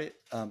about it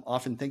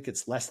often think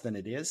it's less than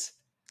it is.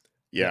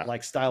 That Yeah.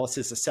 like Stylus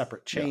is a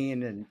separate Yeah.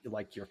 chain and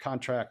like your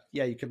contract.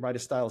 Yeah, you can write a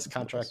Stylus It's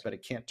contract, nice. but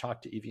it can't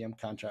talk to EVM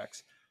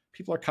contracts.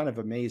 People are kind of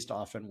amazed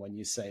often when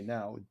you say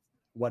no,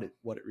 what it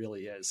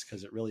really is,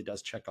 because it really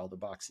does check all the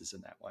boxes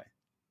in that way.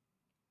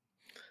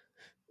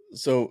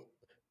 So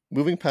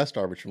moving past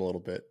Arbitrum a little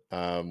bit,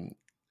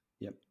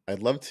 Yep.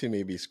 I'd love to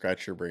maybe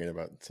scratch your brain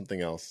about something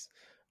else,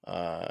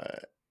 and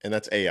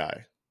that's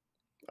AI.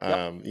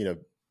 Yep.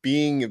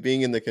 Being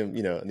in the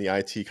in the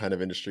IT kind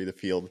of industry, the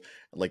field,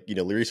 like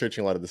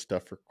researching a lot of this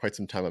stuff for quite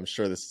some time. I'm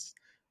sure this,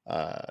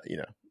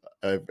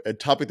 a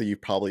topic that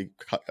you've probably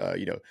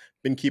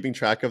been keeping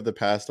track of the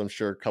past. I'm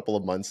sure a couple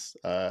of months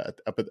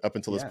up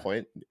until this Yeah.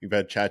 point. You've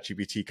had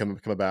ChatGPT come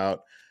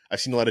about.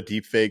 I've seen a lot of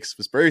deep fakes,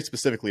 very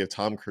specifically of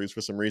Tom Cruise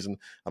for some reason.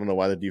 I don't know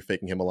why they're deep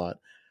faking him a lot.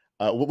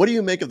 What do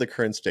you make of the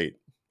current state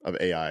of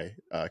AI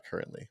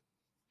currently?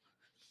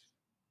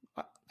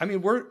 I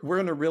mean, we're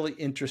in a really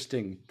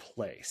interesting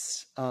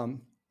place.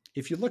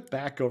 If you look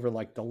back over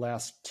like the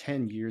last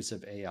 10 years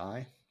of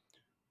AI,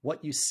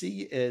 what you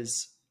see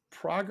is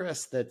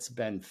progress that's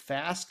been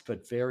fast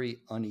but very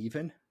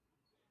uneven.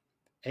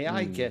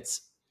 AI Mm,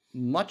 gets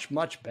much,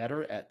 much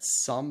better at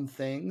some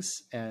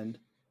things and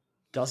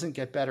doesn't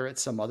get better at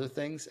some other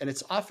things. And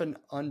it's often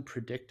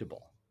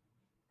unpredictable,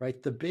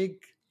 right? The big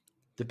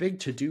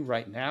to do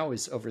right now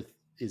is over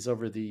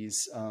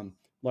these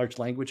large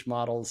language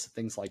models,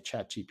 things like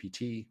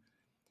ChatGPT,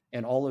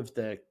 and all of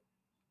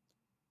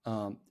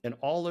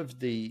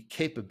the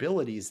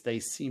capabilities they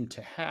seem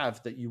to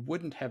have that you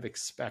wouldn't have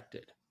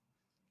expected.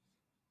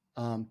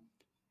 Um,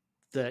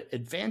 the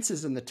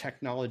advances in the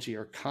technology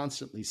are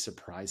constantly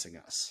surprising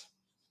us.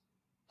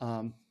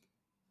 Um,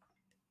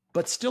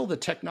 but still, the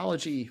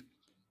technology,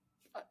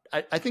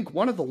 I think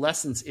one of the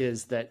lessons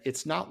is that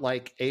it's not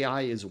like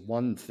AI is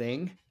one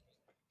thing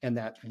and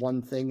that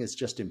one thing is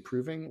just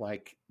improving.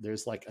 Like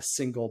there's like a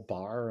single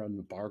bar on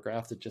the bar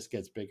graph that just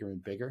gets bigger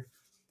and bigger.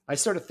 I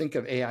sort of think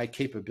of AI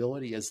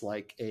capability as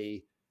like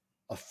a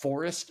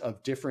forest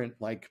of different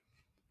like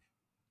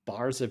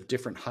bars of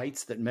different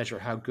heights that measure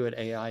how good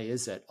AI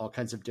is at all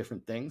kinds of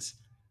different things.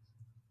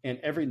 And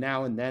every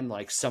now and then,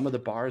 like some of the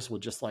bars will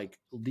just like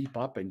leap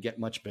up and get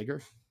much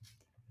bigger.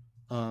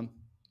 Um,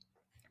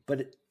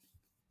 but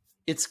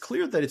it's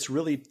clear that it's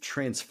really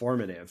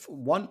transformative.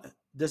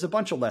 There's a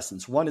bunch of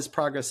lessons. One is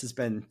progress has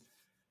been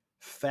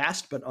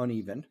fast but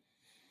uneven.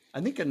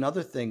 I think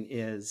another thing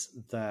is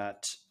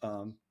that,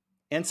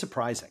 and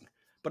surprising,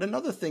 but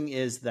another thing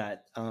is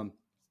that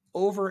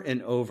over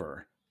and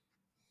over,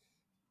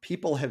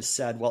 people have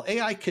said, well,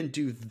 AI can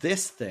do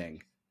this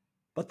thing,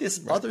 but this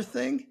right. other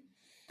thing,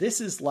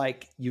 this is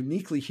like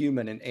uniquely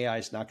human and AI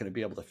is not going to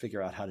be able to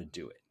figure out how to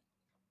do it.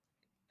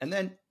 And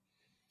then,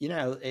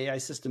 AI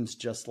systems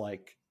just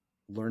like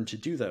learn to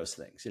do those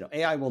things.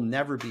 AI will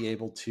never be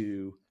able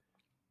to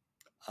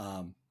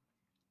um,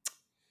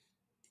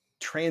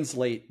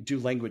 do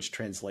language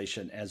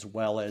translation as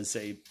well as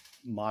a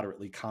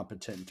moderately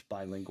competent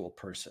bilingual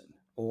person,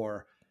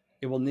 or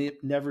it will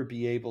never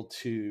be able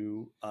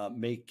to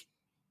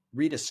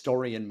read a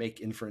story and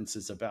make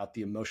inferences about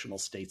the emotional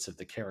states of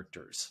the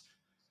characters,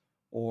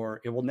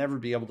 or it will never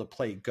be able to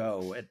play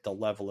Go at the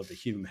level of a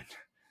human,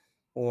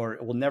 or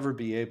it will never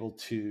be able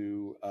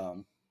to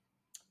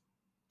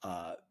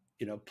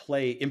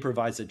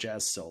improvise a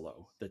jazz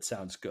solo that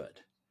sounds good.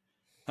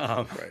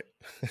 Right.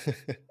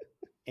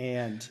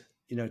 And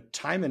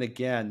time and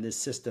again, these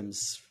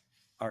systems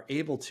are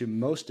able to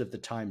most of the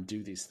time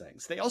do these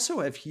things. They also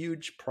have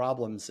huge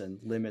problems and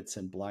limits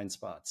and blind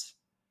spots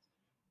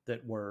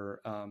that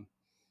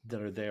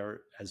are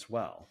there as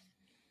well.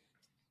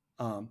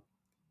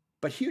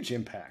 But huge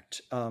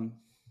impact.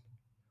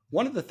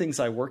 One of the things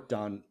I worked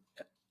on,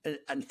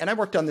 and I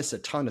worked on this a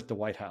ton at the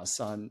White House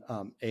on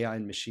AI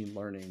and machine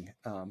learning.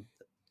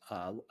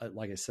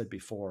 Like I said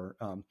before,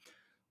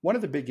 one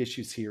of the big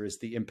issues here is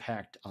the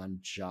impact on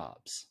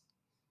jobs.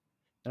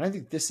 And I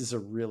think this is a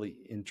really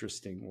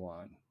interesting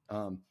one.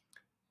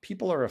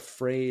 People are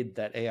afraid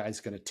that AI is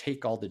going to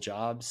take all the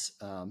jobs,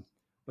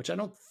 which I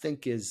don't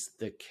think is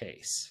the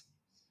case.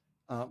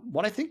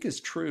 What I think is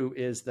true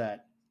is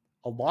that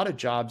a lot of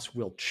jobs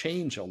will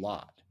change a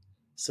lot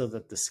so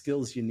that the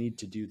skills you need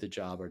to do the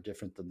job are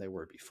different than they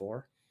were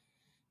before.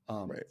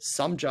 Right.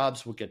 Some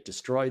jobs will get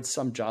destroyed,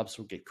 some jobs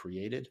will get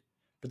created,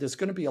 but there's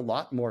going to be a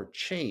lot more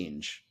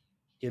change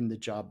in the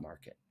job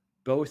market,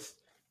 both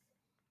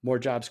more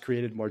jobs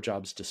created, more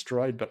jobs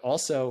destroyed, but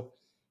also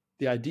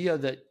the idea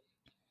that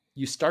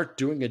you start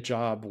doing a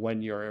job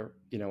when you're,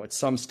 at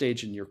some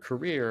stage in your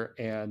career,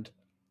 and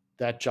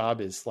that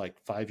job is like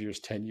 5 years,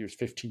 10 years,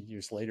 15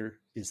 years later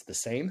is the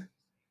same.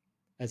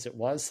 as it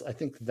was. I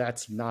think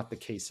that's not the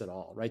case at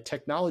all, right?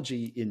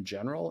 Technology in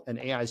general, and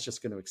AI is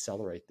just going to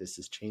accelerate this,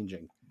 is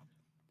changing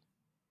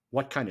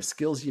what kind of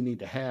skills you need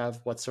to have,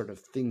 what sort of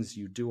things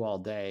you do all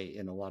day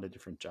in a lot of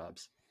different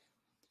jobs.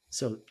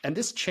 So, and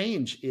this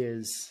change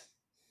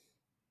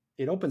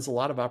it opens a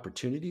lot of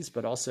opportunities,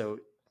 but also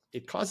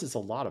it causes a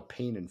lot of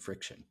pain and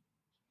friction.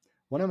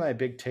 One of my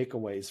big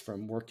takeaways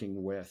from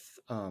working with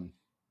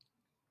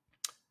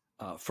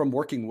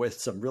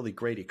some really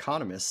great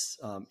economists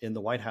in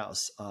the White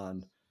House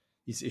on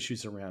these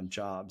issues around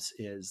jobs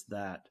is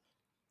that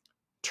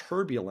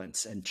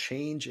turbulence and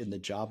change in the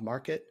job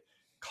market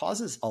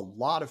causes a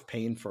lot of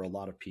pain for a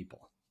lot of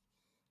people.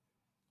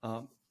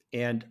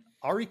 And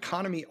our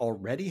economy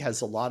already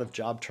has a lot of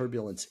job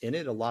turbulence in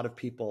it. A lot of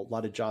people, a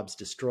lot of jobs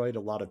destroyed, a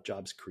lot of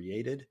jobs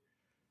created.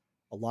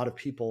 A lot of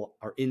people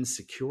are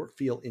insecure,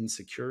 feel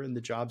insecure in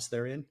the jobs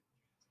they're in.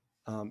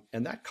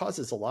 And that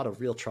causes a lot of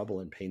real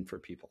trouble and pain for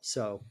people.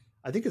 So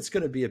I think it's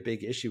going to be a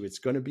big issue. It's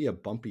going to be a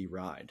bumpy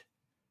ride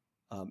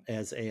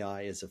as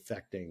AI is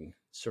affecting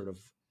sort of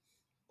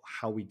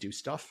how we do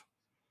stuff.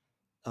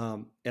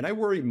 And I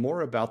worry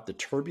more about the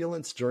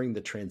turbulence during the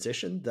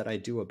transition than I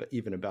do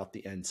even about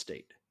the end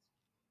state.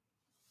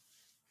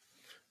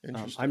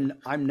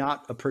 I'm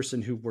not a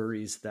person who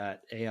worries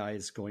that AI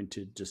is going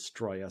to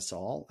destroy us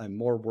all. I'm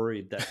more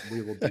worried that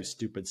we will do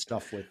stupid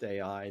stuff with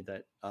AI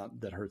that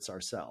hurts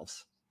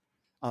ourselves.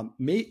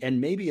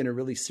 Maybe in a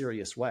really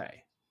serious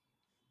way,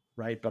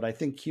 right? But I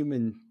think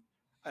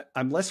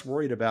I'm less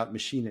worried about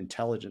machine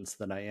intelligence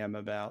than I am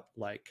about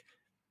like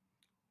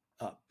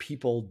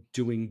people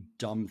doing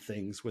dumb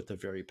things with a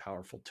very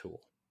powerful tool.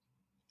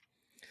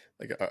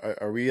 Like,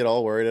 are we at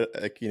all worried,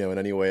 like, in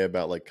any way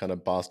about like kind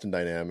of Boston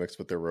Dynamics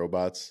with their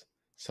robots,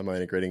 somehow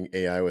integrating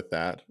AI with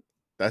that?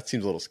 That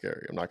seems a little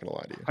scary. I'm not going to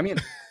lie to you. I mean,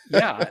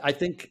 yeah, I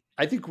think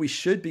we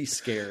should be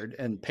scared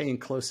and paying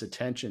close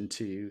attention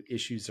to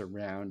issues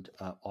around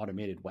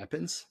automated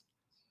weapons.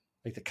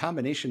 Like the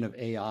combination of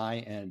AI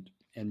and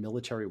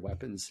military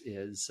weapons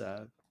is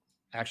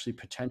actually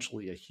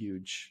potentially a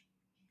huge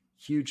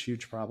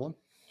problem.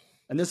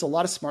 And there's a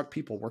lot of smart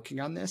people working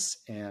on this,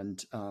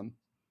 and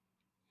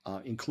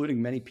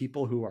including many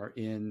people who are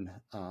in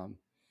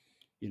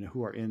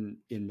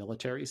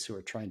militaries who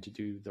are trying to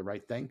do the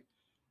right thing.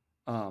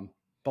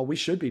 But we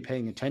should be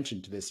paying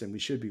attention to this, and we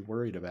should be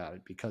worried about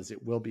it because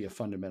it will be a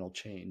fundamental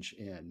change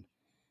in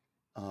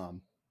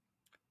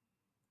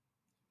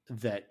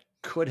that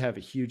could have a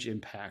huge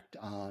impact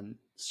on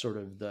sort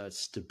of the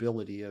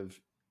stability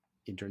of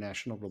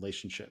international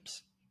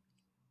relationships.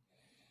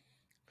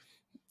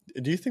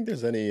 Do you think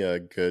there's any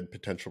good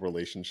potential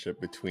relationship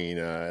between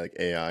like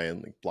AI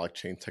and like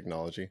blockchain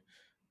technology,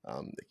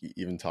 like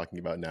even talking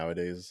about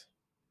nowadays?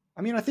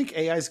 I mean, I think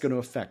AI is going to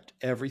affect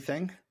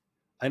everything.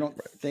 I don't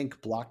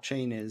think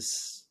blockchain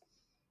is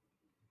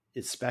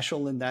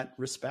special in that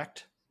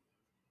respect.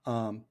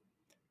 I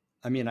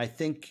mean, I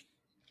think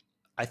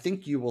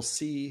you will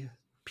see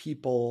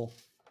people,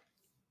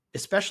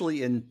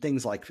 especially in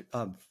things like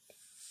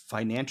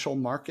financial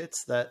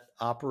markets that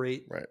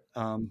operate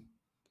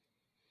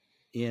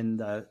in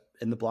the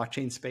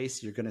blockchain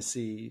space. You're going to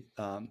see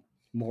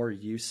more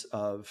use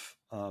of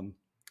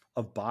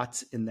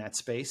bots in that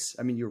space.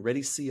 I mean, you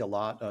already see a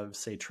lot of,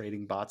 say,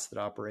 trading bots that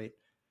operate.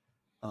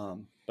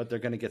 But they're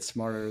going to get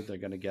smarter. There's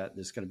going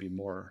to be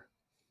more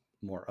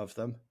of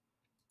them.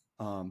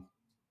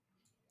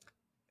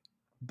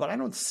 But I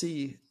don't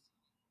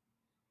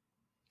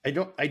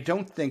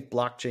think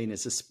blockchain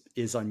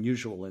is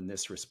unusual in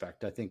this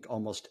respect. I think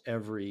almost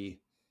every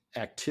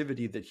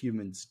activity that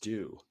humans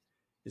do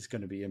is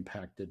going to be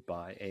impacted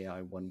by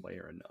AI one way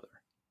or another.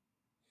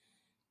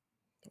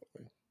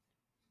 Totally.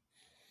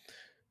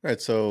 All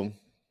right. So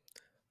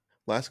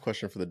last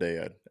question for the day,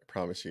 Ed, I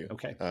promise you.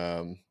 Okay.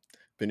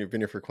 Been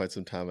here for quite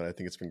some time, and I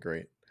think it's been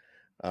great.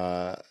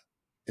 In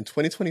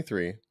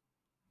 2023,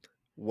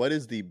 what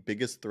is the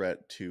biggest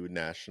threat to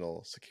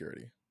national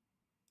security?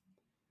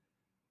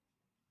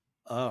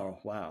 Oh,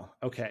 wow.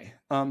 Okay.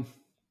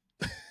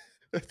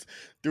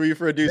 Threw you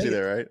for a doozy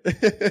there, right?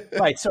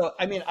 Right. So,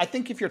 I mean, I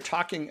think if you're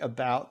talking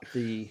about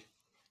the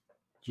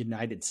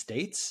United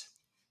States,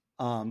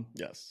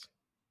 yes.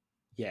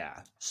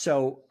 Yeah.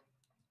 So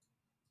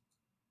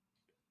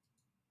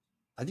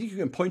I think you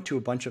can point to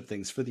a bunch of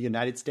things. For the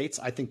United States,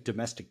 I think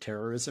domestic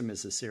terrorism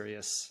is a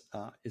serious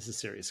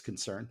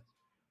concern.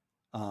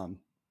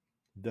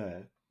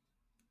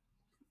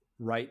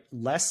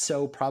 Less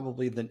so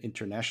probably than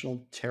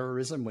international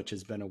terrorism, which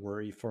has been a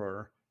worry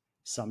for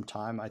some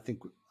time. I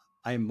think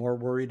I am more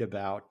worried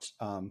about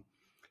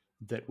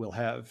that we'll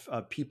have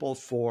people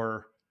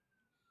for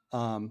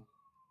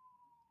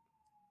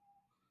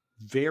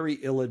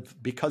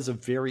because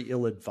of very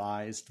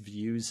ill-advised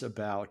views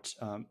about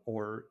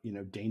or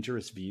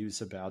dangerous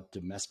views about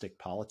domestic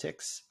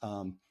politics,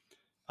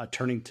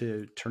 turning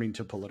to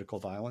political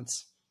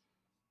violence.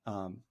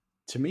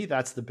 To me,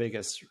 that's the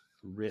biggest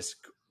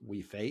risk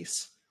we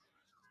face.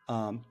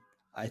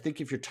 I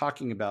think if you're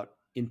talking about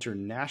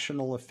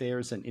international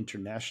affairs and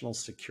international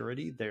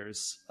security,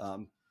 there's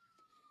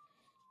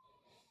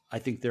I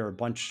think there are a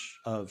bunch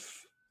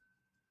of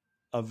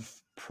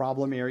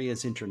problem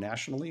areas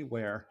internationally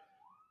where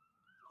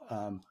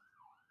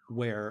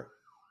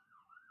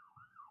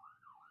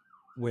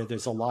where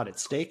there's a lot at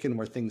stake and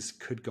where things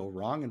could go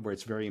wrong, and where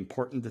it's very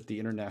important that the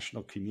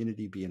international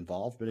community be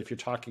involved. But if you're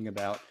talking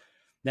about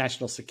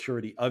national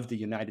security of the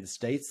United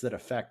States that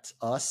affects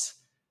us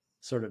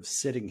sort of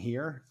sitting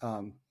here,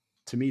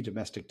 to me,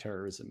 domestic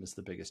terrorism is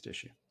the biggest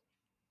issue.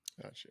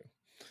 Gotcha.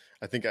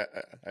 I think I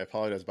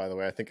apologize, by the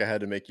way. I think I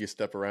had to make you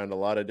step around a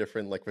lot of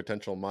different like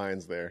potential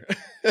minds there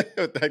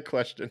with that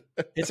question.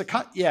 It's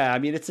I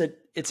mean, it's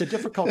a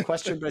difficult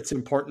question, but it's an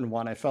important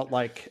one. I felt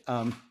like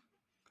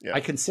I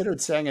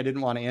considered saying I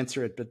didn't want to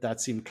answer it, but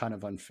that seemed kind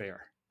of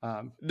unfair.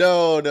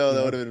 No,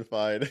 that would have been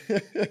fine.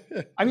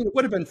 I mean, it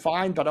would have been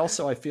fine, but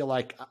also I feel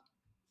like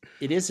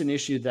it is an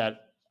issue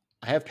that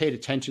I have paid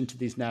attention to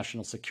these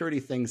national security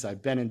things.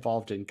 I've been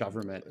involved in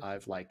government.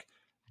 I've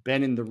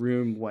been in the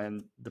room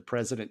when the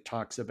president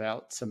talks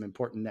about some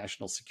important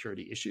national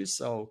security issues.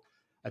 So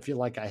I feel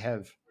like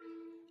I'm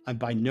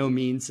by no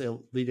means a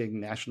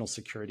leading national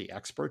security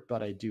expert,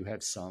 but I do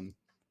have some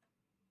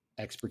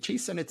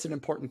expertise, and it's an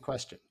important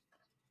question.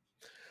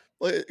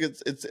 Well,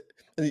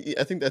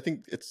 I think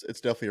it's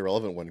definitely a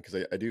relevant one, because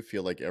I do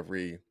feel like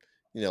every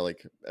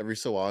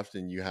so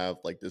often you have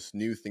like this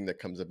new thing that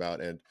comes about,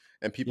 and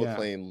people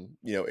claim,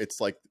 it's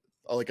like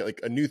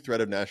a new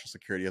threat of national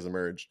security has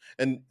emerged.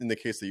 And in the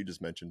case that you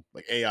just mentioned,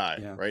 like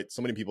AI, right?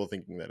 So many people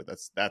thinking that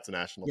that's a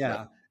national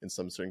threat in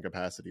some certain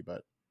capacity.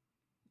 But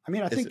I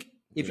mean, I think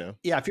if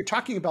you're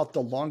talking about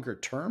the longer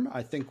term,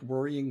 I think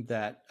worrying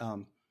that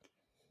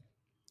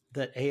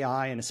that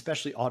AI and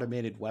especially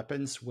automated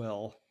weapons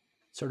will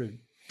sort of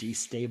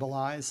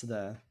destabilize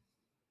the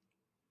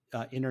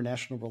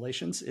international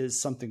relations is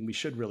something we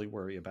should really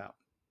worry about.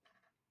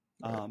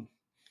 Right.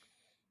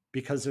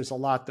 Because there's a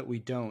lot that we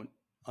don't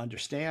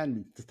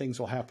understand. The things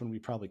will happen we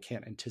probably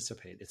can't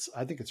anticipate.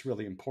 I think it's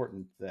really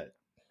important that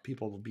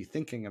people will be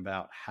thinking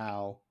about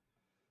how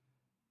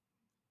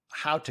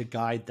to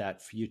guide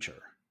that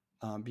future,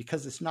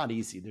 because it's not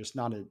easy. There's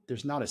not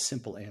a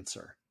simple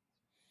answer.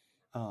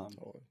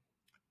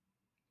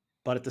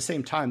 But at the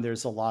same time,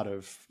 there's a lot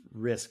of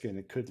risk, and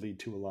it could lead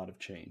to a lot of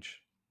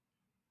change.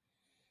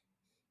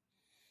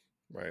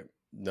 Right.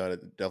 No,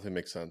 it definitely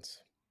makes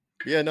sense.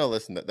 Yeah, no,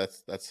 listen,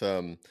 that's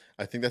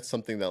I think that's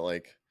something that,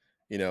 like,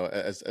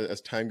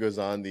 as time goes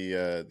on,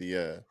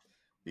 the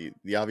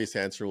obvious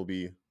answer will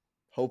be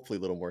hopefully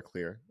a little more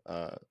clear,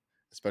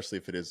 especially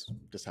if it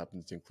just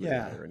happens to include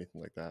AI or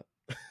anything like that.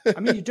 I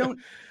mean,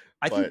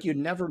 I think you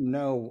never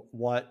know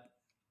what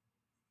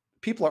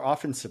people are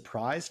often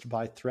surprised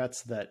by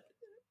threats that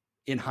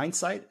in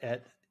hindsight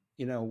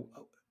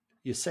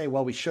you say,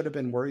 well, we should have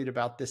been worried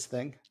about this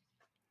thing.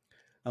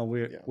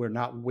 We were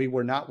not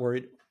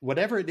worried.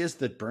 Whatever it is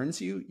that burns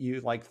you,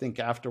 you think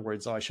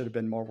afterwards, oh, I should have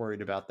been more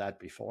worried about that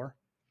before.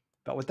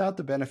 But without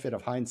the benefit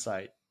of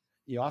hindsight,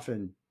 you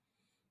often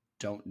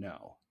don't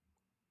know.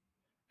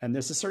 And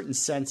there's a certain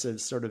sense of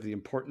sort of the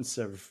importance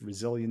of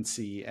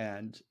resiliency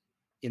and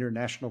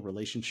international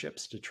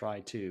relationships to try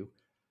to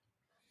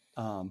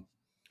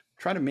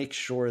make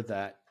sure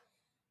that,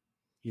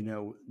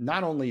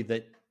 not only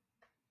that,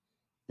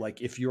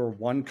 if you're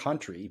one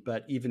country,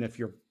 but even if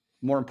you're,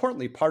 more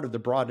importantly, part of the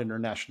broad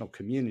international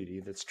community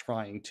that's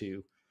trying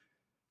to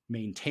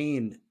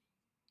maintain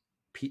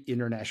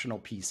international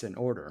peace and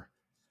order,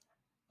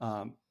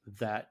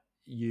 that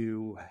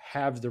you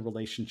have the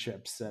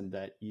relationships and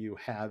that you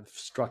have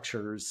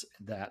structures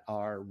that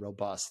are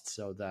robust,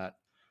 so that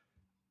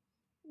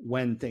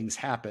when things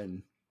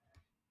happen,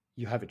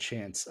 you have a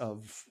chance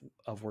of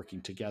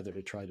working together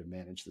to try to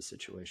manage the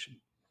situation.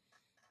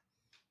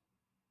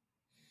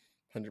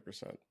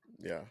 100%.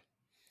 Yeah.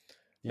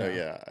 No,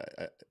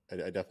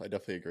 I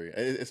definitely agree.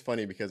 It's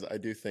funny because I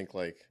do think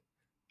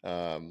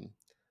a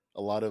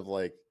lot of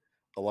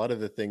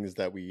the things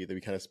that we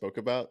kind of spoke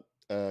about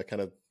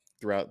kind of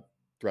throughout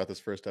this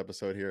first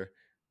episode here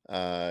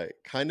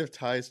kind of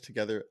ties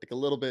together a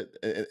little bit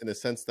in the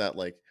sense that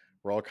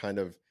we're all kind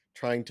of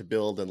trying to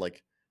build and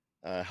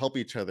help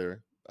each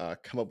other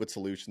come up with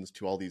solutions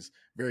to all these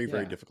very,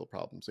 very difficult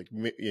problems.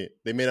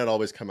 They may not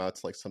always come out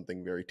to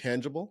something very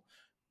tangible,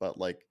 but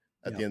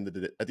at the end of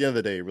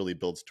the day, it really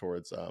builds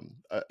towards,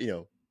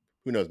 who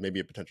knows, maybe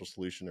a potential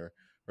solution or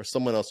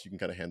someone else you can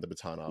kind of hand the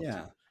baton off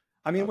to.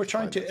 I mean, we're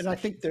trying to, and I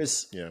think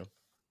there's,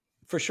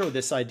 for sure,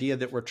 this idea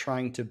that we're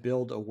trying to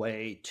build a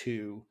way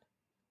to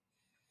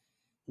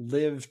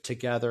live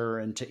together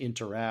and to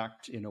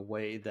interact in a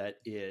way that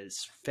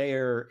is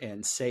fair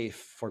and safe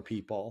for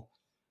people,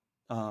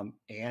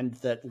 and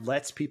that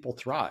lets people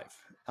thrive.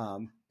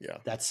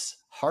 That's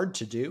hard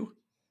to do,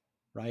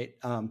 right?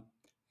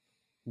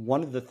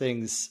 One of the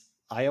things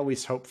I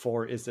always hope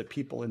for is that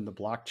people in the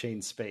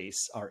blockchain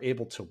space are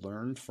able to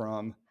learn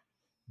from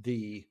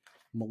the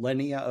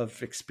millennia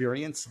of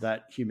experience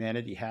that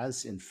humanity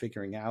has in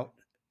figuring out,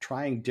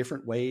 trying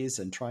different ways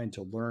and trying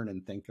to learn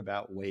and think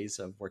about ways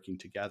of working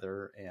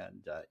together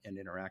and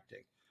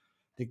interacting.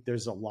 I think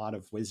there's a lot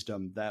of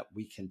wisdom that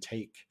we can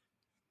take,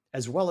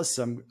 as well as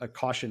some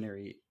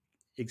cautionary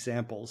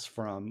examples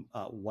from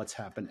what's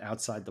happened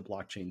outside the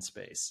blockchain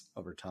space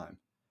over time.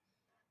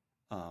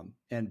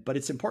 But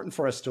it's important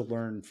for us to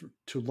learn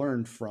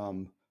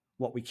from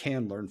what we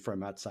can learn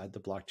from outside the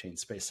blockchain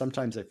space.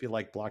 Sometimes I feel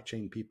like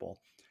blockchain people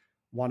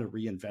want to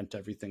reinvent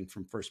everything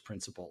from first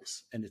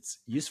principles, and it's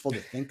useful to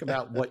think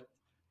about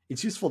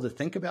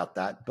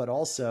that, but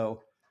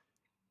also,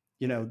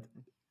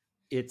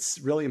 it's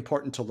really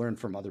important to learn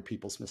from other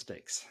people's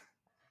mistakes.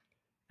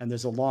 And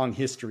there's a long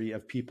history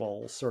of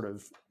people sort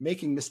of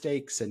making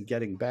mistakes and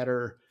getting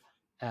better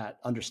at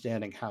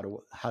understanding how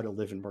to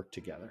live and work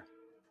together.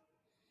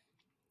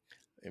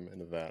 Amen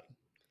to that.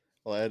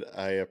 Well, Ed,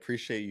 I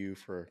appreciate you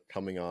for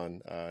coming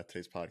on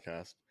today's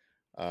podcast.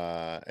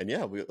 And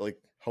yeah,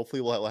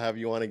 hopefully we'll have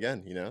you on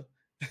again,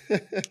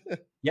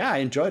 Yeah, I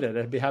enjoyed it.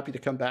 I'd be happy to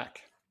come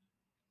back.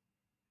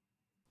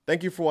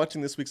 Thank you for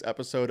watching this week's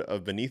episode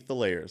of Beneath the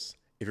Layers.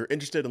 If you're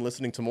interested in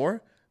listening to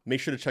more, make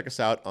sure to check us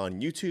out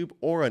on YouTube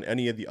or on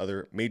any of the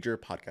other major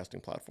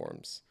podcasting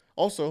platforms.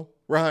 Also,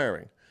 we're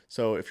hiring.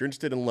 So if you're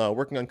interested in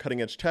working on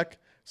cutting edge tech,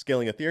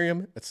 scaling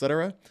Ethereum,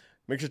 etc.,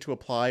 make sure to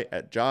apply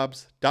at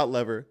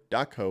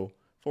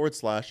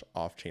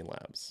jobs.lever.co/Offchain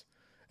Labs.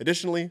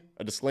 Additionally,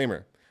 a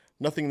disclaimer: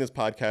 nothing in this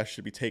podcast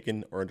should be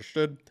taken or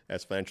understood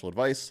as financial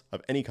advice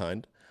of any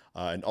kind,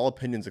 and all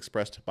opinions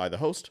expressed by the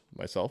host,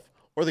 myself,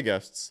 or the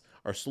guests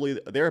are solely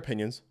their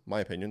opinions,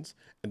 my opinions,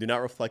 and do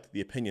not reflect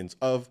the opinions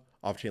of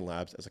Offchain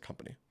Labs as a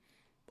company.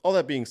 All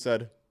that being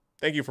said,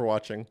 thank you for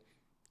watching.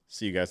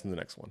 See you guys in the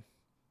next one.